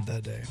been fired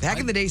that day. Back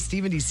in the day,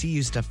 Stephen DC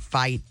used to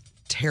fight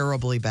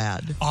terribly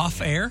bad.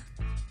 Off air?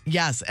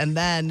 Yes, and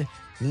then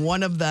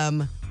one of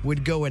them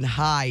would go and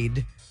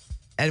hide,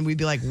 and we'd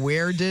be like,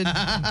 where did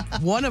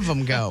one of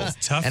them go?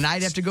 Tough. And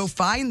I'd have to go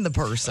find the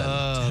person.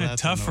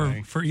 That's Tough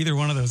annoying. for either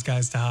one of those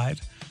guys to hide.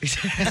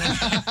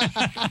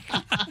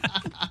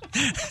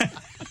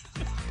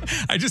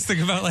 I just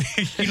think about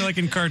like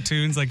in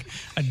cartoons, like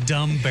a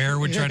dumb bear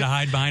would try to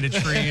hide behind a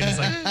tree, and it's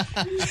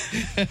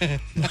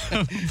like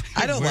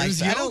I don't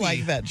Yogi?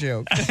 like that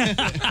joke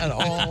at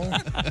all.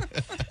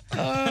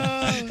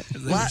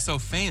 They were so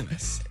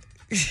famous.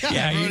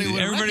 yeah,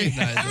 everybody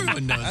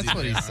Everyone knows That's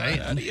what he's saying.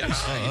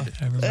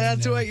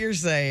 That's what you're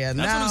saying.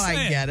 That's now what I'm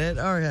saying. I get it.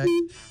 All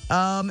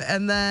right.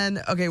 And then,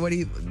 okay, what do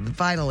you,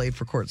 finally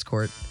for Court's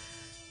Court.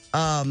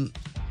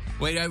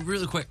 Wait,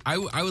 really quick. I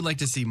would like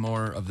to see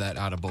more of that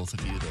out of both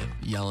of you, the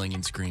yelling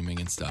and screaming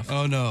and stuff.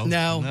 Oh, no.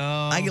 No,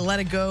 I let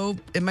it go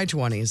in my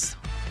 20s.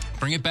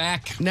 Bring it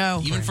back.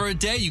 No. Even for a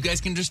day, you guys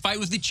can just fight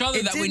with each other.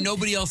 It That way didn't-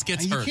 nobody else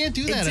gets You hurt. can't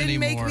do It that didn't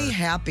anymore. make me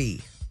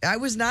happy. I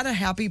was not a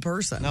happy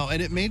person. No,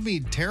 and it made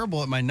me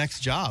terrible at my next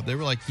job. They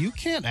were like, "You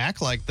can't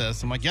act like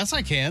this." I'm like, "Yes,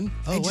 I can."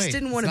 Oh, I just wait,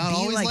 didn't want it's to not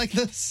be always like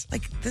this.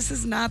 Like, this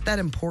is not that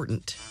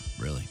important.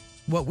 Really?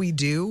 What we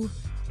do,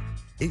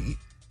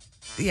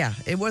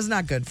 it was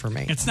not good for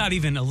me. it's not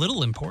even a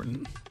little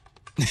important.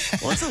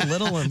 Well, it's a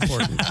little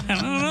important.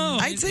 I don't know.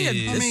 I'd say a It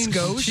is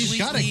skosh. She's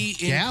got a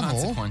gavel.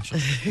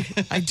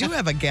 inconsequential. I do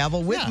have a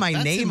gavel with Yeah, my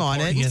that's name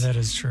on it. Yeah, that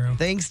is true.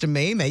 Thanks to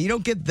May. You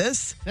don't get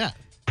this Yeah,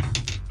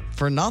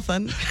 for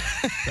nothing.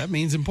 that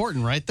means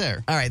important right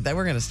there. All right, then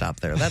we're going to stop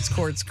there. That's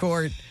Court's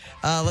Court.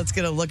 Let's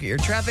get a look at your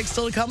traffic.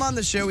 Still to come on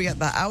the show, we got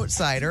the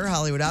Outsider,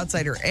 Hollywood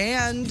Outsider,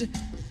 and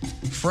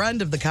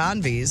friend of the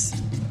Convies,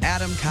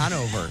 Adam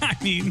Conover. I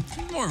mean,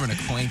 More of an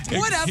acquaintance.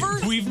 Whatever.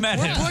 We've met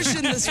We're him.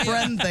 pushing this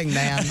friend thing,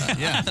 man.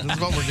 Yeah, this is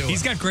what we're doing.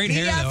 He's got great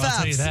hair, though. I'll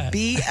tell you that.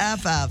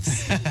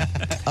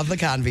 BFFs of the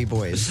Convy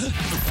Boys.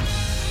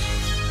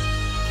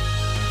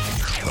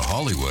 The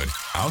Hollywood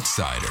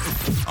Outsider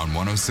on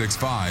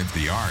 106.5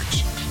 The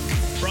Arch.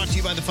 Brought to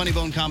you by the Funny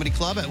Bone Comedy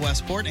Club at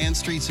Westport and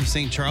Streets of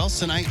St. Charles.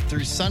 Tonight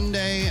through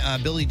Sunday,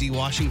 Billy D.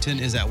 Washington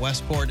is at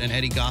Westport and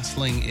Eddie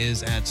Gosling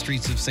is at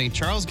Streets of St.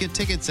 Charles. Get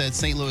tickets at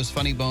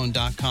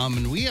stlouisfunnybone.com.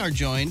 And we are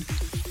joined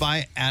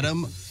by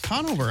Adam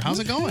Conover. How's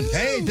it going?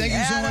 Hey, thank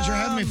you so much for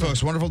having me,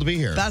 folks. Wonderful to be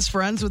here. Best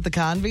friends with the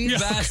Convies?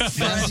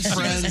 Best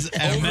friends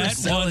ever. Met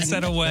once at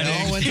a They all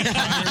wedding. went to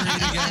primary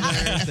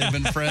together. They've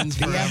been friends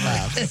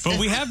forever. But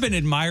we have been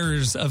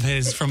admirers of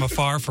his from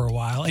afar for a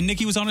while. And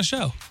Nikki was on a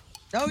show.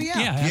 Oh, yeah.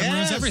 Yeah, Adam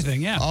ruins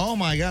everything. Yeah. Oh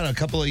my God! A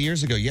couple of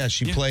years ago, yes,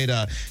 she played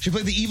the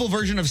evil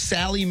version of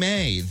Sally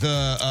Mae,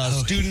 the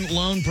student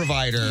loan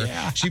provider.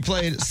 Yeah. She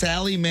played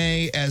Sally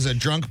Mae as a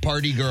drunk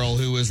party girl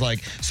who was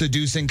like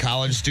seducing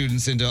college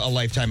students into a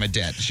lifetime of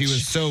debt. She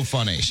was so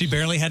funny. She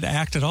barely had to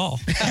act at all.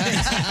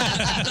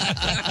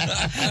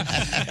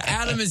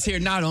 Adam is here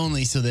not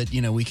only so that,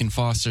 we can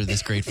foster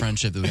this great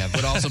friendship that we have,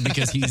 but also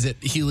because he's at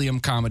Helium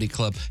Comedy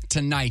Club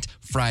tonight,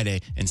 Friday,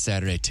 and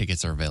Saturday.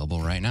 Tickets are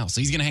available right now. So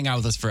he's going to hang out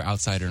with us for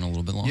Outsider in a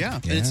little bit longer. Yeah,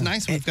 and it's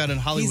nice. We've got a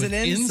Hollywood an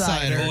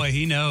insider. Boy,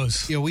 he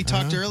knows. Yeah, we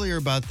talked earlier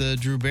about the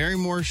Drew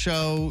Barrymore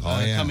show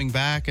yeah. coming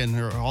back,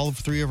 and all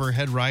three of her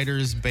head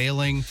writers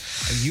bailing.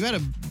 You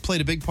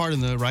played a big part in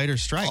the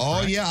writer's strike. Oh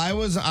correct? yeah,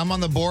 I'm on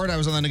the board. I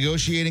was on the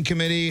negotiating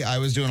committee. I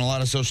was doing a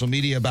lot of social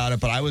media about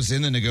it, but I was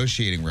in the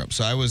negotiating room,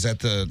 so I was at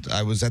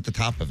the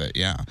top of it.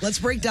 Yeah. Let's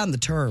break down the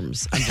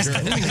terms. I'm just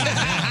Get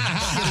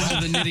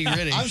into the nitty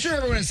gritty. I'm sure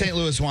everyone in St.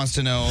 Louis wants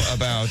to know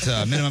about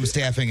minimum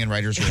staffing in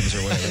writers' rooms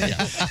or whatever.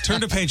 Yeah.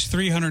 Turn to page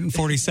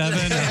 347.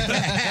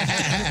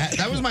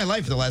 That was my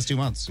life for the last 2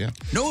 months. Yeah.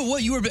 No,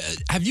 what you were?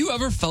 Have you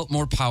ever felt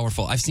more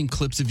powerful? I've seen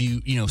clips of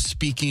you,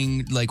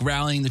 speaking, like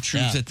rallying the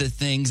troops at the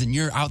things, and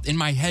you're out. In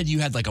my head, you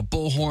had like a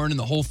bullhorn and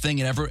the whole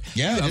thing. And ever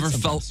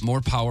felt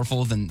more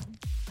powerful than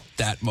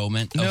that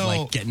moment of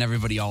like getting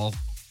everybody all?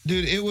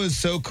 Dude, it was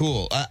so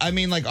cool. I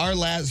mean, like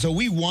so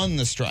we won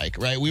the strike,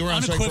 right? We were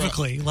on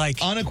unequivocally, strike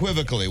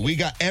unequivocally. We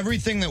got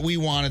everything that we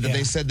wanted that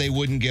they said they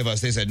wouldn't give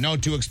us. They said, no,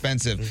 too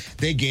expensive.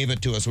 They gave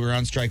it to us. We were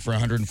on strike for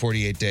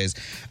 148 days.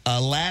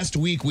 Last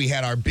week, we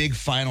had our big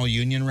final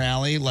union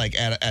rally, like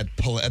at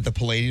the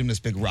Palladium, this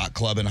big rock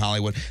club in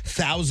Hollywood.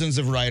 Thousands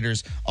of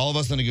writers, all of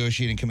us on the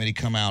negotiating committee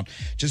come out.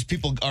 Just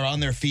people are on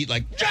their feet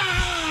like,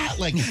 ah!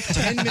 Like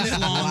 10-minute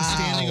long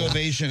standing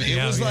ovation.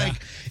 It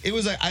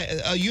was like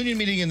a union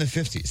meeting in the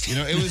 50s.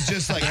 It was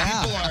just like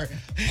people are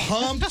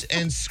pumped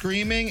and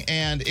screaming,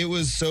 and it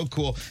was so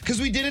cool because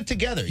we did it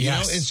together. You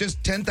know, it's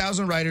just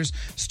 10,000 writers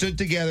stood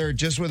together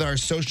just with our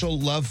social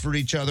love for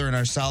each other and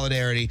our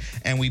solidarity,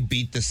 and we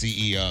beat the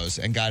CEOs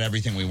and got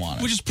everything we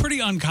wanted. Which is pretty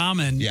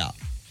uncommon. Yeah.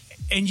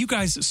 And you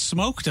guys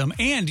smoked them,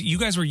 and you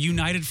guys were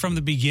united from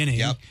the beginning.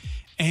 Yep.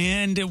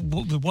 And there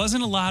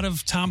wasn't a lot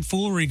of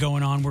tomfoolery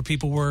going on where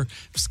people were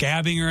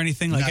scabbing or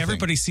anything. Like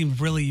everybody seemed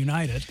really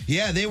united.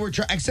 Yeah, they were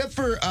except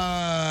for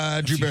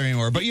Drew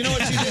Barrymore. But you know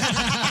what she did?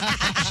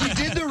 She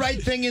did the right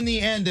thing in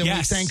the end, and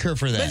we thank her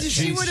for that. But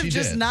she would have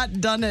just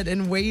not done it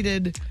and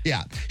waited.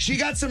 Yeah, she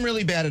got some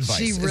really bad advice.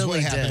 She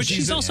really did. But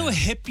she's also a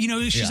hip.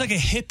 She's like a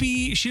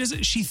hippie.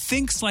 She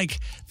thinks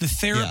like the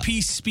therapy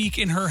speak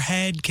in her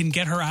head can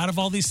get her out of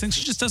all these things.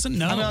 She just doesn't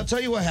know. I mean, I'll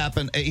tell you what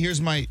happened. Here's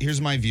my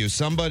view.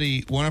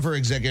 One of her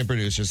executive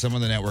producers, some of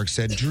the network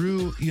said,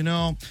 Drew,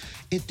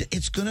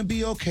 it's going to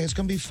be okay. It's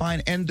going to be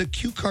fine. And the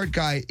cue card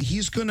guy,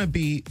 he's going to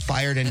be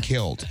fired and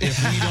killed if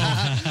we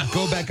don't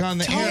go back on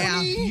the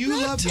air.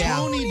 You love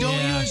Tony, don't you?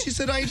 And she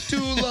said, I do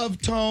love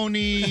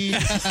Tony.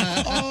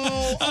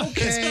 Oh,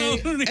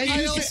 okay.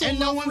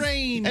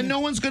 And no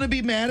one's going to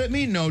be mad at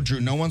me? No,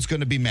 Drew, no one's going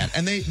to be mad.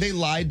 And they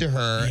lied to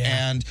her,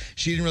 and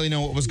she didn't really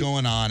know what was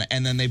going on,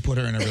 and then they put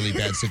her in a really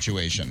bad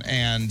situation.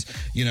 And,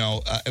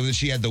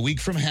 she had the week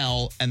from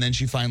hell, and then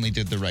she finally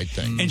did the right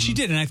thing. And she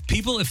did. And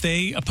if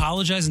they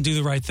apologize and do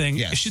the right thing,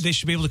 they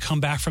should be able to come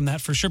back from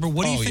that for sure. But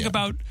what do you think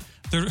about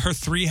her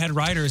three head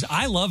writers?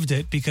 I loved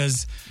it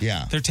because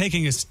they're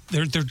taking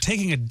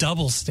a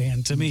double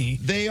stand to me.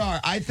 They are.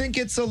 I think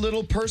it's a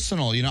little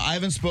personal. I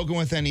haven't spoken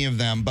with any of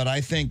them, but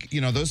I think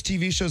those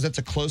TV shows, that's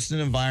a close-knit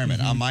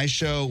environment. On my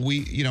show,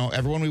 we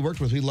everyone we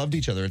worked with, we loved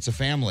each other. It's a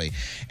family.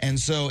 And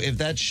so if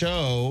that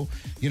show,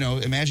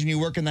 imagine you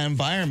work in that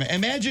environment.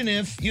 Imagine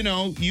if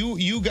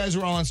you guys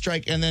were all on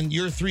strike, and then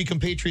your three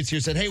compatriots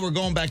here said, hey, we're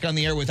going back on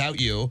the air without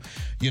you.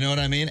 You know what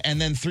I mean? And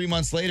then 3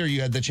 months later,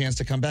 you had the chance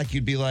to come back.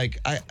 You'd be like,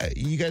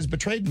 you guys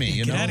betrayed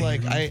me.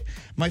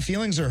 My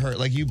feelings are hurt.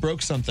 Like, you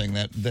broke something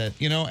that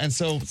and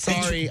so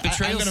sorry.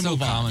 I'm going to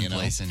move on.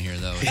 Commonplace in here,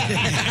 though.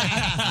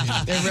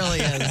 It really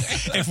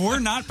is. If we're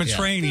not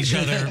betraying each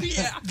other,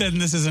 then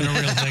this isn't a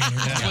real thing.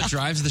 That's what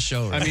drives the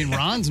show. Right? I mean,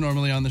 Ron's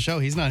normally on the show.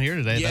 He's not here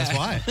today. That's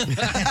why.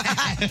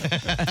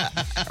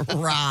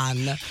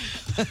 Ron.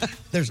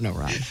 There's no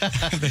Ron.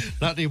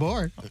 Not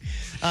anymore.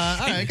 All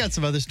right, I got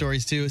some other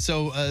stories, too.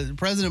 So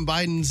President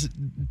Biden's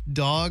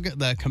dog,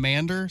 the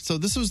Commander, so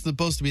this was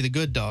supposed to be the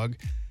good dog.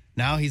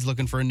 Now he's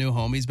looking for a new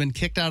home. He's been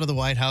kicked out of the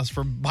White House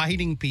for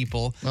biting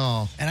people.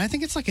 Oh. And I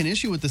think it's like an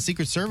issue with the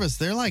Secret Service.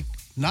 They're like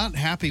not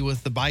happy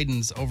with the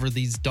Bidens over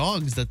these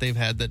dogs that they've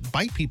had that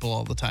bite people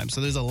all the time.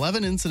 So there's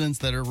 11 incidents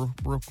that are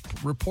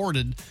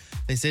reported.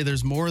 They say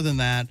there's more than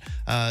that.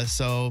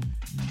 So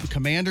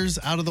Commander's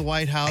out of the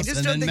White House. I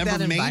just don't think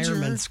that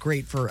environment's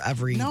great for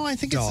every dog. No, I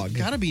think it's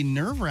got to be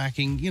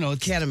nerve-wracking.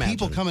 It's Can't imagine.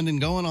 people coming and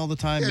going all the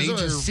time. There's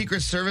a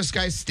Secret Service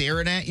guy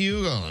staring at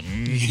you. Going,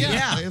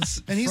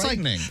 it's and he's like,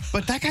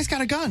 but that guy's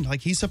got a gun.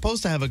 Like, he's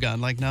supposed to have a gun.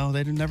 Like, no,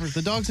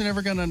 the dogs are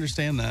never going to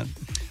understand that.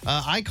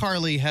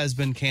 iCarly has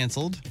been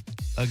canceled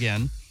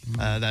again.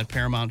 That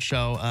Paramount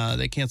show,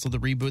 they canceled the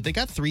reboot. They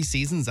got 3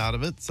 seasons out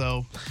of it.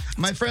 So,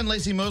 my friend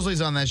Lacey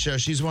Mosley's on that show.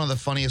 She's one of the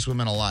funniest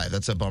women alive.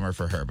 That's a bummer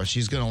for her, but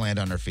she's going to land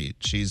on her feet.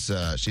 She's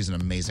an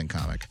amazing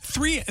comic.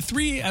 Three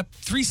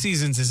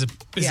seasons is a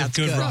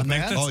good run.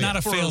 That's not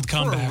a failed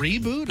comeback. For a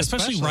reboot,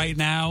 especially right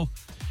now.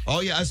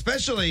 Oh, yeah,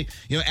 especially,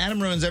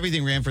 Adam Ruins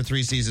Everything ran for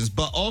 3 seasons,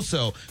 but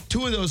also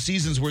 2 of those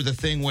seasons were the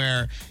thing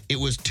where it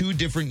was 2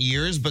 different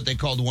years, but they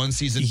called one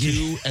season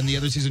 2 and the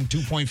other season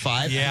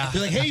 2.5. Yeah.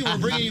 They're like, hey, we're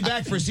bringing you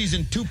back for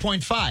season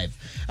 2.5.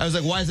 I was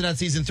like, why is it not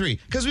season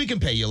 3? Because we can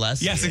pay you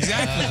less. Yes,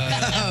 exactly.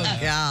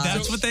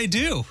 That's what they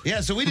do.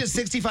 Yeah, so we did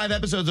 65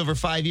 episodes over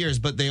 5 years,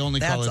 but they only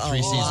call it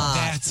 3 seasons.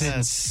 That's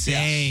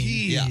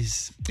insane.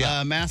 Jeez.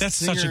 Masked That's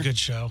Singer, such a good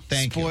show.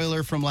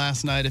 Spoiler from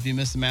last night. If you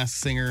missed The Masked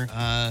Singer,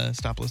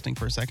 stop listening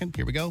for a second.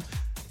 Here we go.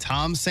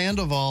 Tom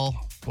Sandoval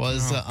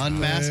was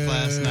unmasked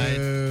last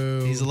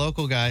night. He's a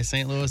local guy,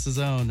 St. Louis's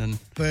own, and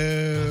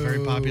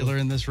very popular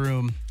in this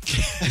room.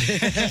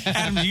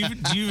 Adam,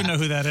 do you even know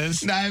who that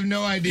is? I have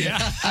no idea.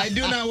 I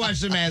do not watch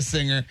The Masked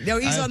Singer. No,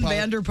 he's on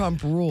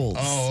Vanderpump Rules.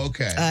 Oh,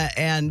 okay.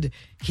 And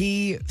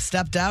he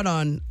stepped out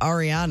on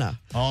Ariana.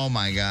 Oh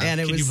my God! And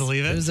it was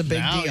a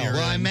big deal.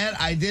 Well,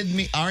 I did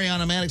meet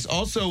Ariana Madix.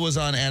 Also, was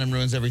on Adam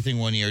Ruins Everything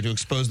one year to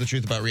expose the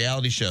truth about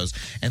reality shows,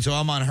 and so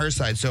I'm on her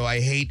side. So I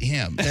hate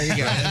him. There you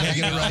go.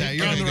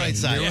 You're on the right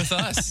side. You're with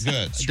us.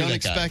 Good. Screw Don't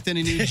that guy. expect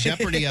any new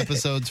Jeopardy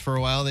episodes for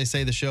a while. They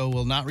say the show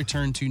will not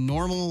return to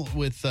normal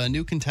with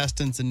new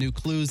contestants and new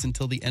clues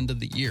until the end of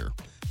the year.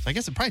 So I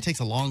guess it probably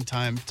takes a long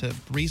time to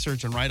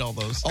research and write all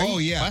those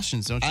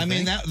questions, don't you I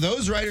mean, think?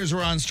 those writers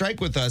were on strike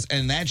with us,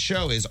 and that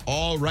show is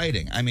all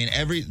writing. I mean,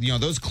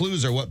 those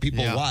clues are what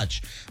people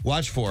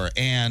watch for.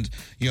 And,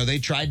 they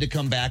tried to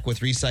come back with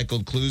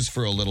recycled clues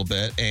for a little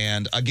bit.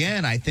 And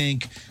again, I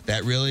think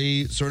that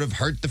really sort of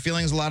hurt the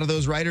feelings of a lot of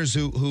those writers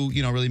who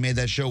really made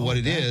that show what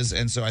it is.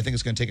 And so I think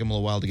it's going to take them a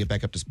little while to get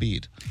back up to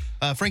speed.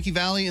 Frankie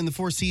Valli and the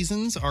Four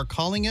Seasons are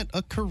calling it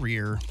a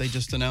career. They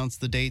just announced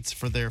the dates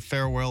for their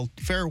farewell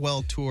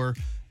tour.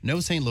 No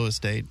St. Louis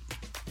date.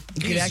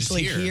 You could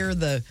actually hear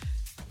the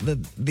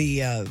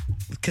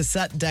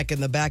cassette deck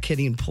in the back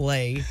hitting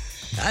play.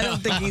 I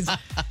don't think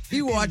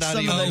you watch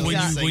some of the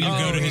when you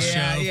go to his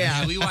show.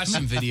 Yeah, we watched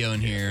some video in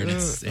here. And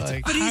it's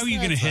like, how are you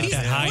going to hit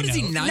that high What is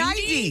he,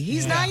 90?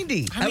 He's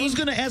 90. I was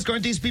going to ask,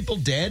 aren't these people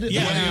dead?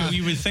 Yeah,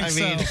 you would think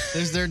so.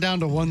 They're down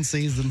to one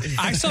season.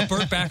 I saw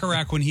Burt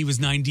Bacharach when he was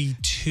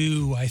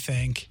 92, I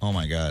think. Oh,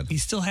 my God. He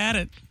still had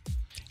it.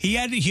 He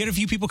had a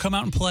few people come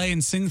out and play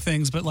and sing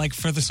things, but like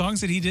for the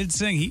songs that he did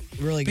sing, he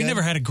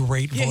never had a good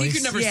voice. He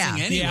could never sing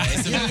anyway.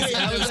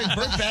 I was like,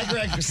 Burt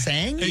Bacharach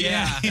sang?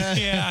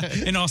 Yeah.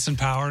 And Austin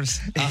Powers.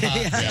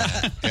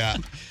 Yeah.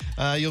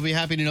 You'll be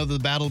happy to know that the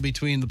battle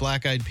between the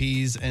Black Eyed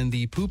Peas and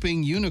the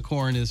Pooping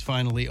Unicorn is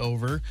finally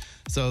over.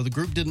 So the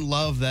group didn't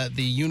love that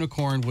the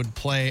Unicorn would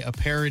play a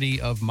parody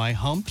of My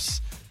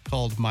Humps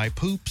called My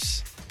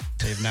Poops.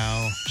 They've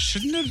now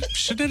shouldn't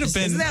it have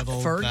been? Isn't that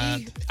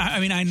Fergie?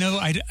 I mean, I know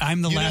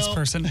I'm the last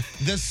person.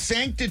 The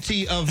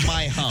sanctity of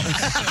My Humps.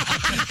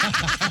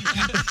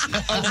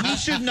 We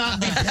should not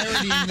be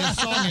parodying this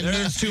song. It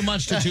means too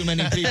much to too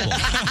many people.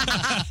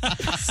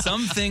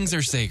 Some things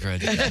are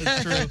sacred.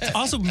 That's true.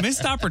 Also,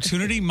 missed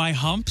opportunity. My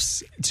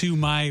humps to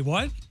my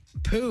what?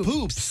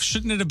 Poops.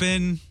 Shouldn't it have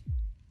been?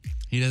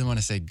 He doesn't want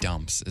to say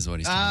dumps, is what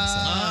he's trying to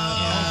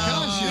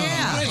say.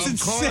 That's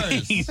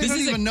insane. They don't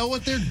even know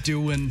what they're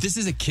doing. This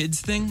is a kid's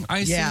thing, I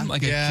assume? Yeah.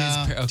 Like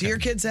a kid's Do your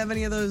kids have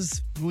any of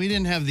those? We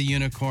didn't have the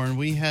unicorn.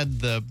 We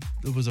had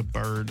it was a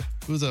bird.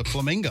 It was a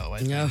flamingo, I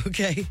think.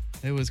 Okay.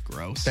 It was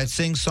gross. That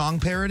sings song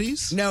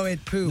parodies? No,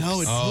 it poops.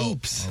 No, it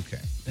poops.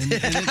 Okay. And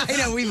I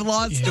know, we've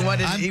lost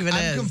what it even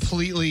I'm is.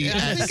 completely I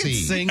at think sea.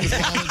 it sings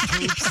while it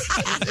poops.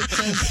 It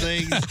says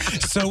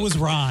sings. So was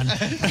Ron.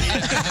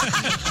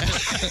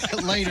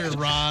 Later,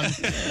 Ron.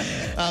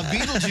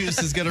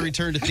 Beetlejuice is going to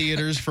return to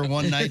theaters for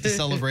one night to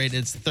celebrate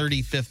its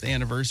 35th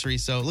anniversary.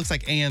 So it looks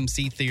like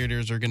AMC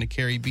theaters are going to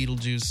carry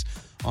Beetlejuice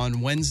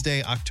on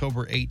Wednesday,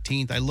 October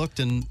 18th. I looked,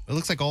 and it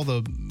looks like all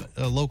the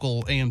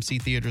local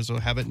AMC theaters will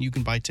have it, and you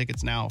can buy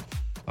tickets now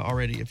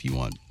already if you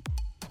want.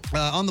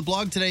 On the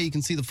blog today, you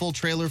can see the full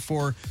trailer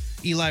for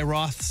Eli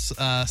Roth's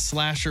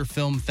slasher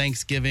film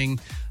Thanksgiving.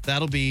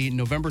 That'll be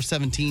November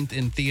 17th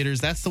in theaters.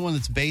 That's the one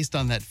that's based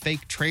on that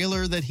fake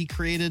trailer that he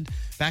created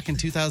back in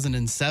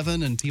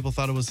 2007, and people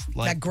thought it was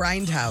like... That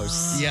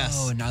Grindhouse. Yes.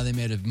 Oh, and now they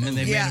made a movie. And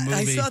they made a movie.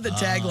 I saw the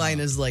tagline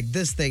is like,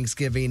 this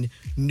Thanksgiving,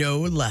 no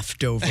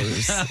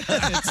leftovers.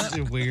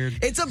 It's weird.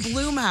 It's a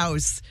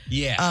Blumhouse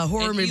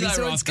horror And movie, Eli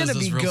so Roth it's going to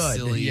does be those real good.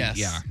 silly- Yes.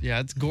 Yeah.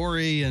 It's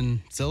gory and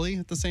silly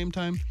at the same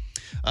time.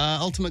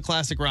 Ultimate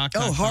Classic Rock.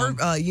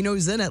 Oh, you know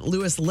who's in it?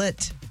 Louis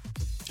Litt.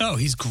 Oh,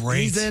 he's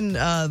great. He's in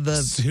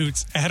the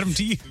Suits. Adam,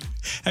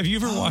 have you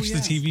ever watched the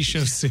TV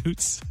show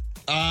Suits?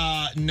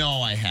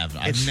 No, I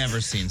haven't. I've never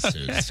seen Suits.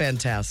 It's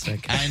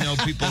fantastic. I know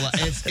people.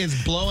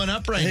 It's blowing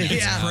up right now.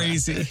 It's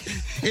crazy.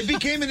 It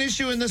became an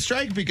issue in the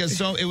strike because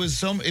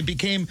it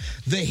became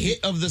the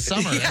hit of the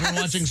summer. Yes.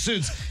 Everyone watching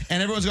Suits,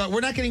 and everyone's going,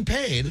 "We're not getting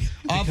paid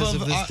off Because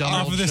of of this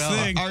dumb old this show.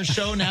 thing." our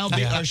show now.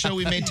 Our show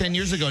we made 10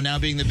 years ago now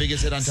being the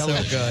biggest hit on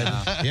television.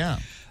 good. Yeah.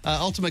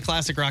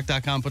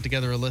 UltimateClassicRock.com put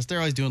together a list. They're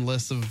always doing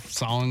lists of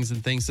songs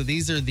and things. So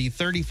these are the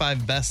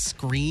 35 best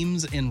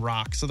screams in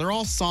rock. So they're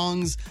all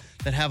songs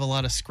that have a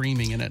lot of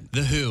screaming in it.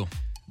 The Who.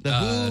 The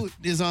Who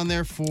is on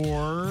there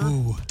for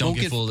Don't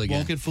Get Fooled Again.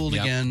 Won't Get Fooled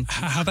Yep. Again.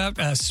 How about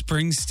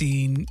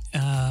Springsteen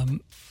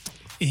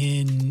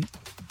in...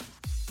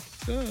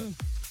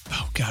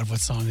 Oh, God, what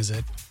song is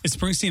it? Is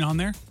Springsteen on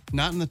there?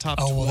 Not in the top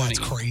 20. Oh, well, that's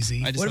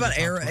crazy. I just What have about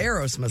the top 20.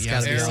 Aerosmith's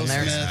got to be on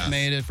there? Aerosmith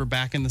made it for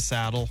Back in the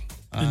Saddle.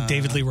 And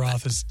David Lee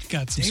Roth has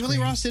got some David Lee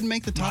screams. Roth didn't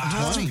make the top Wow,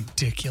 that's 20.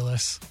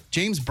 ridiculous.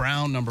 James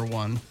Brown, number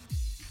one.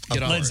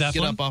 Get Led up,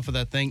 Zeppelin? get up off of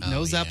that thing.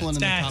 No Zeppelin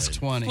in the top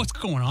 20. What's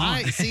going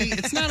on? See,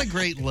 it's not a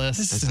great list.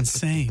 This is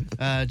insane.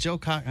 Joe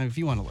Cocker, if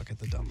you want to look at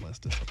the dumb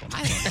list, it's up on the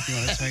phone. If you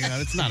want to check it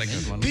out, it's not a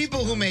good one.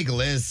 People who make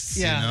lists.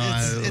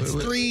 Yeah, it's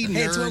three nerds.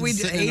 Hey, it's what we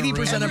do.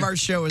 80% of our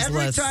show is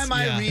lists.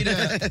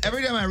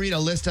 Every time I read a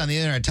list on the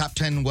internet, top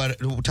 10,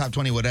 top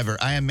 20, whatever,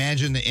 I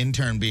imagine the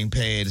intern being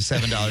paid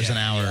 $7 an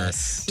hour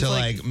to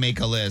like make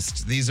a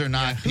list. These are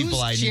not people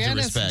I need to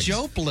respect.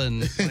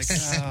 Joplin.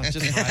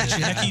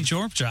 Jackie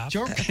Jorp-Jorp.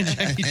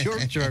 Jackie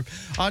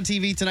Jorp-Jorp. On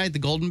TV tonight, The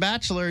Golden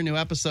Bachelor, new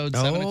episode,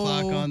 7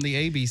 o'clock on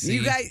the ABC.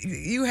 You guys,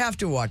 you have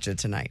to watch it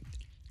tonight.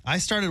 I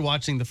started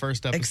watching the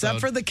first episode. Except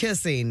for the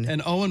kissing.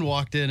 And Owen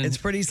walked in. And it's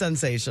pretty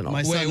sensational.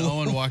 My son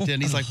Owen walked in.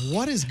 He's like,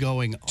 what is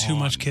going on? Too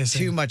much kissing.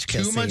 Too much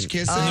kissing. Too much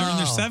kissing. They're in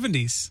their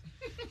 70s.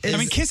 I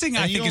mean, kissing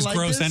I think is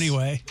gross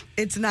anyway.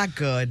 It's not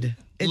good.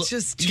 It's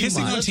just too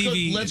kissing much. on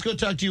TV. Let's go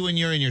talk to you when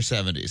you're in your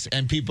 70s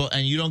and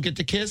you don't get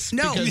to kiss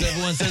No. because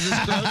everyone says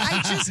it's gross.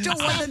 I just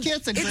don't want to.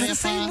 kissing, It's Grandpa. the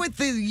same with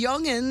the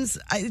youngins.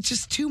 It's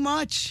just too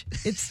much.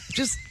 It's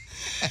just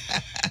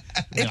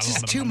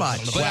too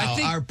much. But I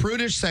think our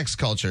prudish sex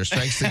culture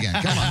strikes again.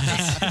 Come on.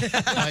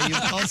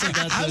 You've also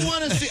got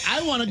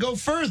I want to go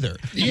further.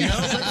 You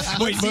know?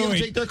 Let's see them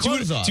take their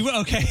clothes off.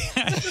 Okay.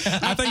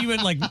 I thought you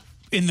meant like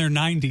in their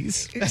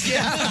 90s.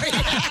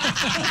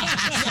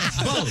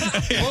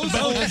 Both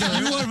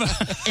older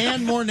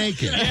and more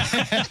naked.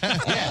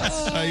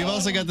 You've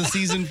also got the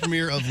season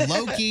premiere of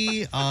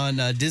Loki on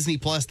Disney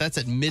Plus. That's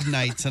at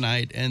midnight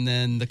tonight. And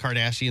then the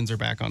Kardashians are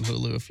back on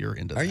Hulu if you're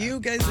into that. Are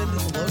you guys into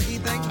the Loki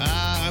thing?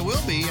 I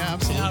will be, yeah,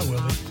 absolutely. Yeah, I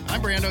will be.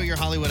 I'm Brando, your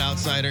Hollywood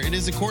outsider. It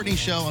is a Courtney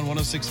show on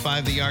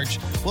 106.5 The Arch.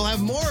 We'll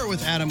have more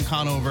with Adam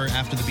Conover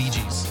after the Bee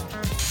Gees.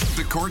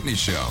 The Courtney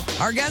Show.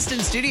 Our guest in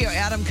studio,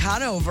 Adam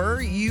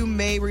Conover. You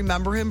may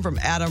remember him from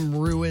Adam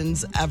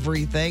Ruins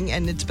Everything,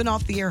 and it's been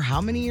off the air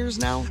how many years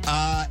now?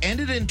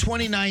 Ended in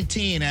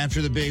 2019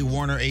 after the big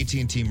Warner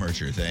AT&T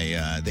merger. They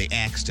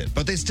axed it,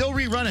 but they still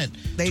rerun it.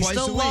 They twice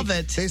still a week. love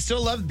it. They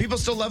still love. People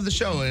still love the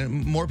show,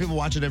 and more people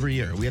watch it every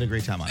year. We had a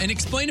great time on it. And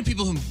explain to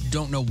people who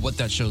don't know what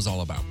that show's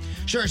all about.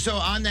 Sure. So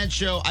on that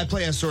show, I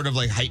play a sort of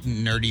like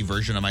heightened nerdy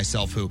version of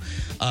myself who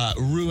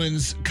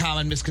ruins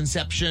common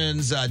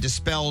misconceptions,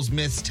 dispels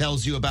myths,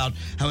 tells you about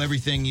how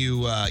everything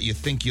you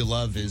think you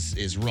love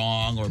is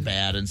wrong or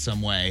bad in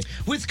some way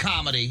with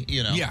comedy.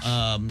 You know.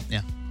 Yeah.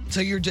 Yeah.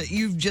 So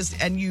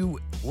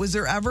was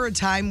there ever a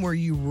time where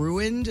you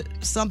ruined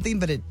something,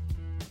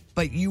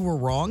 but you were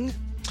wrong?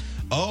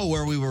 Oh,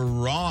 where we were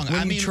wrong.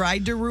 When you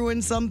tried to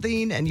ruin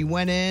something and you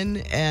went in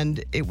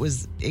and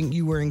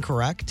you were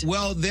incorrect?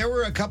 Well, there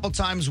were a couple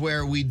times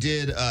where we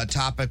did a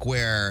topic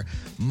where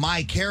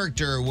my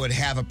character would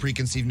have a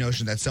preconceived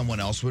notion that someone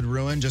else would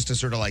ruin just to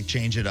sort of like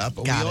change it up.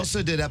 We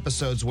also did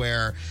episodes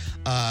where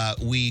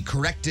we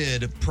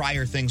corrected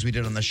prior things we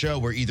did on the show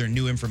where either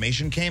new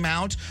information came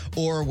out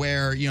or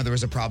where, there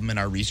was a problem in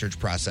our research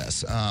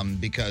process.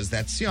 Because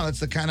that's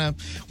the kind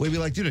of way we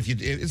like to do it.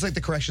 It's like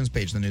the corrections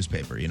page in the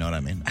newspaper. You know what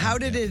I mean? How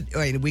did it?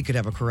 Wait, we could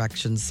have a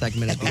corrections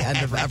segment at the end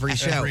of every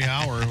show. Every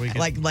hour. We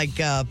could. Like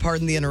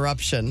pardon the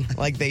interruption,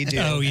 like they do.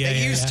 Oh, yeah.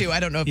 They used to.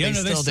 I don't know if they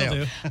still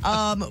do.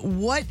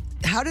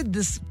 How did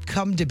this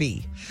come to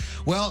be?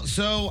 Well,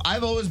 so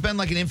I've always been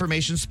like an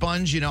information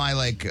sponge.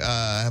 I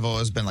have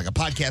always been like a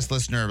podcast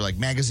listener, like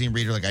magazine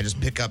reader. Like I just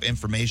pick up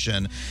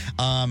information.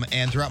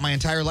 And throughout my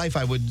entire life,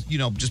 I would,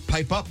 just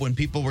pipe up when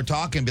people were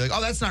talking and be like,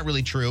 oh, that's not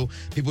really true.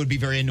 People would be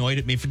very annoyed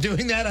at me for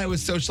doing that. I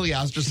was socially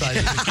ostracized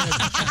as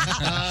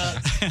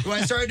a kid.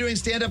 When I started doing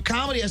stand-up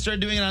comedy, I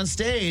started doing it on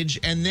stage.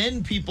 And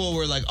then people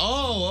were like,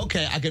 oh,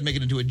 okay, I could make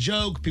it into a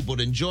joke. People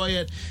would enjoy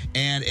it.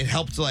 And it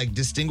helped like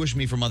distinguish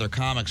me from other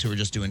comics who were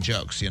just doing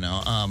jokes,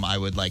 I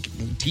would like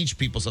teach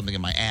people something in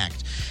my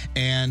act.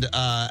 And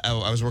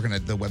I was working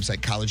at the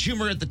website College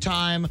Humor at the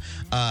time,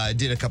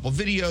 did a couple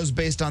videos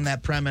based on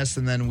that premise,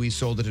 and then we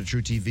sold it to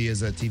True TV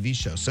as a TV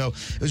show. So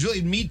it was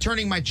really me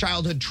turning my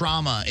childhood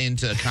trauma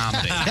into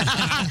comedy.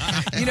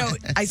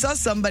 I saw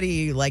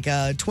somebody like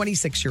a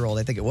 26-year-old,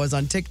 I think it was,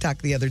 on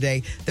TikTok the other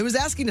day that was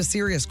asking a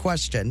serious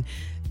question.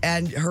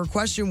 And her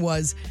question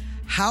was,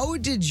 how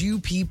did you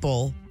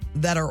people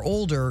that are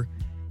older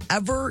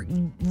ever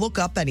look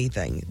up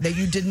anything that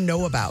you didn't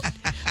know about?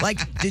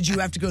 Like, did you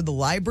have to go to the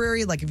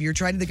library? Like, if you're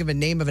trying to think of a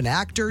name of an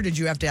actor, did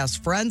you have to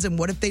ask friends? And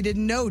what if they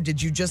didn't know?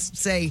 Did you just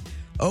say,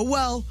 oh,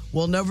 well,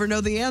 we'll never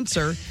know the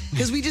answer?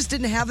 Because we just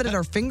didn't have it at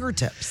our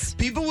fingertips.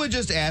 People would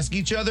just ask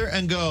each other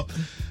and go,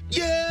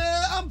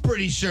 yeah, I'm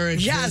pretty sure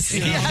it's this. Yes.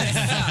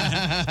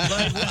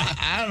 Like,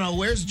 I don't know,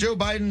 where's Joe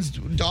Biden's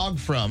dog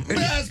from?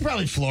 It's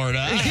probably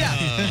Florida.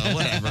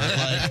 Whatever.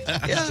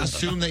 Just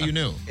assume that you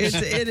knew.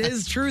 It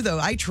is true, though.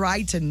 I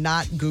try to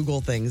not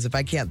Google things if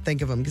I can't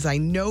think of them because I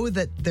know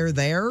that they're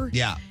there.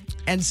 Yeah.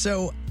 And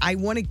so I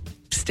want to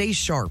stay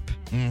sharp.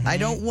 Mm-hmm. I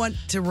don't want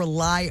to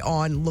rely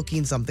on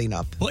looking something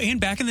up. Well,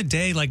 and back in the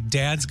day, like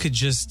dads could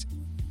just,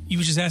 you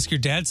would just ask your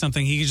dad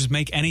something, he could just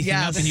make anything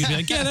up, and you'd be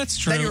like, yeah, that's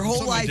true. Then your whole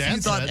That's what my life dad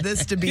you thought said.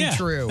 this to be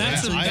true.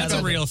 That's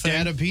a real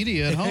thing.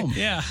 Dadapedia at home.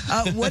 Yeah.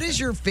 What is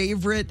your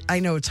favorite? I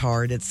know it's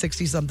hard. It's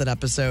 60-something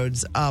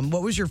episodes.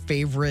 What was your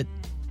favorite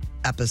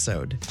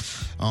episode?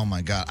 Oh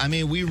my God. I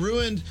mean, we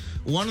ruined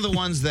one of the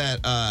ones that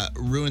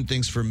ruined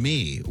things for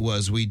me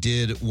was we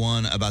did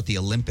one about the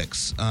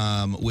Olympics,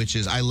 which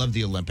is, I love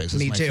the Olympics. It's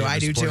Me my too. favorite I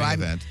do too. sporting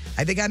event.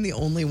 I think I'm the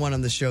only one on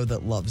the show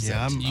that loves it.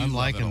 I'm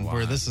liking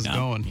where this is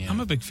going.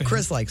 I'm a big fan.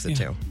 Chris likes it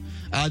too.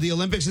 The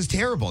Olympics is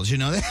terrible. Did you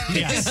know that?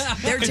 Yes.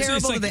 They're It's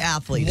terrible like to the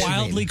athletes.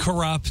 Wildly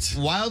corrupt.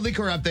 Wildly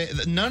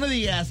corrupt. None of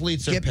the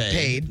athletes are Get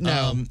paid,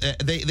 no.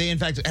 They in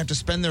fact have to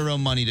spend their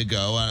own money to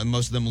go.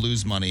 Most of them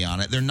lose money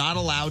on it. They're not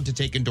allowed to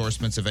take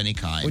endorsements of any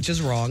kind, Which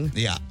is wrong.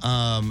 Yeah.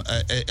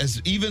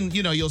 As even,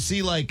 you'll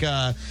see like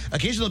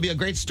occasionally there'll be a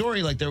great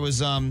story. Like there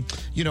was, a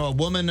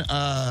woman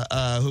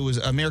who was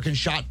American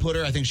shot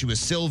putter. I think she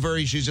was silver.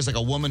 She's just like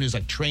a woman who's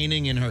like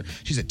training in her.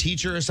 She's a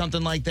teacher or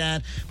something like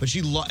that. But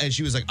she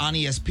was like on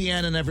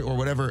ESPN and or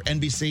whatever,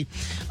 NBC,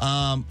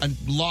 and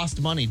lost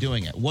money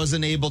doing it.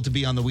 Wasn't able to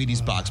be on the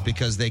Wheaties box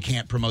because they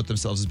can't promote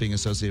themselves as being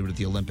associated with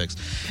the Olympics.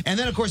 And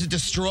then of course it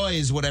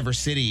destroys whatever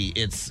city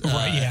it's.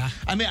 Right. Yeah.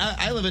 I mean,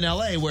 I live in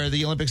LA where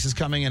the Olympics is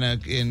coming in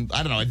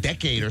I don't know, a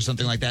decade or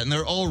something like that, and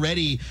they're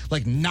already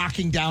like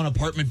knocking down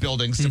apartment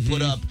buildings to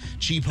put up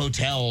cheap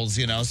hotels,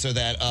 so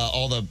that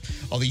all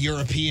the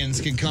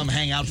Europeans can come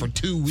hang out for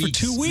 2 weeks.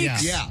 For 2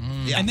 weeks. Yeah.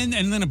 And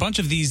then a bunch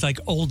of these like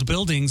old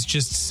buildings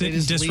just sit in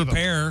just leave 'em.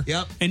 disrepair.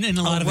 Yep. And in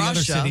a lot of the other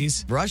Russia.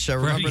 cities. Russia,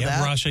 remember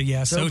that? Russia,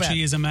 yeah. So Sochi bad.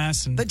 is a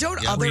mess. And But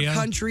don't other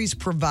countries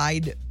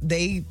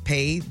they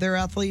pay their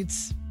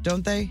athletes,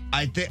 don't they?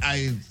 I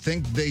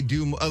think they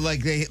do.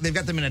 Like they've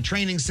got them in a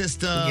training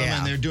system,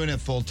 and they're doing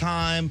it full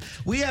time.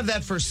 We have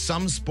that for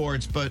some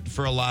sports, but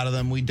for a lot of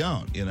them, we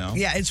don't.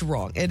 Yeah, it's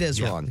wrong. It is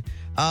wrong.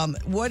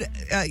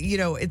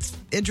 It's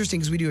interesting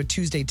because we do a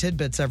Tuesday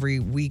Tidbits every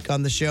week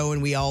on the show,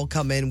 and we all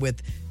come in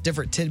with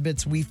different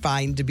tidbits we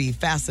find to be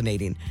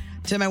fascinating.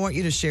 Tim, I want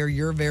you to share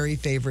your very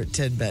favorite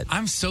tidbit.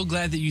 I'm so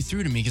glad that you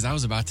threw to me because I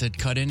was about to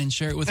cut in and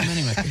share it with him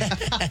anyway.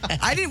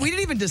 We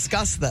didn't even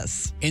discuss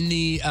this. In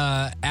the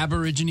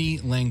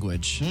Aborigine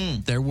language,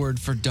 their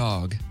word for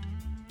dog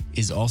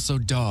is also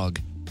dog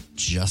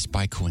just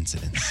by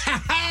coincidence.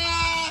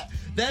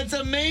 That's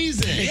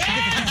amazing. Yeah,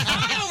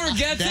 I don't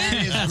forget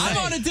that. I'm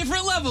on a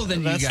different level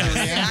than That's you the guys.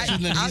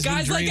 reaction that he's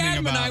Guys been like dreaming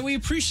Adam and I, about. we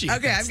appreciate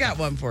Okay, I've got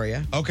one for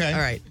you. Okay. All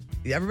right.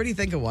 Everybody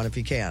think of one if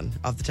you can,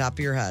 off the top of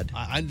your head.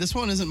 This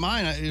one isn't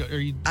mine.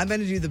 I'm going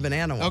to do the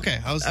banana one. Okay,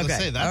 I was going to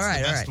say that's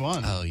the best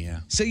one. Oh,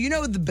 yeah. So you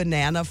know the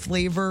banana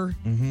flavor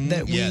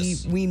that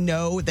Yes. we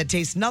know that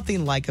tastes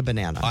nothing like a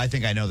banana. I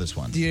think I know this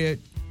one. Do you,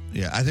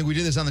 Yeah, I think we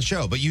did this on the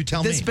show, but you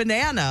tell this me.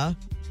 banana,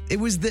 it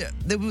was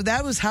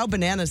that was how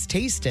bananas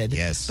tasted.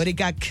 Yes. But it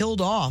got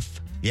killed off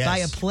Yes. by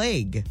a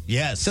plague.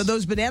 Yes. So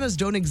those bananas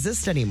don't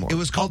exist anymore. It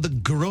was called the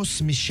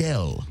Gros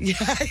Michel,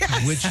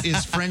 which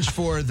is French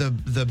for the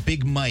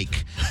Big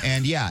Mike.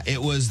 And yeah,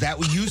 it was that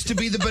used to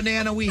be the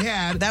banana we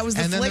had. That was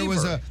the and then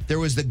flavor. there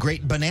was the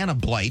Great Banana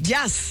Blight.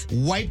 Yes.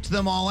 Wiped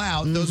them all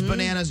out. Those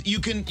bananas, you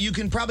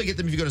can probably get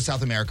them if you go to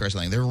South America or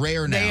something. They're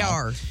rare now. They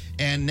are.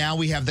 And now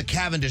we have the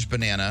Cavendish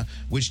banana,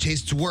 which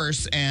tastes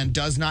worse and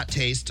does not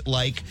taste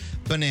like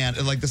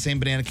the same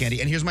banana candy.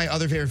 And here's my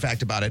other favorite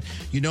fact about it.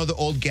 You know the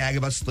old gag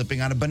about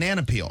slipping on a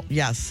banana peel?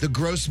 Yes. The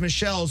Gros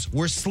Michels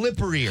were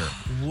slipperier.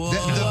 Whoa. The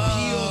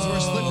peels were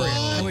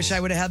slipperier. I wish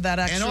I would have had that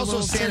extra And also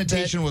little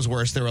sanitation was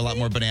worse. There were a lot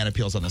more banana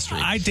peels on the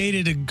street. I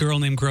dated a girl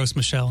named Gross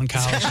Michelle in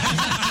college.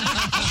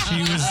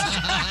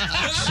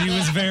 She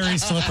was very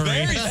slippery.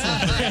 Very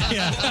slippery.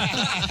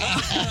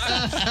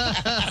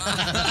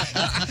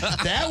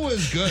 That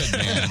was good,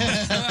 man.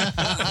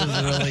 That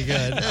was really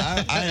good.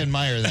 I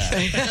admire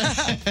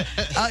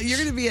that. You're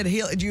going to be at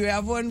Heal. Do you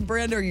have one,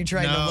 Brenda? Or are you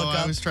trying to look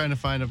up? I was trying to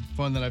find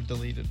one that I've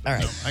deleted. All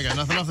right. No, I got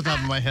nothing off the top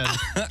of my head.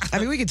 I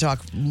mean, we could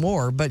talk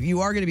more, but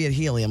you are going to be at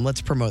Helium.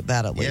 Let's promote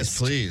that at least. Yes,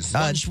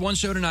 please. One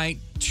show tonight,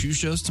 2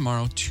 shows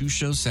tomorrow, 2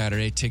 shows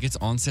Saturday. Tickets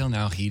on sale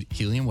now.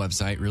 Helium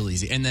website, real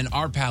easy. And then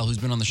our pal who's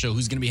been on the show,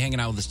 who's going to be hanging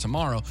out with us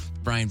tomorrow,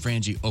 Brian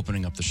Frangie,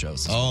 opening up the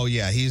shows. Oh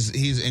yeah,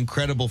 he's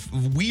incredible.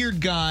 Weird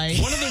guy.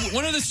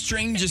 One of the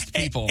strangest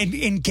people.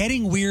 And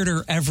getting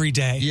weirder every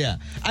day. Yeah,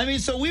 I mean,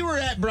 so we were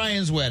at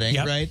Brian's wedding,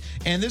 right?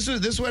 And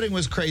this wedding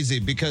was crazy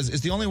because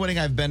it's the only wedding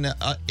I've been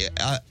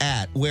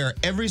at where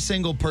every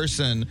single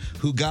person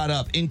who got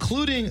up,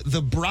 including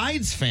the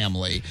bride's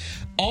family,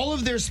 all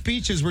of their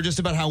speeches were just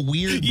about how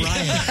weird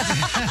Brian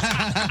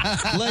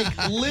is.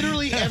 Like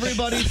literally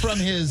everybody from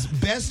his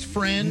best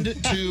friend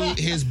to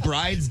his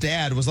bride's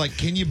dad was like,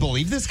 "Can you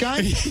believe this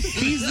guy?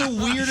 He's the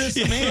weirdest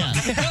man."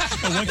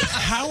 Like,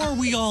 how are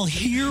we all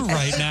here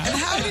right now? And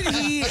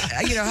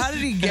how did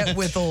he get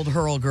with old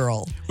Hurl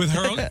girl? With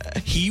her,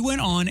 he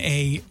went on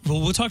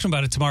we'll talk to him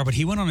about it tomorrow, but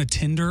he went on a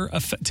Tinder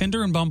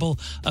and Bumble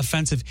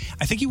offensive.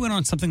 I think he went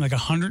on something like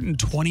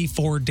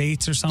 124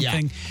 dates or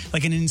something,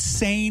 like an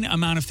insane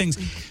amount of things.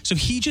 So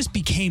he just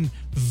became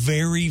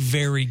very,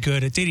 very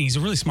good at dating. He's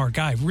a really smart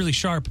guy, really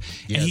sharp.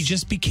 And he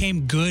just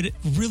became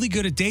really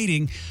good at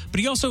dating, but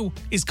he also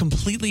is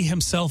completely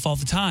himself all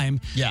the time.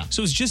 Yeah.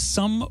 So it's just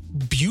some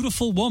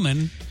beautiful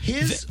woman.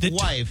 His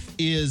wife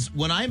is,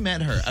 when I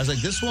met her, I was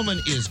like, this woman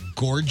is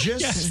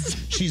gorgeous. Yes.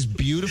 She's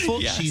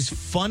beautiful. Yes. She's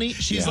funny.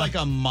 She's like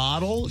a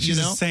model. She's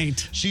you a know?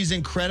 saint. She's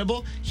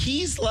incredible.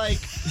 He's like,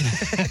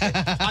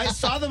 I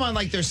saw them on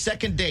like their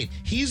second date.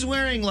 He's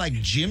wearing like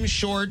gym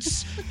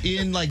shorts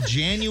in like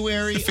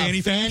January,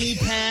 fanny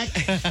pack.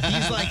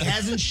 He's like,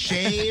 hasn't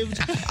shaved.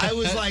 I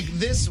was like,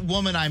 this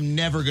woman, I'm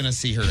never going to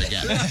see her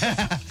again.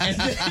 And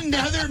then,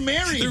 now they're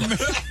married.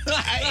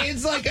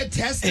 It's like a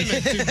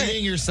testament to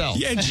being yourself.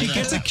 Yeah, and she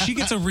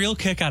gets a real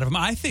kick out of him.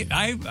 I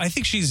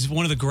think she's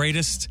one of the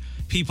greatest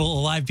people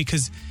alive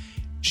because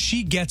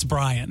she gets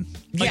Brian.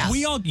 Like Yes.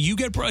 we all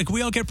get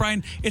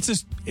Brian.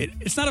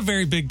 It's not a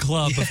very big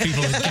club of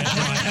people that get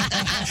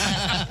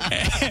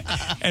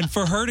Brian. And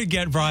for her to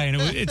get Brian,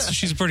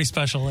 she's a pretty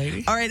special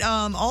lady. All right.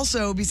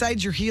 Also,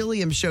 besides your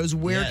Helium shows,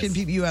 where can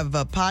people? You have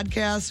a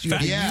podcast. You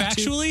have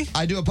Factually,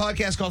 I do a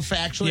podcast called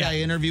Factually. Yeah. I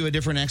interview a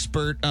different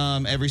expert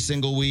every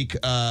single week.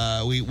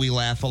 We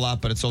laugh a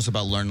lot, but it's also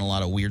about learning a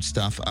lot of weird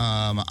stuff.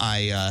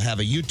 I have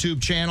a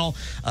YouTube channel.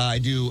 I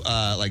do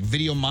like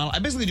video model. I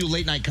basically do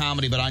late night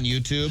comedy, but on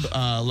YouTube.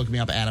 Look me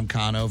up, Adam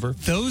Conover.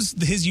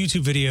 His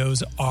YouTube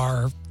videos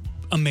are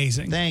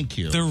amazing. Thank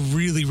you. They're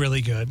really,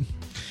 really good.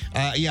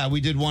 Yeah,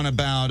 we did one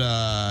about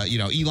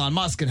Elon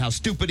Musk and how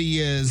stupid he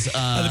is.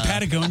 The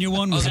Patagonia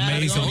one was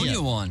amazing.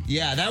 Patagonia one.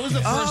 Yeah, that was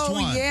the first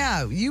one. Oh,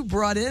 yeah. You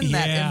brought in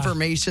that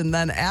information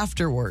then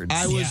afterwards.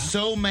 I was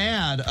so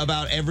mad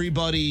about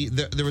everybody.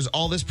 There was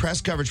all this press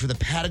coverage for the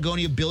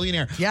Patagonia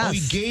billionaire. Yes. Oh,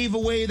 he gave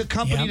away the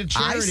company to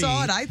charity. I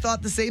saw it. I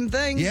thought the same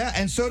thing. Yeah,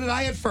 and so did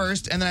I at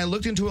first. And then I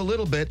looked into it a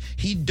little bit.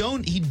 He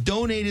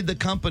donated the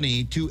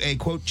company to a,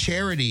 quote,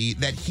 charity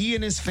that he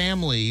and his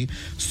family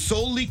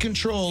solely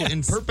control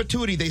in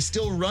perpetuity. They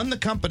still run the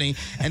company,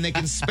 and they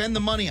can spend the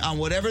money on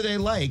whatever they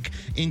like,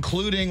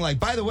 including, like,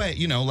 by the way,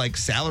 like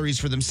salaries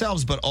for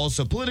themselves, but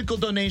also political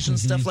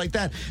donations, stuff like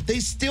that. They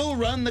still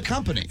run the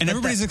company. And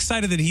everybody's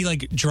excited that he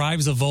like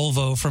drives a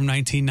Volvo from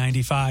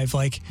 1995.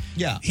 Like,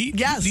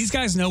 these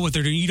guys know what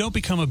they're doing. You don't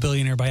become a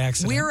billionaire by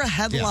accident. We're a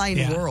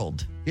headline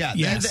world. Yeah,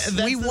 Yes.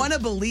 We want to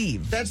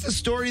believe. That's the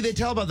story they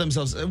tell about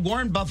themselves.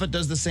 Warren Buffett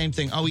does the same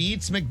thing. Oh, he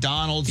eats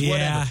McDonald's,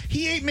 whatever.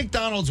 He ate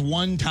McDonald's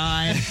one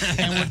time,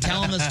 and we're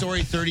telling the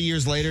story 30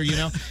 years later,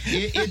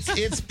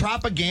 It's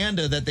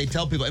propaganda that they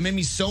tell people. It made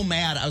me so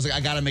mad. I was like, I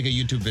got to make a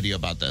YouTube video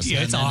about this.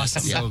 Yeah, it's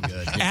awesome. So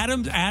good.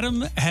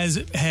 Adam has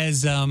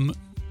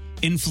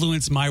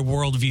influenced my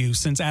worldview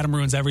since Adam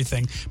Ruins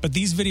Everything. But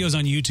these videos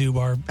on YouTube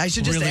are I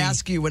should just really,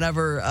 ask you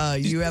whenever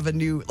you have a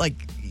new,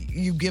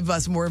 you give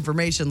us more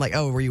information, like,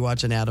 oh, were you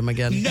watching Adam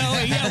again?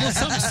 No, yeah, well,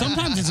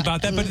 sometimes it's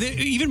about that, but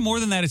even more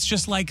than that, it's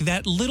just like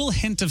that little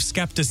hint of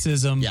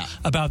skepticism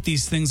about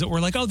these things that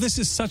we're like, oh, this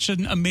is such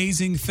an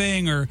amazing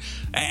thing, or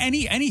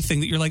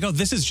anything that you're like, oh,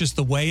 this is just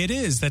the way it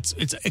is.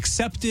 It's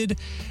accepted,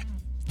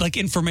 like,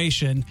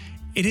 information.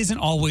 It isn't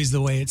always the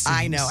way it seems.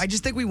 I know. I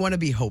just think we want to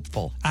be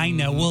hopeful. I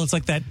know. Well, it's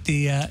like that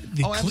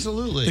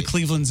absolutely. The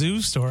Cleveland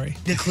Zoo story.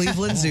 The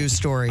Cleveland Zoo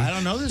story. I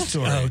don't know this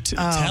story. Oh,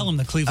 tell them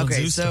the Cleveland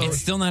Zoo story. It's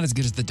still not as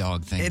good as the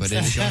dog thing, but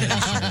it's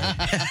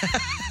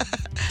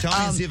Tell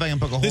me and see if I can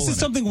poke a hole This is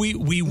something we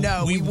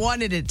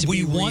wanted it to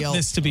be real. We want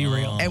this to be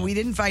real. And we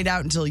didn't find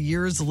out until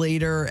years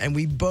later, and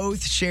we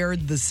both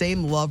shared the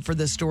same love for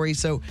this story.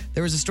 So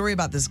there was a story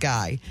about this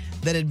guy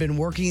that had been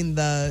working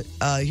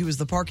he was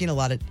the parking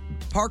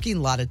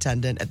lot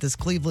attendant at this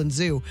Cleveland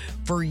Zoo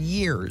for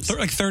years.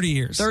 Like 30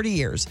 years. 30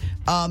 years.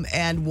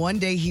 And one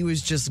day he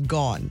was just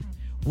gone.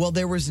 Well,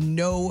 there was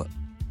no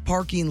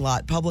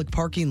public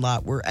parking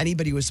lot where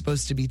anybody was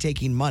supposed to be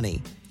taking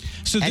money.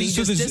 And he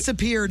just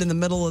disappeared in the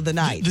middle of the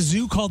night. The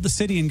zoo called the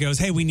city and goes,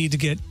 hey, we need to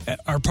get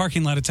our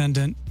parking lot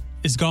attendant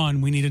is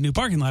gone. We need a new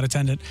parking lot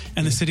attendant.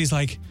 And the city's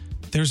like,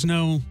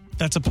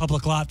 that's a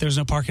public lot. There's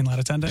no parking lot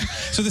attendant.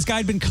 So this guy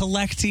had been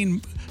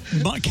collecting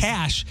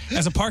cash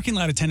as a parking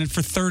lot attendant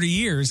for 30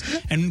 years.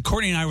 And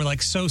Courtney and I were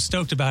like so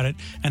stoked about it.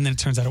 And then it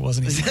turns out it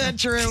wasn't. Is that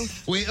true?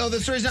 Wait, the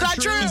story's not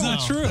true. It's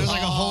not true. There's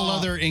like a whole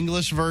other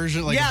English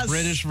version, like a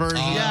British version.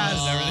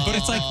 Yes. But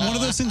it's like one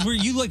of those things where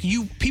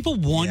people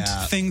want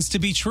things to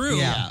be true.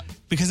 Yeah.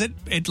 Because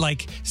it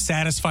like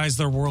satisfies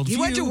their worldview. He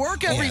went to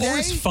work every day. Or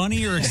it's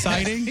funny or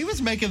exciting. He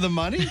was making the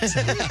money. He was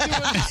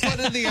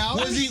putting the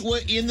hours.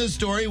 Was he in the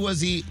story? Was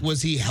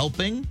he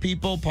helping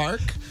people park,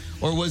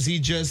 or was he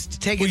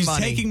just taking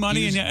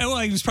money?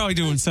 He was probably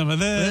doing some of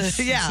this,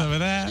 some of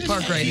that.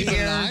 Park right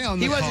here.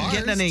 He wasn't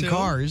getting any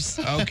cars.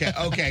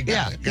 Okay,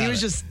 got it. He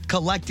was just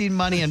collecting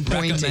money and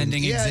pointing.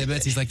 Recommending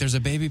exhibits. He's like, there's a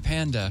baby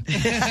panda.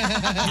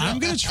 I'm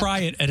going to try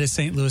it at a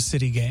St. Louis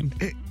City game.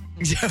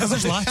 Because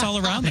there's lots all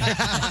around there.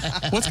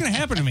 What's going to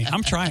happen to me?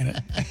 I'm trying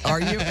it.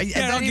 Are you?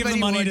 I'll give the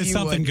money to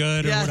something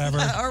good or whatever.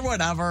 Or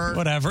whatever.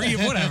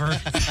 Whatever.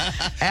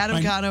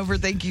 Adam Conover,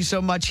 thank you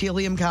so much.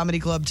 Helium Comedy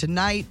Club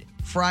tonight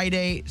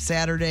Friday,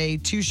 Saturday,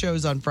 2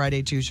 shows on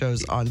Friday, 2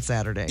 shows on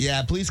Saturday.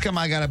 Yeah, please come.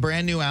 I got a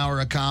brand new hour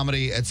of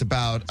comedy. It's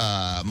about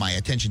my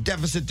attention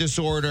deficit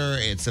disorder.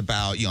 It's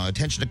about,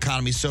 attention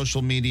economy,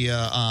 social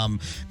media.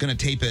 Going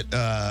to tape it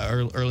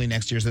early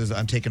next year. So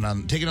I'm taking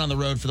on the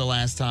road for the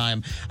last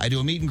time. I do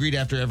a meet and greet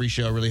after every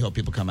show. Really hope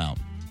people come out.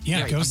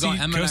 Yeah, go see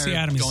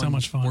Adam. He's so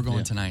much fun. We're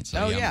going tonight.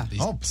 So yeah.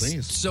 Oh,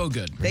 please. So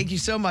good. Thank you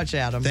so much,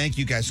 Adam. Thank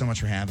you guys so much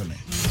for having me.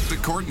 The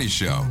Courtney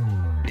Show.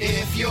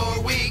 If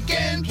your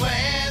weekend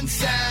plans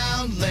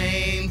sound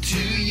lame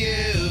to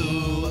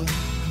you,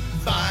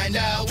 find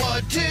out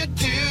what to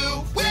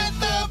do with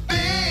the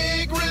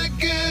Big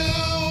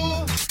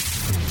Ragu.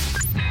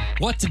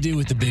 What to do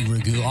with the Big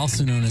Ragu,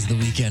 also known as the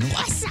weekend.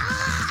 What's up?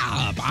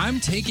 I'm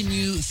taking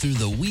you through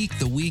the week,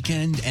 the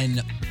weekend,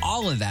 and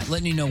all of that,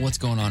 letting you know what's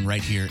going on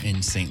right here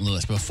in St.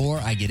 Louis. Before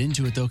I get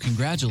into it, though,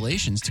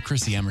 congratulations to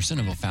Chrissy Emerson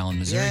of O'Fallon,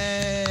 Missouri.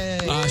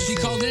 She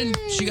called in.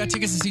 She got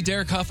tickets to see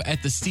Derek Huff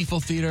at the Stiefel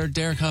Theater.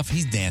 Derek Huff,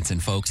 he's dancing,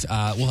 folks.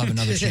 We'll have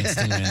another chance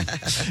to win.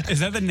 Is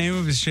that the name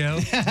of his show?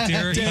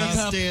 Derek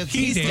Huff.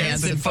 He's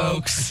dancing,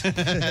 folks.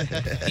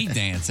 He's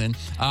dancing.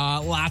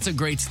 Lots of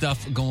great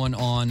stuff going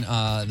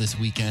on this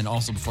weekend.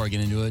 Also, before I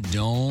get into it,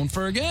 don't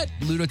forget,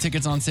 Ludo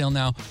tickets on sale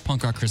now.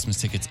 Punk Rock Christmas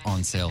tickets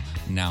on sale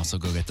now, so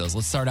go get those.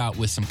 Let's start out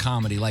with some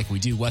comedy like we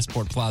do.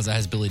 Westport Plaza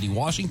has Billy D.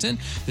 Washington.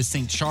 The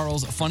St.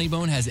 Charles Funny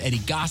Bone has Eddie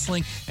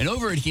Gosling. And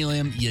over at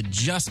Helium, you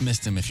just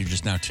missed him if you're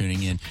just now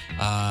tuning in.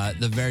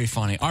 The very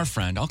funny, our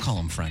friend, I'll call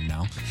him friend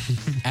now,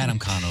 Adam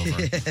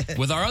Conover.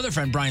 With our other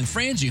friend, Brian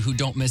Frangie, who,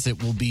 don't miss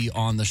it, will be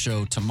on the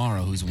show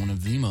tomorrow, who's one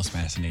of the most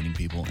fascinating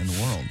people in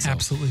the world. So,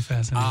 absolutely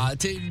fascinating.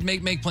 To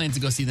make plans to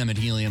go see them at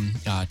Helium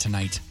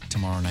tonight,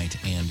 tomorrow night,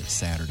 and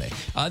Saturday.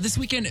 This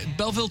weekend,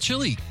 Belleville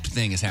Chili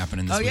thing is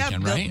happening this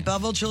weekend, right?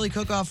 Belleville Chili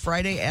Cook-Off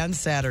Friday and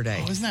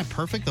Saturday. Oh, isn't that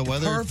perfect? The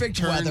weather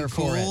Perfect weather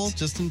for cool, it.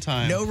 just in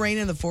time. No rain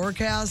in the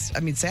forecast. I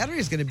mean, Saturday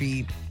is going to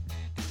be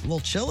a little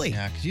chilly.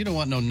 Yeah, because you don't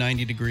want no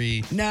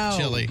 90-degree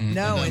chili. No, It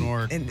doesn't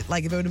work. and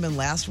like if it would have been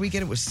last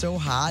weekend, it was so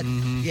hot.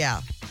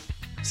 Yeah.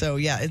 So,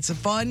 yeah, it's a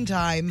fun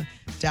time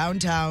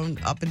downtown,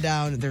 up and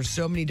down. There's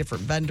so many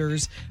different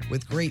vendors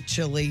with great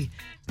chili.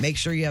 Make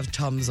sure you have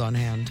Tums on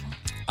hand.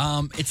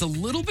 It's a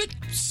little bit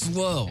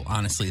slow,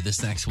 honestly,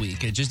 this next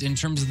week. It just in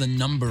terms of the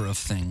number of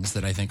things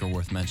that I think are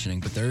worth mentioning,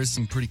 but there is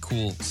some pretty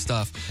cool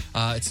stuff.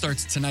 It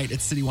starts tonight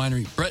at City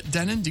Winery. Brett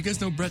Dennen, do you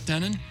guys know Brett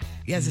Dennen?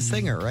 Yeah, he's a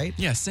singer, right?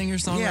 Yeah, singer,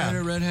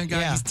 songwriter, redhead guy.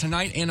 Yeah. He's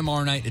tonight and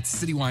tomorrow night at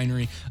City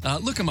Winery.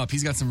 Look him up.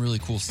 He's got some really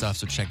cool stuff,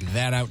 so check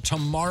that out.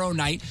 Tomorrow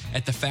night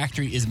at the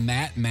Factory is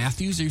Matt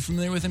Matthews. Are you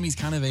familiar with him? He's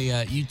kind of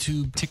a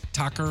YouTube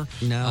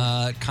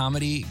TikToker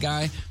comedy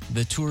guy.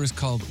 The tour is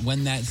called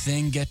When That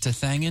Thing Get to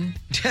Thangin'.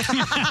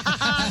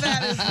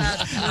 That is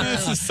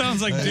not true.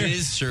 Sounds like It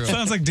is true.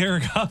 Sounds like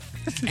Derek Huff.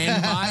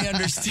 And my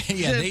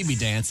understanding, yeah, they be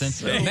dancing.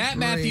 So Matt great.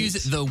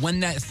 Matthews, the When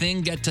That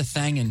Thing Get to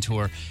Thangin'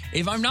 tour.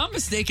 If I'm not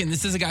mistaken,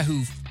 this is a guy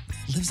who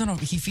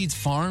he feeds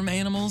farm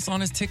animals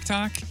on his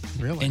TikTok.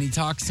 Really? And he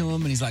talks to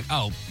them and he's like,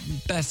 "Oh,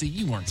 Bessie,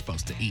 you weren't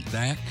supposed to eat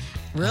that."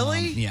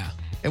 Really? Yeah.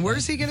 And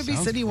where's he going to be?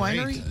 Sounds City great.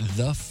 Winery?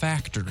 The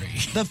Factory.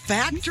 The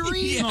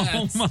Factory?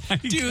 Yes. Oh my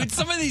Dude,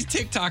 some of these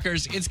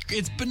TikTokers,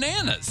 it's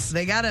bananas.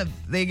 They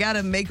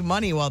gotta make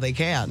money while they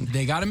can.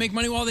 They got to make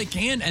money while they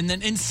can,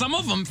 and some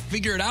of them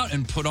figure it out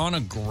and put on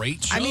a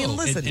great show I mean,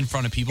 listen, in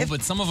front of people.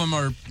 But some of them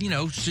are,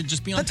 should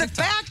just be on But the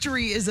TikTok.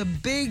 Factory is a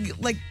big,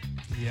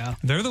 Yeah.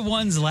 They're the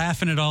ones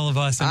laughing at all of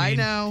us. I mean,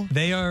 know.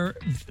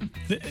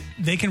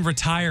 They can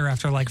retire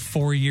after like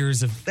 4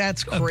 years of,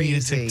 That's of being a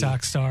crazy.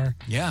 TikTok star.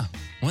 Yeah.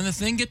 When the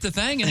thing get to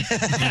thangin',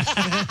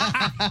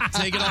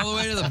 take it all the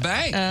way to the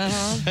bank.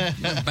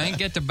 The bank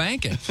get to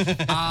banking.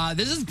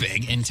 This is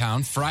big in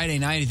town. Friday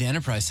night at the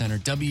Enterprise Center,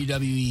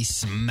 WWE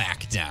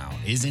SmackDown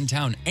is in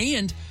town.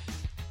 And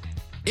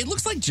it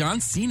looks like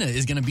John Cena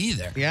is going to be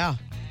there. Yeah.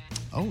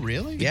 Oh,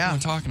 really? Yeah. We're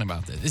talking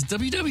about this. Is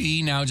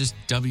WWE now just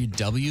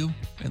WW,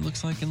 it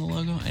looks like in the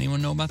logo?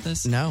 Anyone know about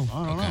this? No.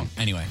 I don't know.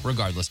 Anyway,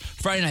 regardless,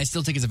 Friday night,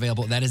 still tickets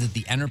available. That is at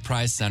the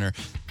Enterprise Center.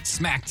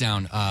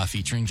 SmackDown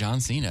featuring John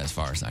Cena, as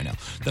far as I know.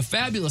 The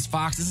Fabulous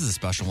Fox, this is a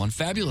special one.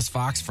 Fabulous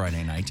Fox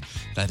Friday night,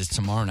 that is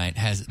tomorrow night,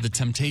 has The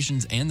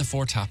Temptations and the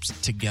Four Tops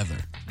together.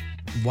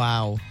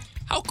 Wow.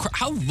 How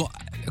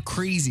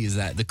crazy is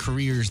that? The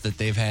careers that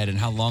they've had and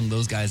how long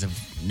those guys have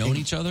known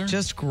each other?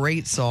 Just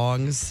great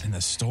songs. And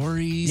the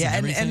stories. Yeah,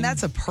 and and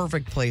that's a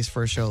perfect place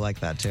for a show like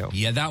that, too.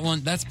 Yeah,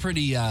 that's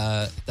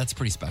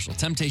pretty special.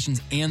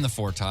 Temptations and the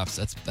Four Tops,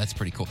 that's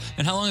pretty cool.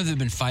 And how long have they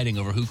been fighting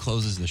over who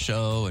closes the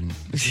show? And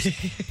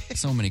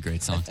so many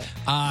great songs.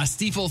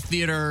 Stiefel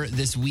Theater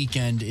this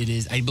weekend.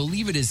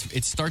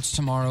 It starts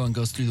tomorrow and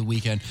goes through the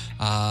weekend.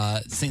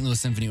 St. Louis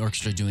Symphony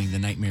Orchestra doing The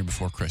Nightmare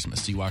Before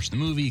Christmas. So you watch the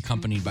movie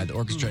accompanied by the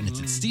orchestra, and it's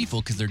at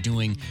Stiefel because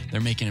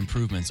they're making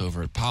improvements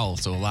over at Powell.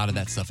 So a lot of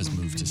that stuff is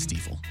moved to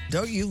Stiefel.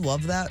 Don't you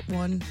love that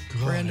one,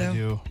 God, Brando? I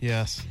do.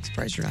 Yes.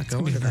 Surprised you're not It's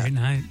going going to to be a great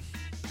that. night.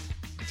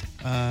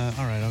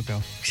 All right, I'll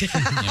go.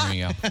 There we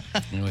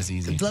go. It was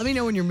easy. Let me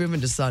know when you're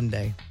moving to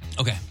Sunday.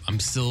 Okay, I'm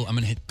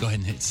gonna go ahead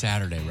and hit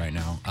Saturday right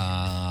now.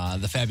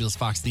 The Fabulous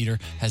Fox Theater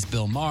has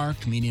Bill Maher,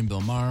 comedian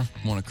Bill Maher,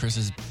 one of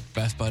Chris's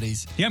best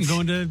buddies. Yeah, I'm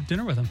going to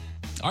dinner with him.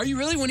 Are you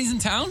really? When he's in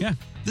town? Yeah.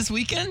 This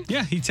weekend?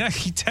 Yeah, he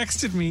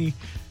texted me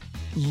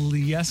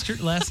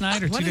last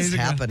night or 2 What days is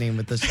ago. happening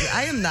with this?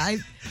 I am not.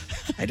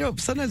 I don't.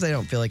 Sometimes I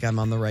don't feel like I'm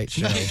on the right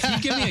show.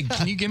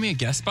 Can you give me a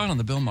guest spot on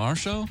the Bill Maher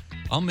show?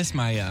 I'll miss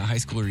my high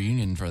school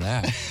reunion for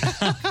that.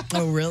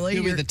 Oh, really?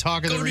 You'll be the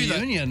talk of the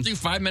reunion. Do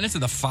 5 minutes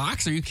of the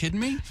Fox? Are you kidding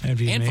me? That'd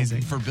be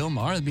amazing. For Bill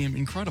Maher, that'd be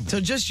incredible. So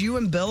just you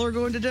and Bill are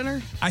going to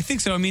dinner? I think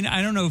so. I mean,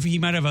 I don't know if he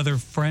might have other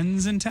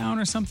friends in town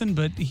or something,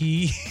 but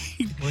he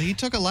he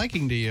took a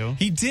liking to you.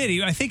 He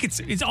did. I think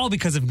it's all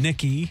because of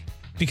Nikki.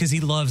 Because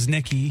he loves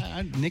Nikki.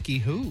 Nikki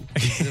who?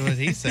 Is what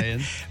he's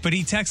saying. But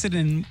he texted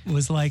and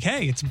was like,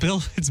 hey, it's Bill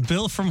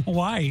from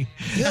Hawaii.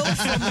 Bill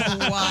from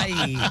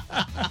Hawaii.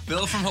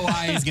 Bill from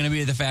Hawaii is going to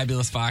be at the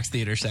Fabulous Fox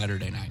Theater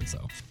Saturday night.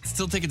 So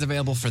still tickets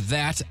available for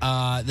that.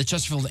 The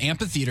Chesterfield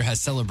Amphitheater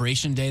has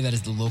Celebration Day. That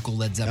is the local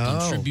Led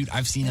Zeppelin tribute.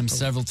 I've seen him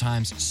several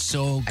times.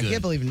 So good. I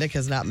can't believe Nick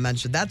has not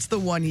mentioned. That's the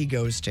one he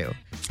goes to.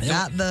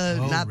 Not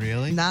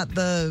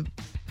the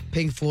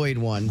Pink Floyd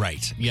one.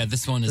 Right. Yeah,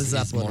 this one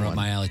is more up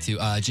my alley, too.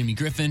 Jimmy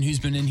Griffin, who's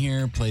been in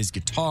here, plays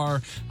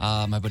guitar.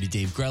 My buddy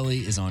Dave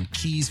Grelly is on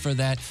keys for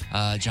that.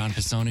 John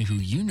Pisoni, who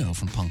you know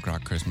from Punk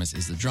Rock Christmas,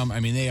 is the drummer. I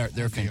mean,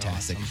 they're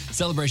fantastic. Awesome.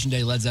 Celebration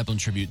Day, Led Zeppelin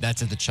tribute.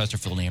 That's at the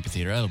Chesterfield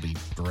Amphitheater. That'll be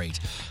great.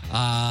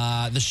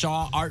 The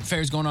Shaw Art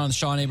Fair is going on in the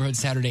Shaw neighborhood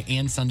Saturday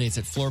and Sunday. It's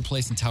at Floor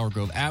Place and Tower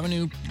Grove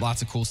Avenue.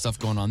 Lots of cool stuff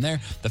going on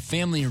there. The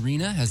Family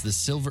Arena has the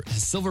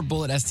Silver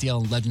Bullet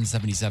STL and Legend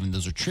 77.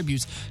 Those are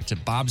tributes to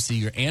Bob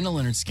Seger and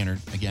Leonard Skinner.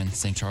 Again,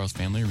 St. Charles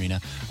Family Arena.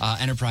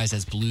 Enterprise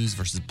has Blues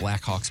versus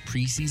Blackhawks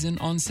preseason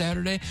on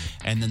Saturday.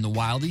 And then the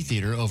Wildey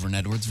Theater over in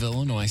Edwardsville,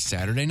 Illinois,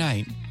 Saturday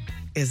night.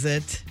 Is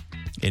it?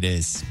 It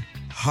is.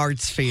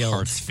 Hartsfield.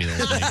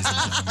 Hartsfield,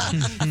 ladies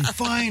and gentlemen.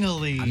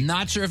 Finally. I'm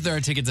not sure if there are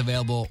tickets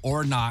available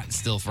or not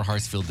still for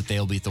Hartsfield, but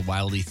they'll be at the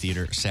Wildey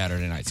Theater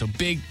Saturday night. So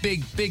big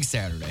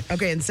Saturday.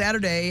 Okay, and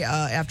Saturday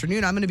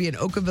afternoon, I'm going to be in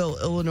Oakville,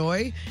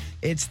 Illinois.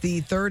 It's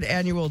the 3rd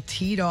annual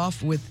Teed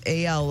Off with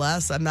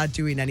ALS. I'm not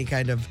doing any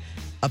kind of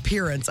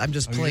appearance. I'm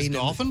just playing.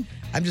 Golfing?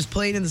 I'm just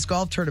playing in this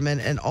golf tournament,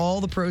 and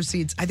all the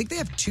proceeds. I think they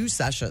have 2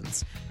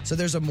 sessions. So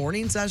there's a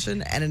morning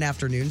session and an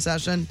afternoon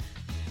session.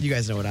 You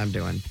guys know what I'm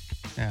doing.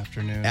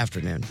 Afternoon.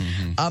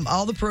 Mm-hmm.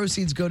 All the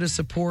proceeds go to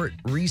support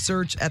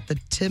research at the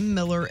Tim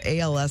Miller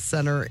ALS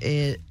Center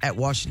at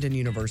Washington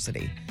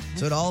University.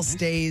 So it all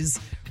stays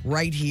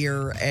right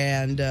here,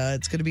 and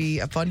it's going to be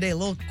a fun day. A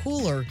little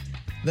cooler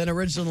than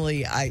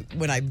originally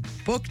when I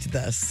booked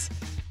this.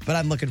 But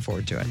I'm looking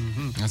forward to it.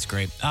 Mm-hmm. That's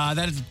great.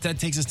 That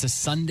takes us to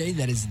Sunday.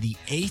 That is the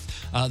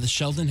 8th. The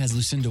Sheldon has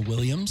Lucinda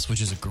Williams,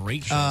 which is a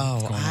great show.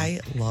 Oh, I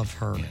love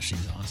her. Yeah,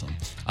 she's awesome.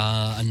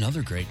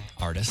 Another great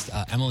artist,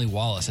 Emily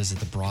Wallace, is at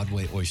the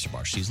Broadway Oyster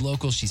Bar. She's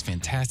local. She's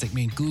fantastic.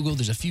 Man, Google,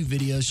 there's a few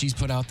videos she's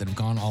put out that have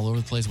gone all over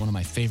the place. One of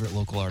my favorite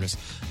local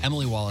artists,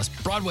 Emily Wallace,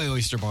 Broadway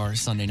Oyster Bar,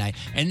 Sunday night.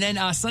 And then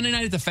Sunday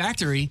night at the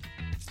Factory,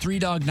 3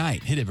 Dog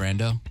Night. Hit it,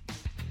 Brando.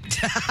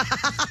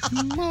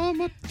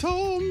 Mama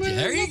told me.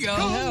 There you go.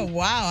 Oh,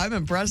 wow. I'm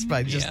impressed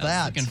by just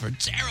that. Looking for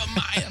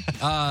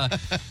Jeremiah.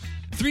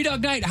 3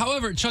 Dog Night.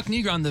 However, Chuck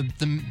Negron,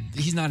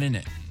 he's not in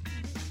it.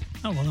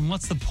 Oh, well, then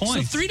what's the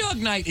point? So 3 Dog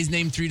Night is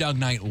named 3 Dog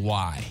Night.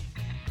 Why?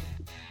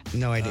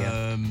 No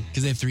idea.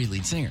 Because they have 3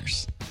 lead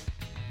singers.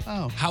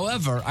 Oh.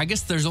 However, I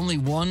guess there's only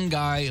one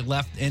guy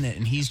left in it,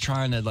 and he's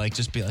trying to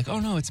just be like, oh,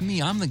 no, it's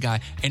me. I'm the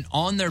guy. And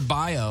on their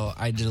bio,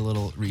 I did a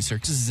little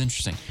research. This is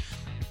interesting.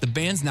 The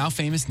band's now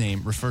famous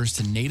name refers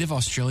to native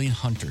Australian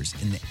hunters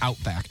in the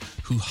outback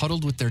who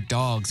huddled with their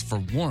dogs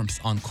for warmth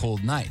on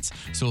cold nights.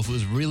 So if it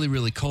was really,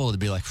 really cold,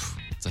 it'd be like,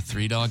 it's a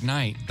 3 Dog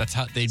Night. That's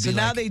how they'd be. So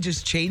now they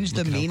just changed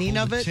the meaning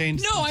of it?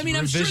 No, I mean,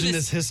 I'm sure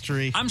this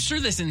history. I'm sure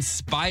this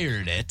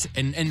inspired it,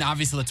 and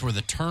obviously that's where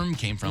the term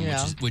came from,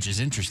 which is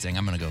interesting.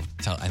 I'm gonna go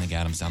tell. I think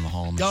Adam's down the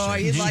hall. Oh,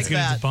 he'd like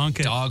that.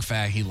 Dog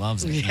fact. He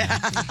loves it. Yeah.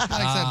 He likes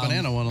that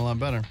banana one a lot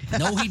better.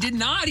 No, he did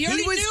not. He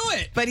already knew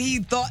it. But he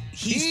thought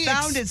he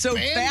found it so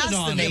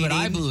fascinating. But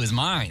I blew his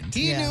mind.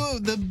 He knew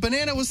the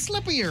banana was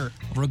slippier.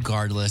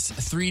 Regardless,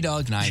 3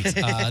 Dog Night.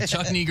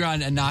 Chuck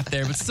Negron not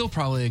there, but still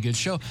probably a good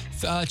show.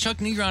 Chuck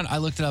Negron, I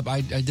looked it up.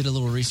 I did a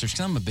little research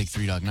because I'm a big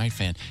 3 Dog Night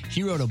fan.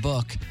 He wrote a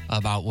book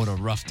about what a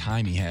rough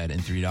time he had in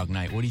 3 Dog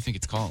Night. What do you think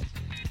it's called?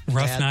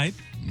 Rough Night?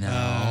 No.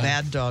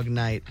 Bad Dog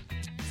Night.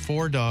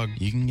 4 Dog.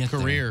 You can get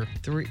career.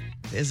 There. 3.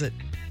 Is it?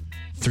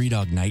 3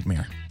 Dog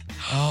Nightmare.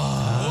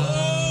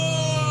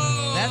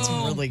 Oh. That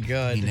That's really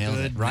good. He nailed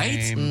it,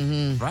 right?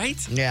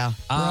 Right? Yeah.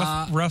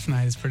 Rough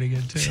Night is pretty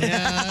good too.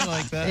 Yeah, I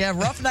like that. Yeah,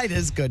 Rough Night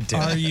is good too.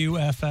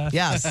 RUFF.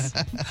 Yes,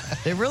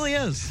 it really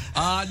is.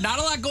 Not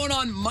a lot going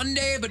on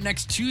Monday, but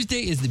next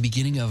Tuesday is the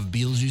beginning of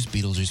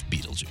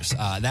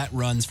Beetlejuice. That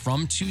runs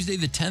from Tuesday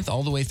the 10th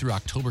all the way through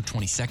October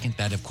 22nd.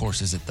 That, of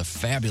course, is at the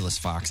Fabulous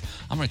Fox.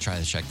 I'm going to try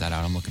to check that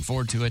out. I'm looking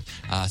forward to it.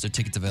 So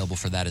tickets available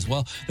for that as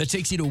well. That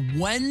takes you to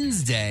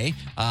Wednesday.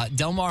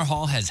 Del Mar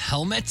Hall has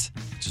Helmet.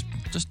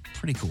 Just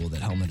pretty cool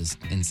that Helmet is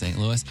in St.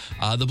 Louis.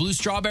 The Blue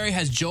Strawberry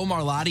has Joe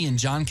Marlotti and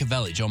John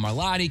Cavelli. Joe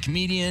Marlotti,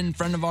 comedian,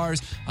 friend of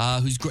ours,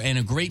 who's and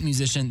a great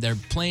musician. They're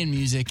playing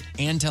music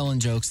and telling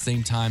jokes at the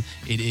same time.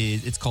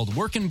 It's called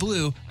Workin'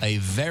 Blue, a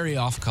very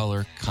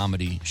off-color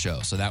comedy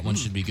show. So that one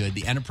should be good.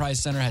 The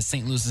Enterprise Center has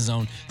St. Louis's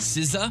own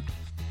SZA.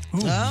 Ooh,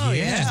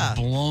 yeah. Just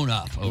blown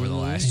up over the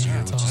last year,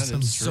 that's which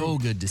awesome. is so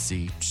good to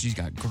see. She's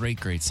got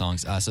great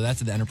songs. So that's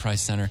at the Enterprise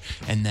Center.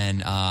 And then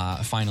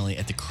finally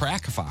at the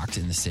Crack Fox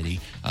in the city,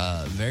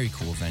 very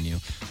cool venue,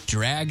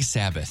 Drag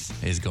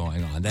Sabbath is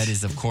going on. That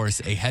is, of course,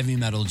 a heavy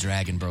metal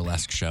drag and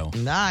burlesque show.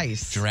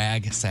 Nice.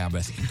 Drag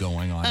Sabbath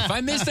going on. If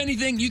I missed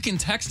anything, you can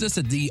text us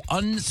at the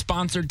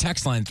unsponsored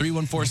text line,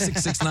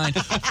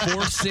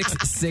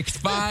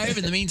 314-669-4665.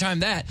 In the meantime,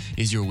 that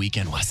is your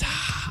weekend. What's up?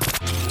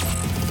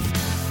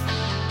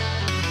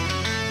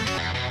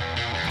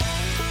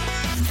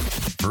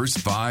 First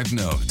 5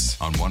 notes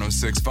on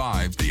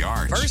 106.5 The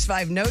Arch. First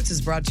 5 notes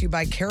is brought to you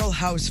by Carroll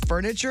House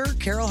Furniture.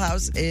 Carroll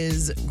House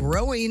is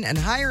growing and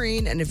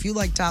hiring, and if you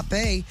like top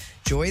pay,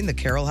 join the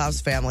Carroll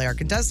House family. Our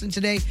contestant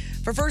today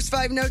for First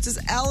 5 notes is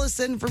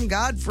Allison from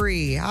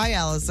Godfrey. Hi,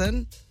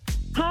 Allison.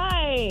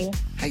 Hi.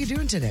 How you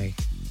doing today?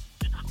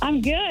 I'm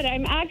good.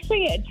 I'm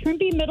actually at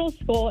Trimpe Middle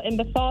School in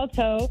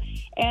Bethalto,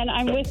 and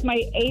I'm with my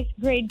 8th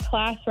grade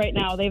class right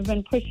now. They've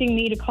been pushing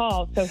me to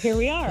call, so here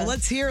we are. Well,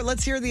 let's hear the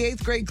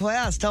 8th grade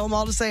class. Tell them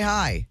all to say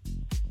hi.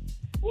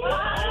 Hey,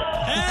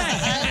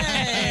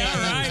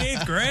 all right,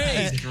 8th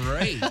grade.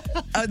 Great.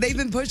 They've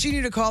been pushing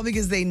you to call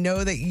because they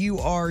know that you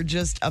are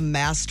just a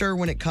master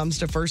when it comes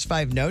to First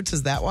 5 notes.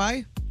 Is that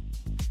why?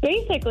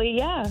 Basically,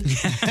 yeah.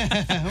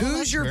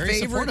 Who's your very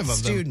favorite supportive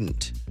of them.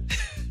 student?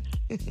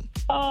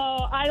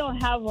 Oh, I don't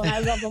have one. I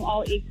love them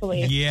all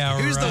equally. Yeah,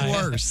 Who's right. the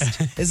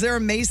worst? Is there a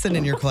Mason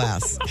in your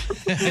class?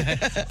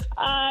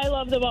 I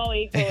love them all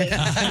equally.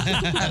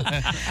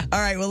 All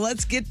right, well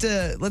let's get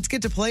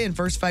to playing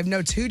First 5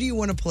 notes. Who do you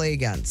want to play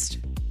against?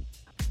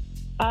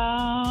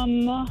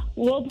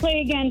 We'll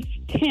play against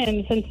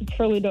Tim since it's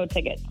for Ludo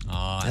tickets.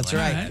 That's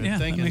right. Right, yeah,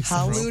 that makes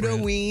sense.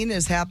 Halloween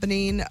is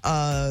happening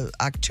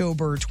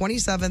October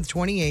 27th,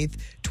 28th,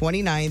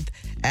 29th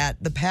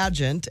at the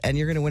pageant, and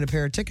you're going to win a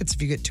pair of tickets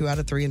if you get 2 out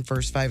of 3 in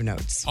First 5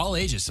 notes. All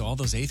ages, so all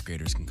those 8th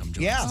graders can come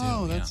join Yeah. us too.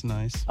 Oh, that's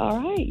nice. All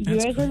right. You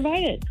That's guys are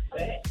invited.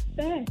 What?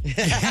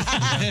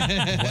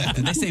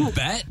 Did they say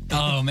bet?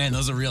 Oh man,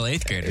 those are real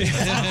 8th graders.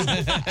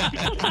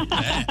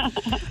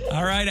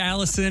 All right,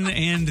 Allison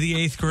and the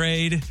 8th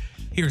grade.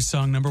 Here's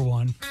song number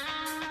 1.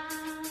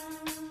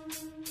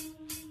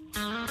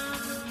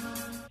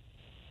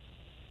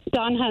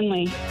 Don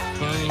Henley.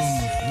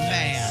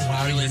 Man,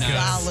 Wow, really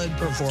nice. solid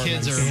performance.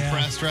 Kids are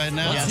impressed right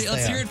now. Yes,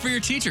 Let's they hear are. it for your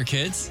teacher,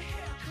 kids.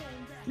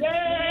 This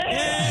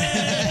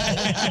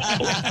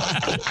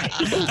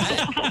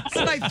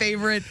is my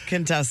favorite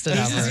contestant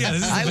ever.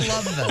 I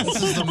love this.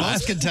 This is the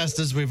most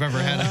contestants we've ever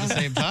had at the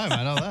same time.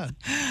 I know that.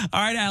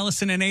 All right,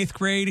 Allison in 8th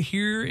grade.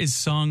 Here is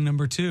song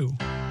number 2.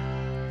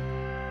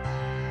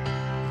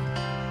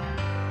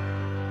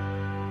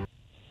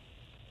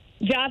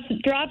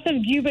 Drops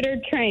of Jupiter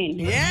Train.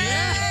 They're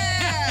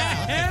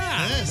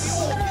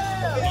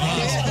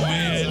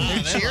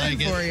cheering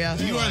for you.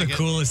 You are the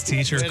coolest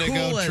teacher. Way to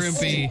go,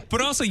 Trimpy.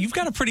 But also, you've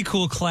got a pretty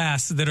cool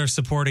class that are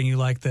supporting you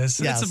like this.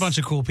 Yes. It's a bunch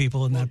of cool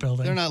people in that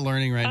building. They're not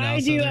learning right now. I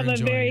so do they're have a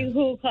enjoying very it.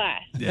 cool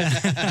class.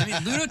 I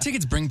mean, Ludo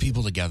tickets bring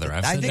people together.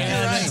 I've I said think that.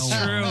 you're right. That's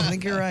true. I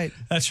think you're right.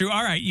 That's true.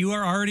 All right, you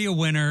are already a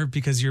winner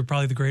because you're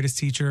probably the greatest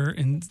teacher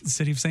in the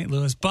city of St.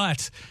 Louis.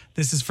 But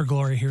this is for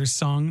glory. Here's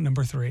song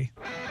number 3.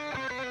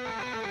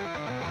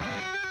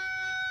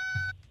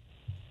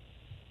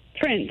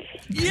 Prince.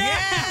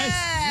 Yes!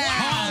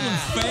 Hall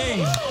of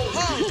Fame.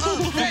 Hall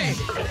of Fame.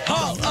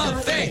 Hall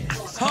of Fame.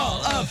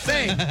 Hall of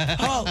Fame.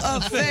 Hall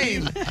of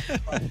Fame.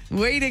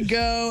 Way to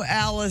go,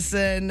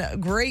 Allison.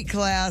 Great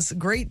class,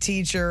 great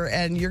teacher,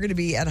 and you're going to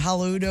be at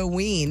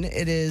Halloween.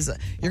 You're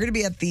going to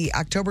be at the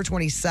October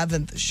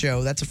 27th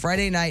show. That's a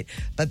Friday night,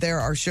 but there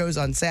are shows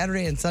on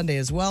Saturday and Sunday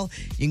as well.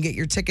 You can get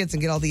your tickets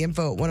and get all the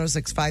info at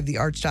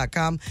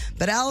 1065thearch.com.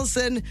 But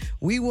Allison,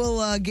 we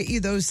will get you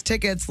those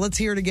tickets. Let's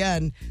hear it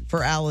again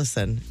for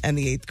Allison and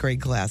the 8th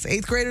grade class.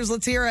 8th graders,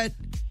 let's hear it.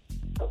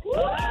 All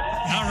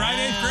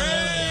right, 8th grade.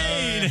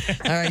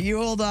 All right, you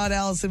hold on,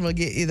 Allison. We'll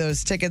get you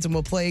those tickets, and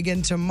we'll play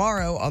again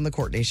tomorrow on The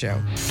Courtney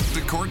Show.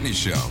 The Courtney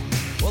Show.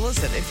 Well,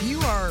 listen, if you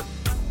are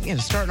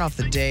starting off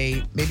the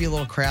day maybe a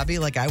little crabby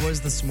like I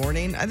was this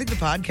morning, I think the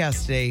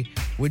podcast today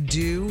would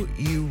do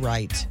you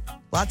right.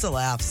 Lots of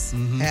laughs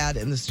had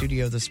in the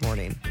studio this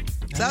morning.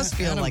 So I was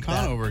feeling Adam like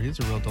that. Conover, he's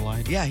a real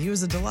delight. Yeah, he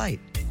was a delight.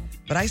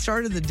 But I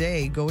started the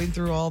day going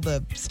through all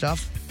the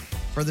stuff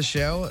for the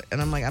show,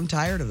 and I'm like, I'm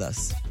tired of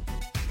this.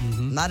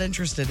 Mm-hmm. Not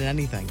interested in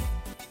anything.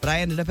 But I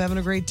ended up having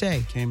a great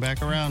day. Came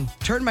back around.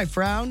 Turned my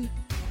frown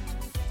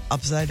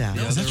upside down.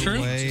 The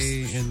other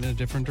way in a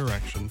different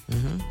direction.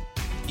 Mm-hmm.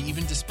 He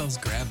even dispels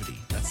gravity.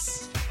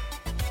 That's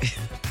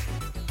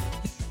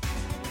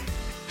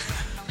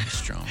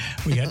strong.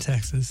 We got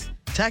Texas.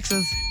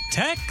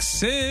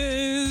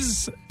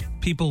 Texas.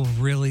 People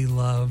really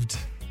loved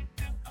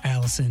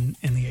Allison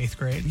in the 8th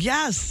grade.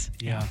 Yes.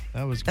 Yeah,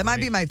 that was That might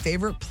be my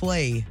favorite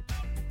play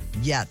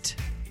yet.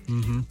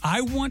 Mm-hmm.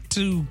 I want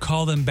to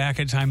call them back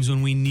at times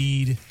when we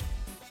need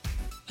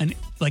an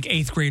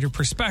 8th grader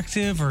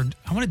perspective, or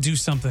I want to do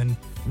something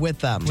with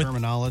them.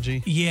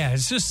 Terminology. Yeah,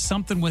 it's just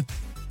something with,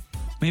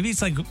 maybe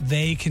it's like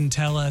they can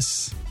tell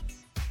us,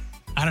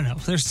 I don't know.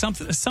 There's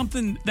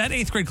something that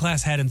 8th grade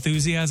class had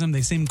enthusiasm.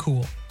 They seemed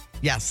cool.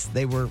 Yes,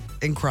 they were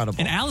incredible.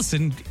 And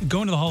Allison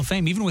going to the Hall of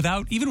Fame, even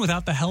without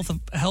the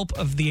help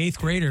of the 8th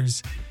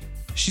graders,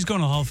 she's going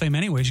to the Hall of Fame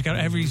anyway. She got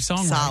every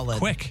song Solid. right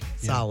quick.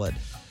 Solid.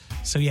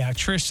 So yeah,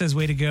 Trish says,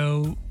 way to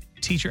go,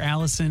 teacher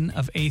Allison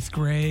of 8th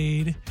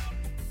grade.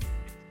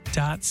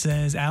 Dot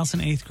says, Allison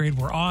 8th grade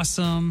were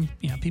awesome.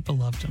 Yeah, people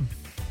loved him.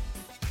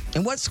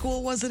 And what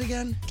school was it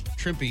again?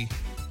 Trippy,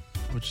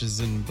 which is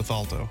in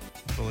Bethalto,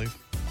 I believe.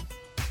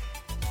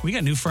 We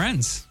got new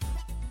friends.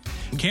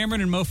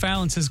 Cameron and Mo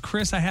Fallon says,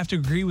 Chris, I have to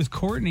agree with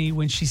Courtney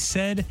when she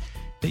said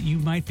that you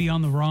might be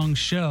on the wrong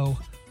show.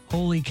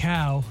 Holy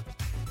cow.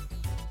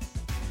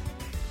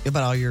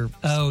 About all your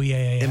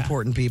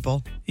important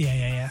people.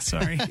 Yeah.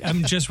 Sorry.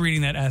 I'm just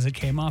reading that as it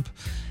came up.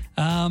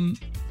 All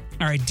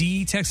right.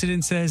 D texted in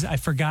and says, I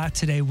forgot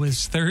today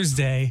was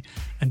Thursday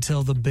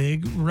until the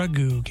big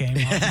ragu came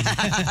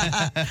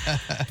up.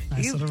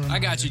 Nice little reminder. I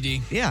got you,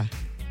 D. Yeah.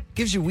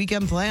 Gives you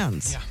weekend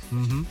plans. Yeah.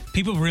 Mm-hmm.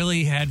 People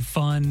really had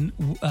fun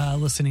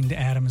listening to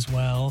Adam as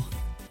well.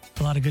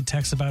 A lot of good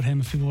texts about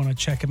him if people want to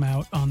check him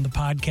out on the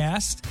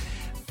podcast.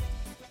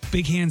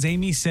 Big Hands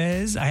Amy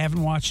says, I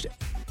haven't watched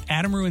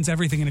Adam Ruins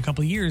Everything in a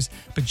couple of years,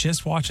 but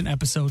just watched an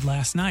episode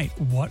last night.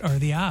 What are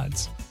the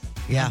odds?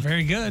 Yeah. Not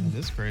very good.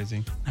 This is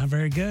crazy. Not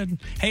very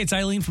good. Hey, it's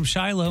Eileen from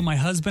Shiloh. My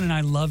husband and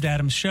I loved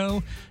Adam's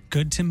show.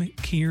 Good to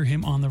hear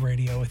him on the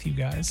radio with you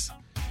guys.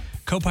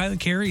 Co-pilot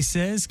Carrie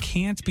says,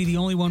 can't be the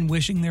only one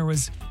wishing there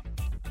was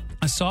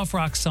a soft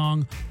rock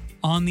song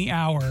on the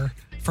hour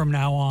from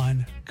now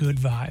on. Good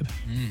vibe.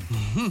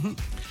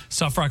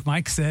 Soft rock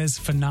Mike says,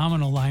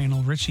 phenomenal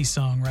Lionel Richie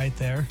song right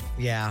there.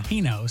 Yeah.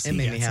 He knows. It He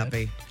made me gets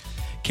happy.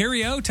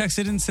 Carrie O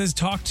texted and says,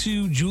 talked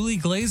to Julie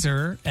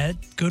Glazer at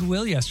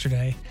Goodwill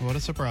yesterday. What a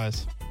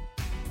surprise.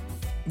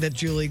 That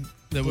Julie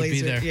That would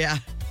be Glazer- there. Yeah.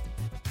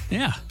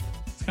 Yeah.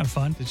 It's kind of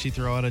fun. Did she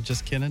throw out a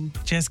just kidding?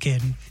 Just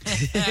kidding.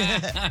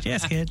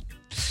 Just kidding.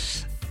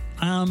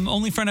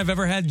 Only friend I've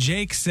ever had,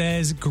 Jake,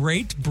 says,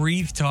 great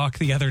breathe talk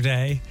the other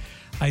day.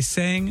 I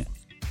sang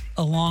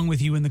along with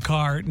you in the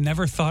car.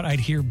 Never thought I'd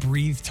hear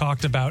breathe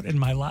talked about in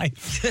my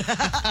life.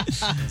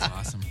 That's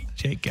awesome.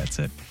 Jake gets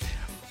it.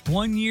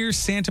 1 year,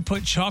 Santa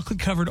put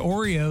chocolate-covered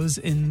Oreos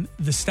in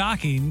the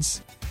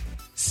stockings.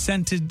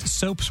 Scented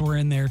soaps were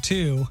in there,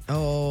 too.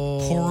 Oh.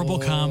 Horrible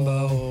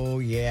combo. Oh,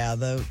 yeah.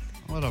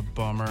 What a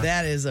bummer.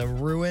 That is a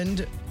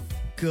ruined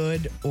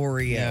good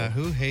Oreo. Yeah,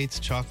 who hates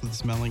chocolate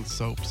smelling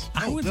soaps?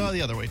 I would- no,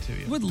 the other way too.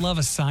 Yeah. Would love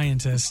a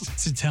scientist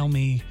to tell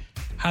me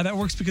how that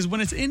works, because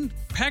when it's in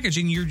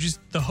packaging,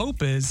 the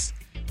hope is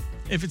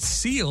if it's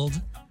sealed,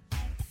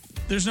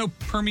 there's no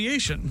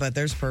permeation. But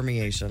there's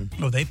permeation.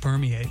 Oh, they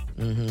permeate.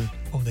 Mm-hmm.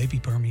 Oh, they be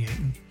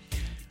permeating.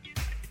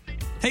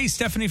 Hey,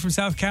 Stephanie from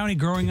South County.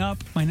 Growing up,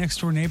 my next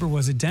door neighbor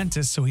was a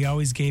dentist, so he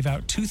always gave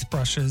out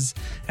toothbrushes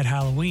at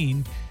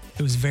Halloween.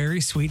 It was very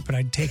sweet, but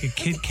I'd take a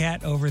Kit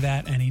Kat over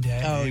that any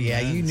day. Oh,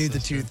 yeah. You knew the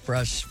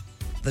toothbrush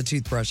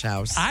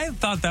house. I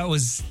thought that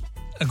was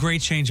a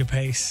great change of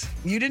pace.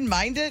 You didn't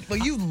mind it? Well,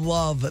 you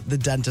love the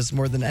dentist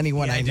more than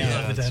anyone Yeah, I I do know.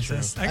 love the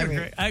dentist. I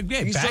mean, agree.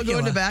 you still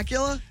going to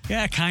Bacula?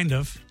 Yeah, kind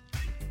of.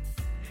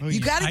 You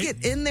got to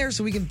get in there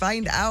so we can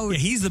find out. Yeah,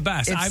 he's the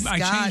best. if I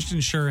Scott- changed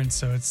insurance,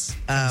 so it's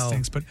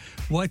stinks. But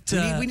what?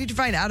 we need to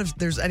find out if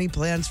there's any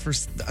plans for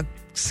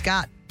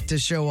Scott to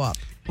show up.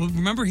 Well,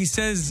 remember he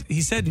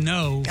said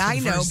no. For I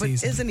the know, first but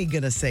season. isn't he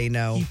going to say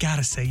no? You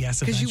gotta say yes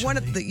because you want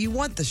eventually. you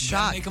want the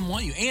shot. Make him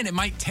want you, and it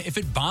might. If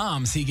it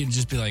bombs, he can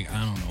just be like,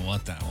 I don't know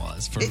what that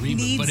was for a It reboot.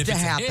 needs But if to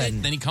it's a happen.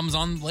 hit, then he comes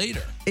on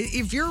later.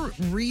 If you're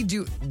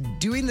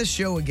doing the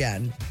show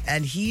again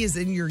and he is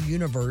in your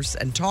universe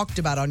and talked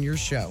about on your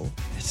show,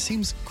 it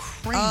seems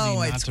crazy. Oh,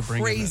 not it's to bring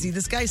him crazy. in.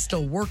 This guy's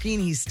still working.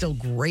 He's still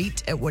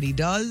great at what he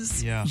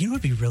does. Yeah. You know what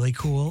would be really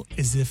cool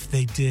is if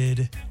they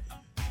did,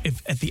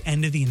 if at the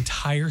end of the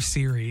entire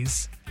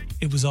series,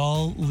 it was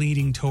all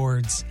leading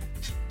towards,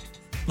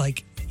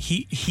 like,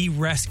 he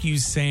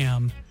rescues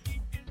Sam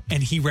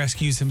and he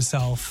rescues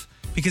himself,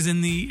 because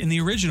in the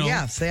original,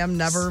 Yeah, Sam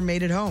never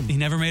made it home. he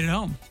never made it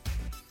home.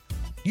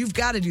 You've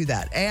got to do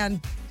that. And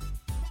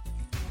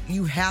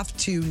you have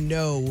to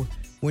know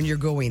when you're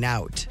going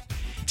out,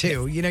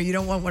 too. You know, you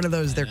don't want one of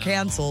those, they're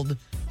canceled.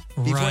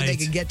 before they Right.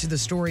 could get to the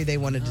story they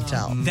wanted to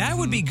tell. That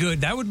would be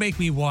good. That would make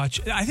me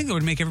watch. I think that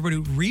would make everybody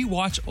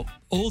rewatch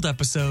old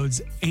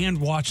episodes and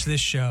watch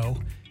this show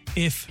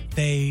if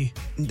they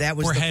that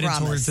was were the headed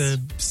promise. towards the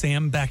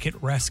Sam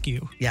Beckett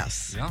rescue.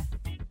 Yes. Yeah.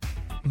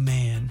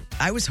 Man.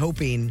 I was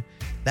hoping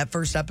that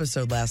first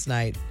episode last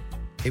night,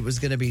 it was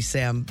going to be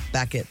Sam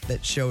Beckett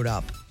that showed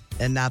up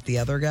and not the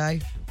other guy.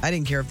 I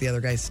didn't care if the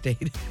other guy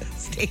stayed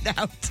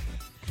out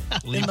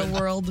in the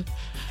world.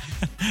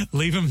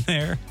 Leave him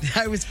there.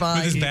 I was fine.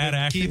 With his bad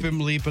acting. Keep him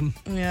leaping.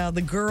 Yeah,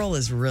 the girl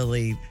is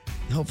really.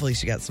 Hopefully,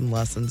 she got some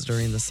lessons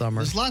during the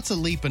summer. There's lots of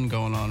leaping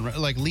going on, right?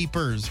 Like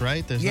leapers,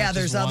 right? There's not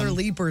There's just other one.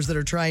 leapers that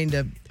are trying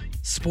to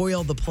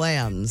spoil the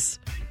plans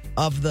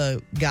of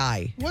the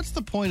guy. What's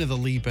the point of the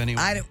leap anyway?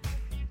 I don't.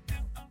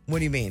 What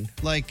do you mean?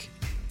 Like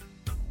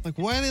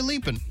why are they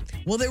leaping?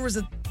 Well, there was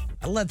a.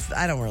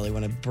 I don't really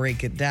want to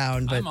break it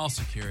down, but I'm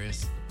also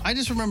curious. I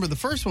just remember the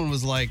first one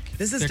was like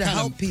this is they're to kinda-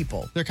 help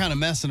people. They're kind of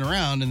messing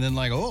around, and then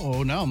like,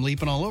 oh, now I'm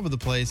leaping all over the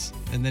place,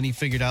 and then he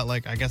figured out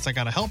like, I guess I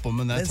got to help him,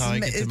 and that's how I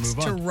get to move It's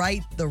to on.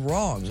 right the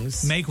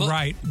wrongs. Make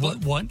right what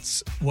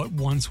once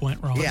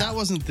went wrong. But that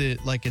wasn't the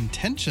like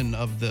intention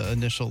of the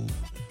initial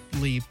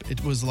leap.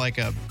 It was like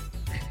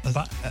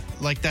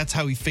like that's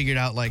how he figured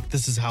out like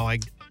this is how I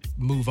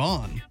move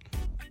on.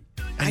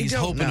 And I he's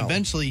don't hoping know.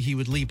 eventually he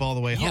would leap all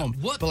the way Yeah, home.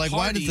 what But like,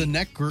 why does party- the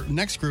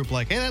next group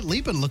like, hey, that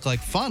leaping looked like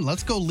fun.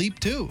 Let's go leap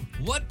too.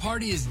 What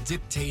party is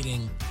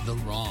dictating the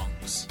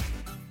wrongs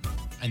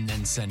and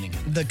then sending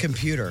him? The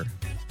computer.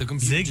 The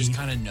computer Ziggy. just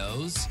kind of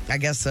knows. I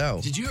guess so.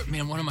 Did you,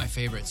 man, one of my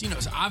favorites,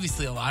 so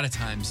obviously a lot of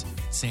times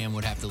Sam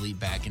would have to leap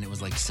back and it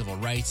was like civil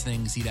rights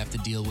things he'd have to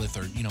deal with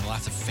or,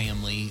 lots of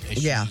family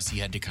issues. Yeah. He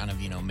had to kind of,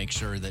 make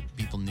sure that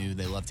people knew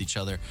they loved each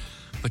other.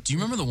 But do you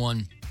remember the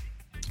one?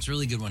 It's a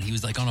really good one. He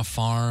was like on a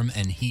farm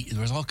and he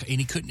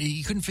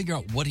couldn't figure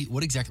out what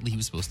exactly he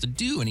was supposed to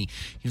do. And he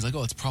was like,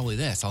 oh, it's probably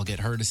this. I'll get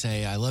her to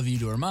say I love you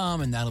to her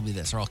mom and that'll be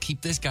this. Or I'll keep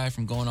this guy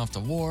from going off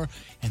to war.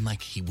 And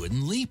like he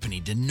wouldn't leap and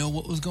he didn't know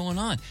what was going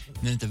on. And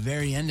then at the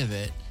very end of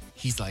it,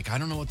 he's like, I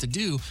don't know what to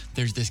do.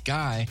 There's this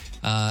guy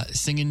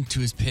singing to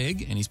his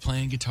pig and he's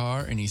playing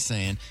guitar and he's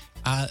saying,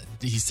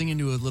 he's singing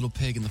to a little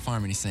pig in the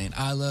farm and he's saying,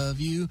 I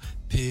love you,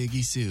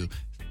 Piggy Sue.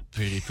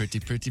 Pretty, pretty,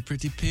 pretty,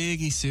 pretty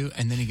Piggy Sue.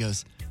 And then he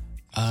goes,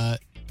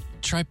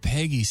 try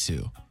Peggy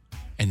Sue.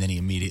 And then he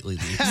immediately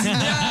leaves. That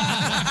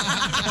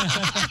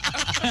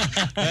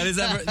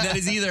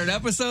is either an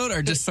episode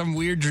or just some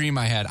weird dream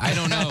I had. I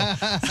don't know.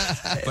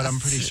 But I'm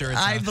pretty sure it's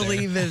I out there.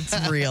 believe it's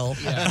real.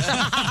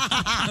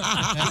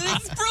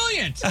 It's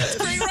brilliant. It's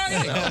great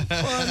writing.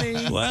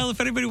 Funny. Well, if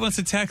anybody wants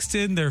to text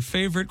in their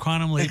favorite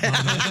quantum leap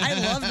moment, I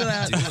love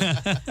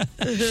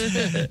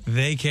that.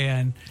 they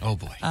can. Oh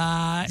boy.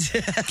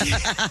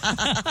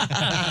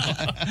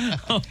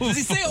 Does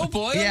he say oh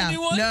boy on Yeah. the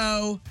new one?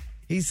 No.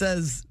 He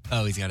says.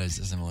 Oh, he's got a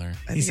similar.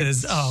 He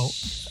says,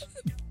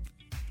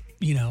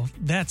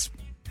 that's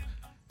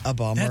a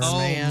bummer,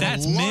 man.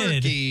 That's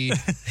mid.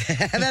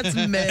 That's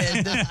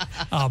mid.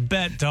 I'll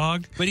bet,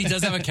 dog. But he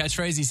does have a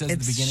catchphrase he says at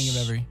the beginning of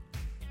every.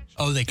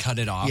 Oh, they cut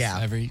it off.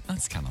 Yeah.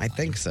 That's kind of. I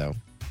think so.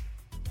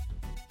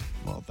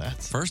 Well,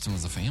 that's first one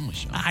was a family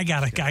show. I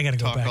gotta go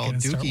Talk back all in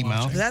and start dookie watching.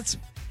 mouth. That's.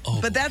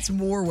 But that's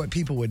more what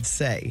people would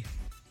say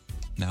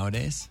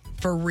Nowadays.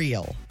 for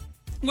real.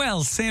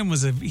 Well, Sam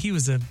he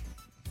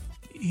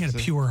had a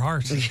pure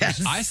heart.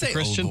 Yes. I say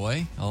Christian? oh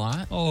boy a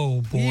lot. Oh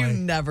boy. You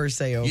never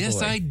say oh Yes,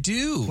 boy. I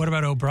do. What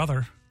about oh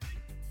brother?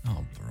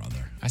 Oh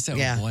brother. I say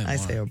Yeah, oh boy. I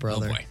more. say oh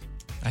brother. Oh boy.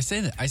 I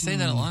say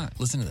that a lot.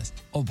 Listen to this.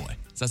 Oh boy.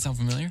 Does that sound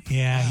familiar?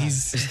 Yeah, I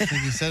he's. think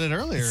you said it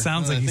earlier.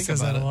 Sounds now like that I he think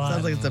says that about a it. lot.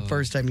 Sounds like it's the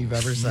first time you've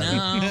ever said No,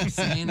 it. I'm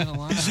saying it a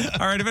lot.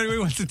 All right, if anybody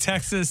wants to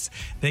text us,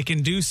 they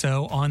can do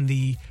so on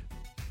the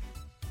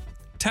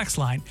text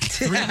line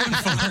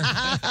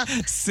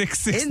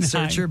 314-669.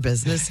 Insert your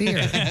business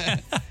here.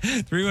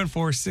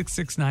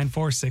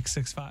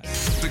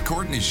 314-669-4665. The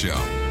Courtney Show.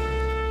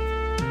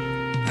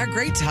 A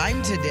great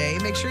time today.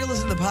 Make sure you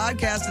listen to the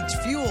podcast. It's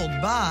fueled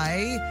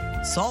by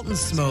Salt and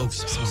Smoke.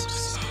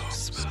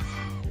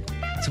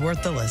 It's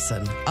worth the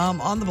listen.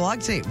 On the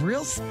blog today,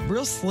 real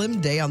slim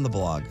day on the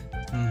blog.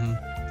 Mm-hmm.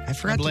 I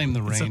forgot. I blame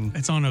the It's, rain.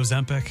 it's on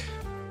Ozempic.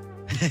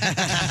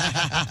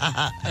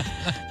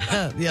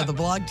 Yeah, the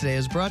blog today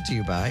is brought to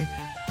you by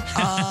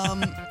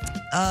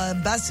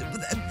best.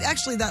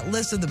 Actually, that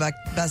list of the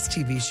best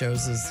TV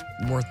shows is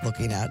worth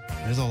looking at.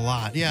 There's a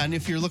lot. Yeah, and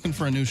if you're looking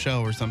for a new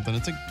show or something,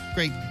 it's a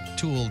great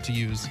tool to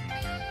use.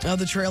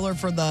 The trailer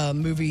for the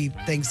movie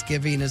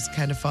Thanksgiving is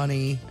kind of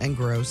funny and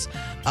gross.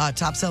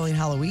 Top selling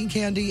Halloween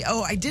candy.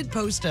 Oh, I did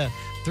post a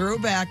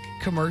throwback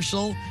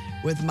commercial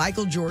with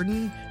Michael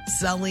Jordan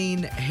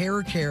selling a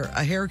hair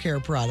care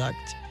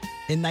product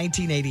in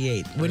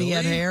 1988 when he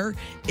had Really? hair.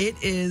 It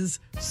is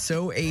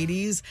so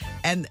 80s.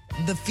 And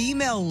the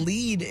female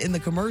lead in the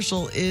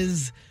commercial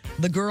is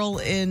the girl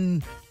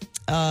in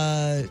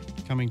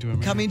Coming to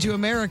America. Coming to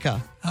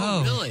America.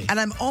 Oh, really? And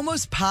I'm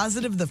almost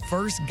positive the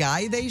first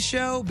guy they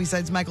show,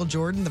 besides Michael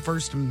Jordan, the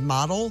first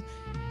model,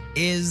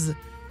 is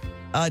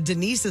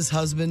Denise's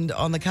husband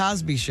on The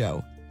Cosby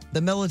Show, the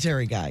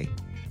military guy.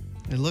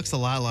 It looks a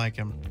lot like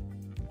him.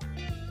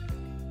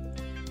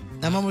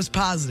 I'm almost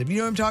positive. You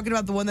know what I'm talking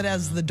about? The one that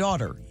has the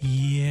daughter.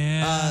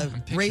 Yeah.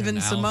 Raven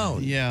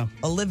Simone. Yeah.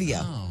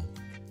 Olivia.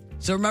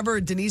 So remember,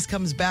 Denise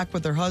comes back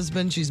with her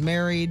husband. She's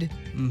married.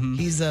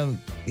 He's in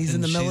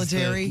the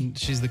military.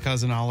 She's the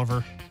cousin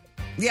Oliver.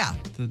 Yeah.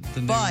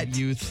 The new But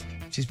youth.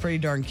 She's pretty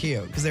darn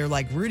cute because they're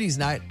like, Rudy's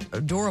not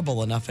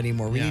adorable enough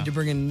anymore. We Yeah. need to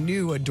bring a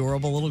new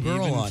adorable little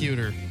girl Even on.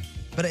 cuter.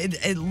 But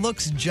it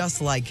looks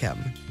just like him.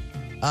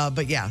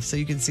 But yeah, so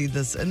you can see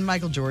this. And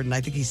Michael Jordan,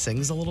 I think he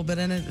sings a little bit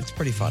in it. It's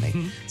pretty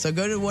funny. So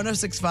go to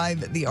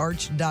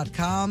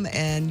 1065thearch.com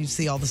and you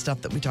see all the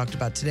stuff that we talked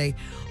about today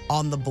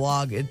on the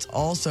blog. It's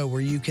also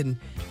where you can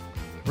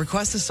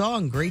request a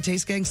song. Great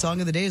Taste Gang Song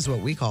of the Day is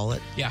what we call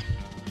it. Yeah.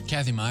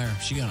 Kathy Meyer,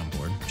 she got on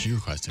board. She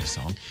requested a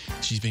song.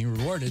 She's being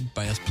rewarded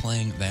by us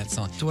playing that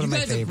song. It's one of my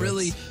You guys have favorites.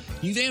 really,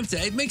 you've amped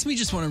it. It makes me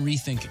just want to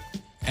rethink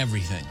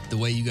everything. The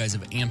way you guys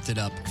have amped it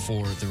up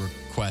for the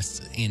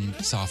requests in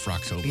Soft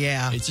Rocktober.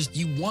 Yeah. It's just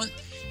you want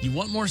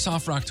more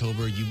Soft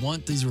Rocktober. You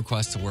want these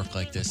requests to work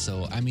like this.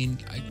 So I mean,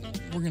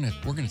 we're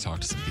gonna talk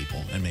to some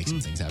people and make some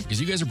things happen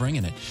because you guys are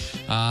bringing it.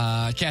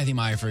 Kathy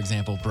Meyer, for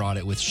example, brought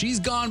it with "She's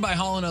Gone" by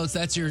Hall & Oates.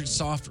 That's your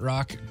Soft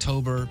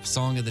Rocktober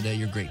song of the day.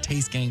 Your Great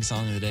Taste Gang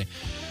song of the day.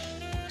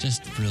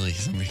 Just really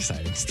some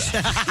exciting stuff.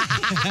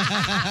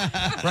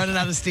 Running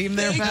out of steam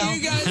there, pal.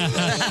 Thank you guys for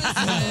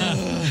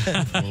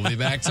listening. We'll be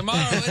back tomorrow.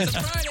 It's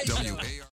a Friday show.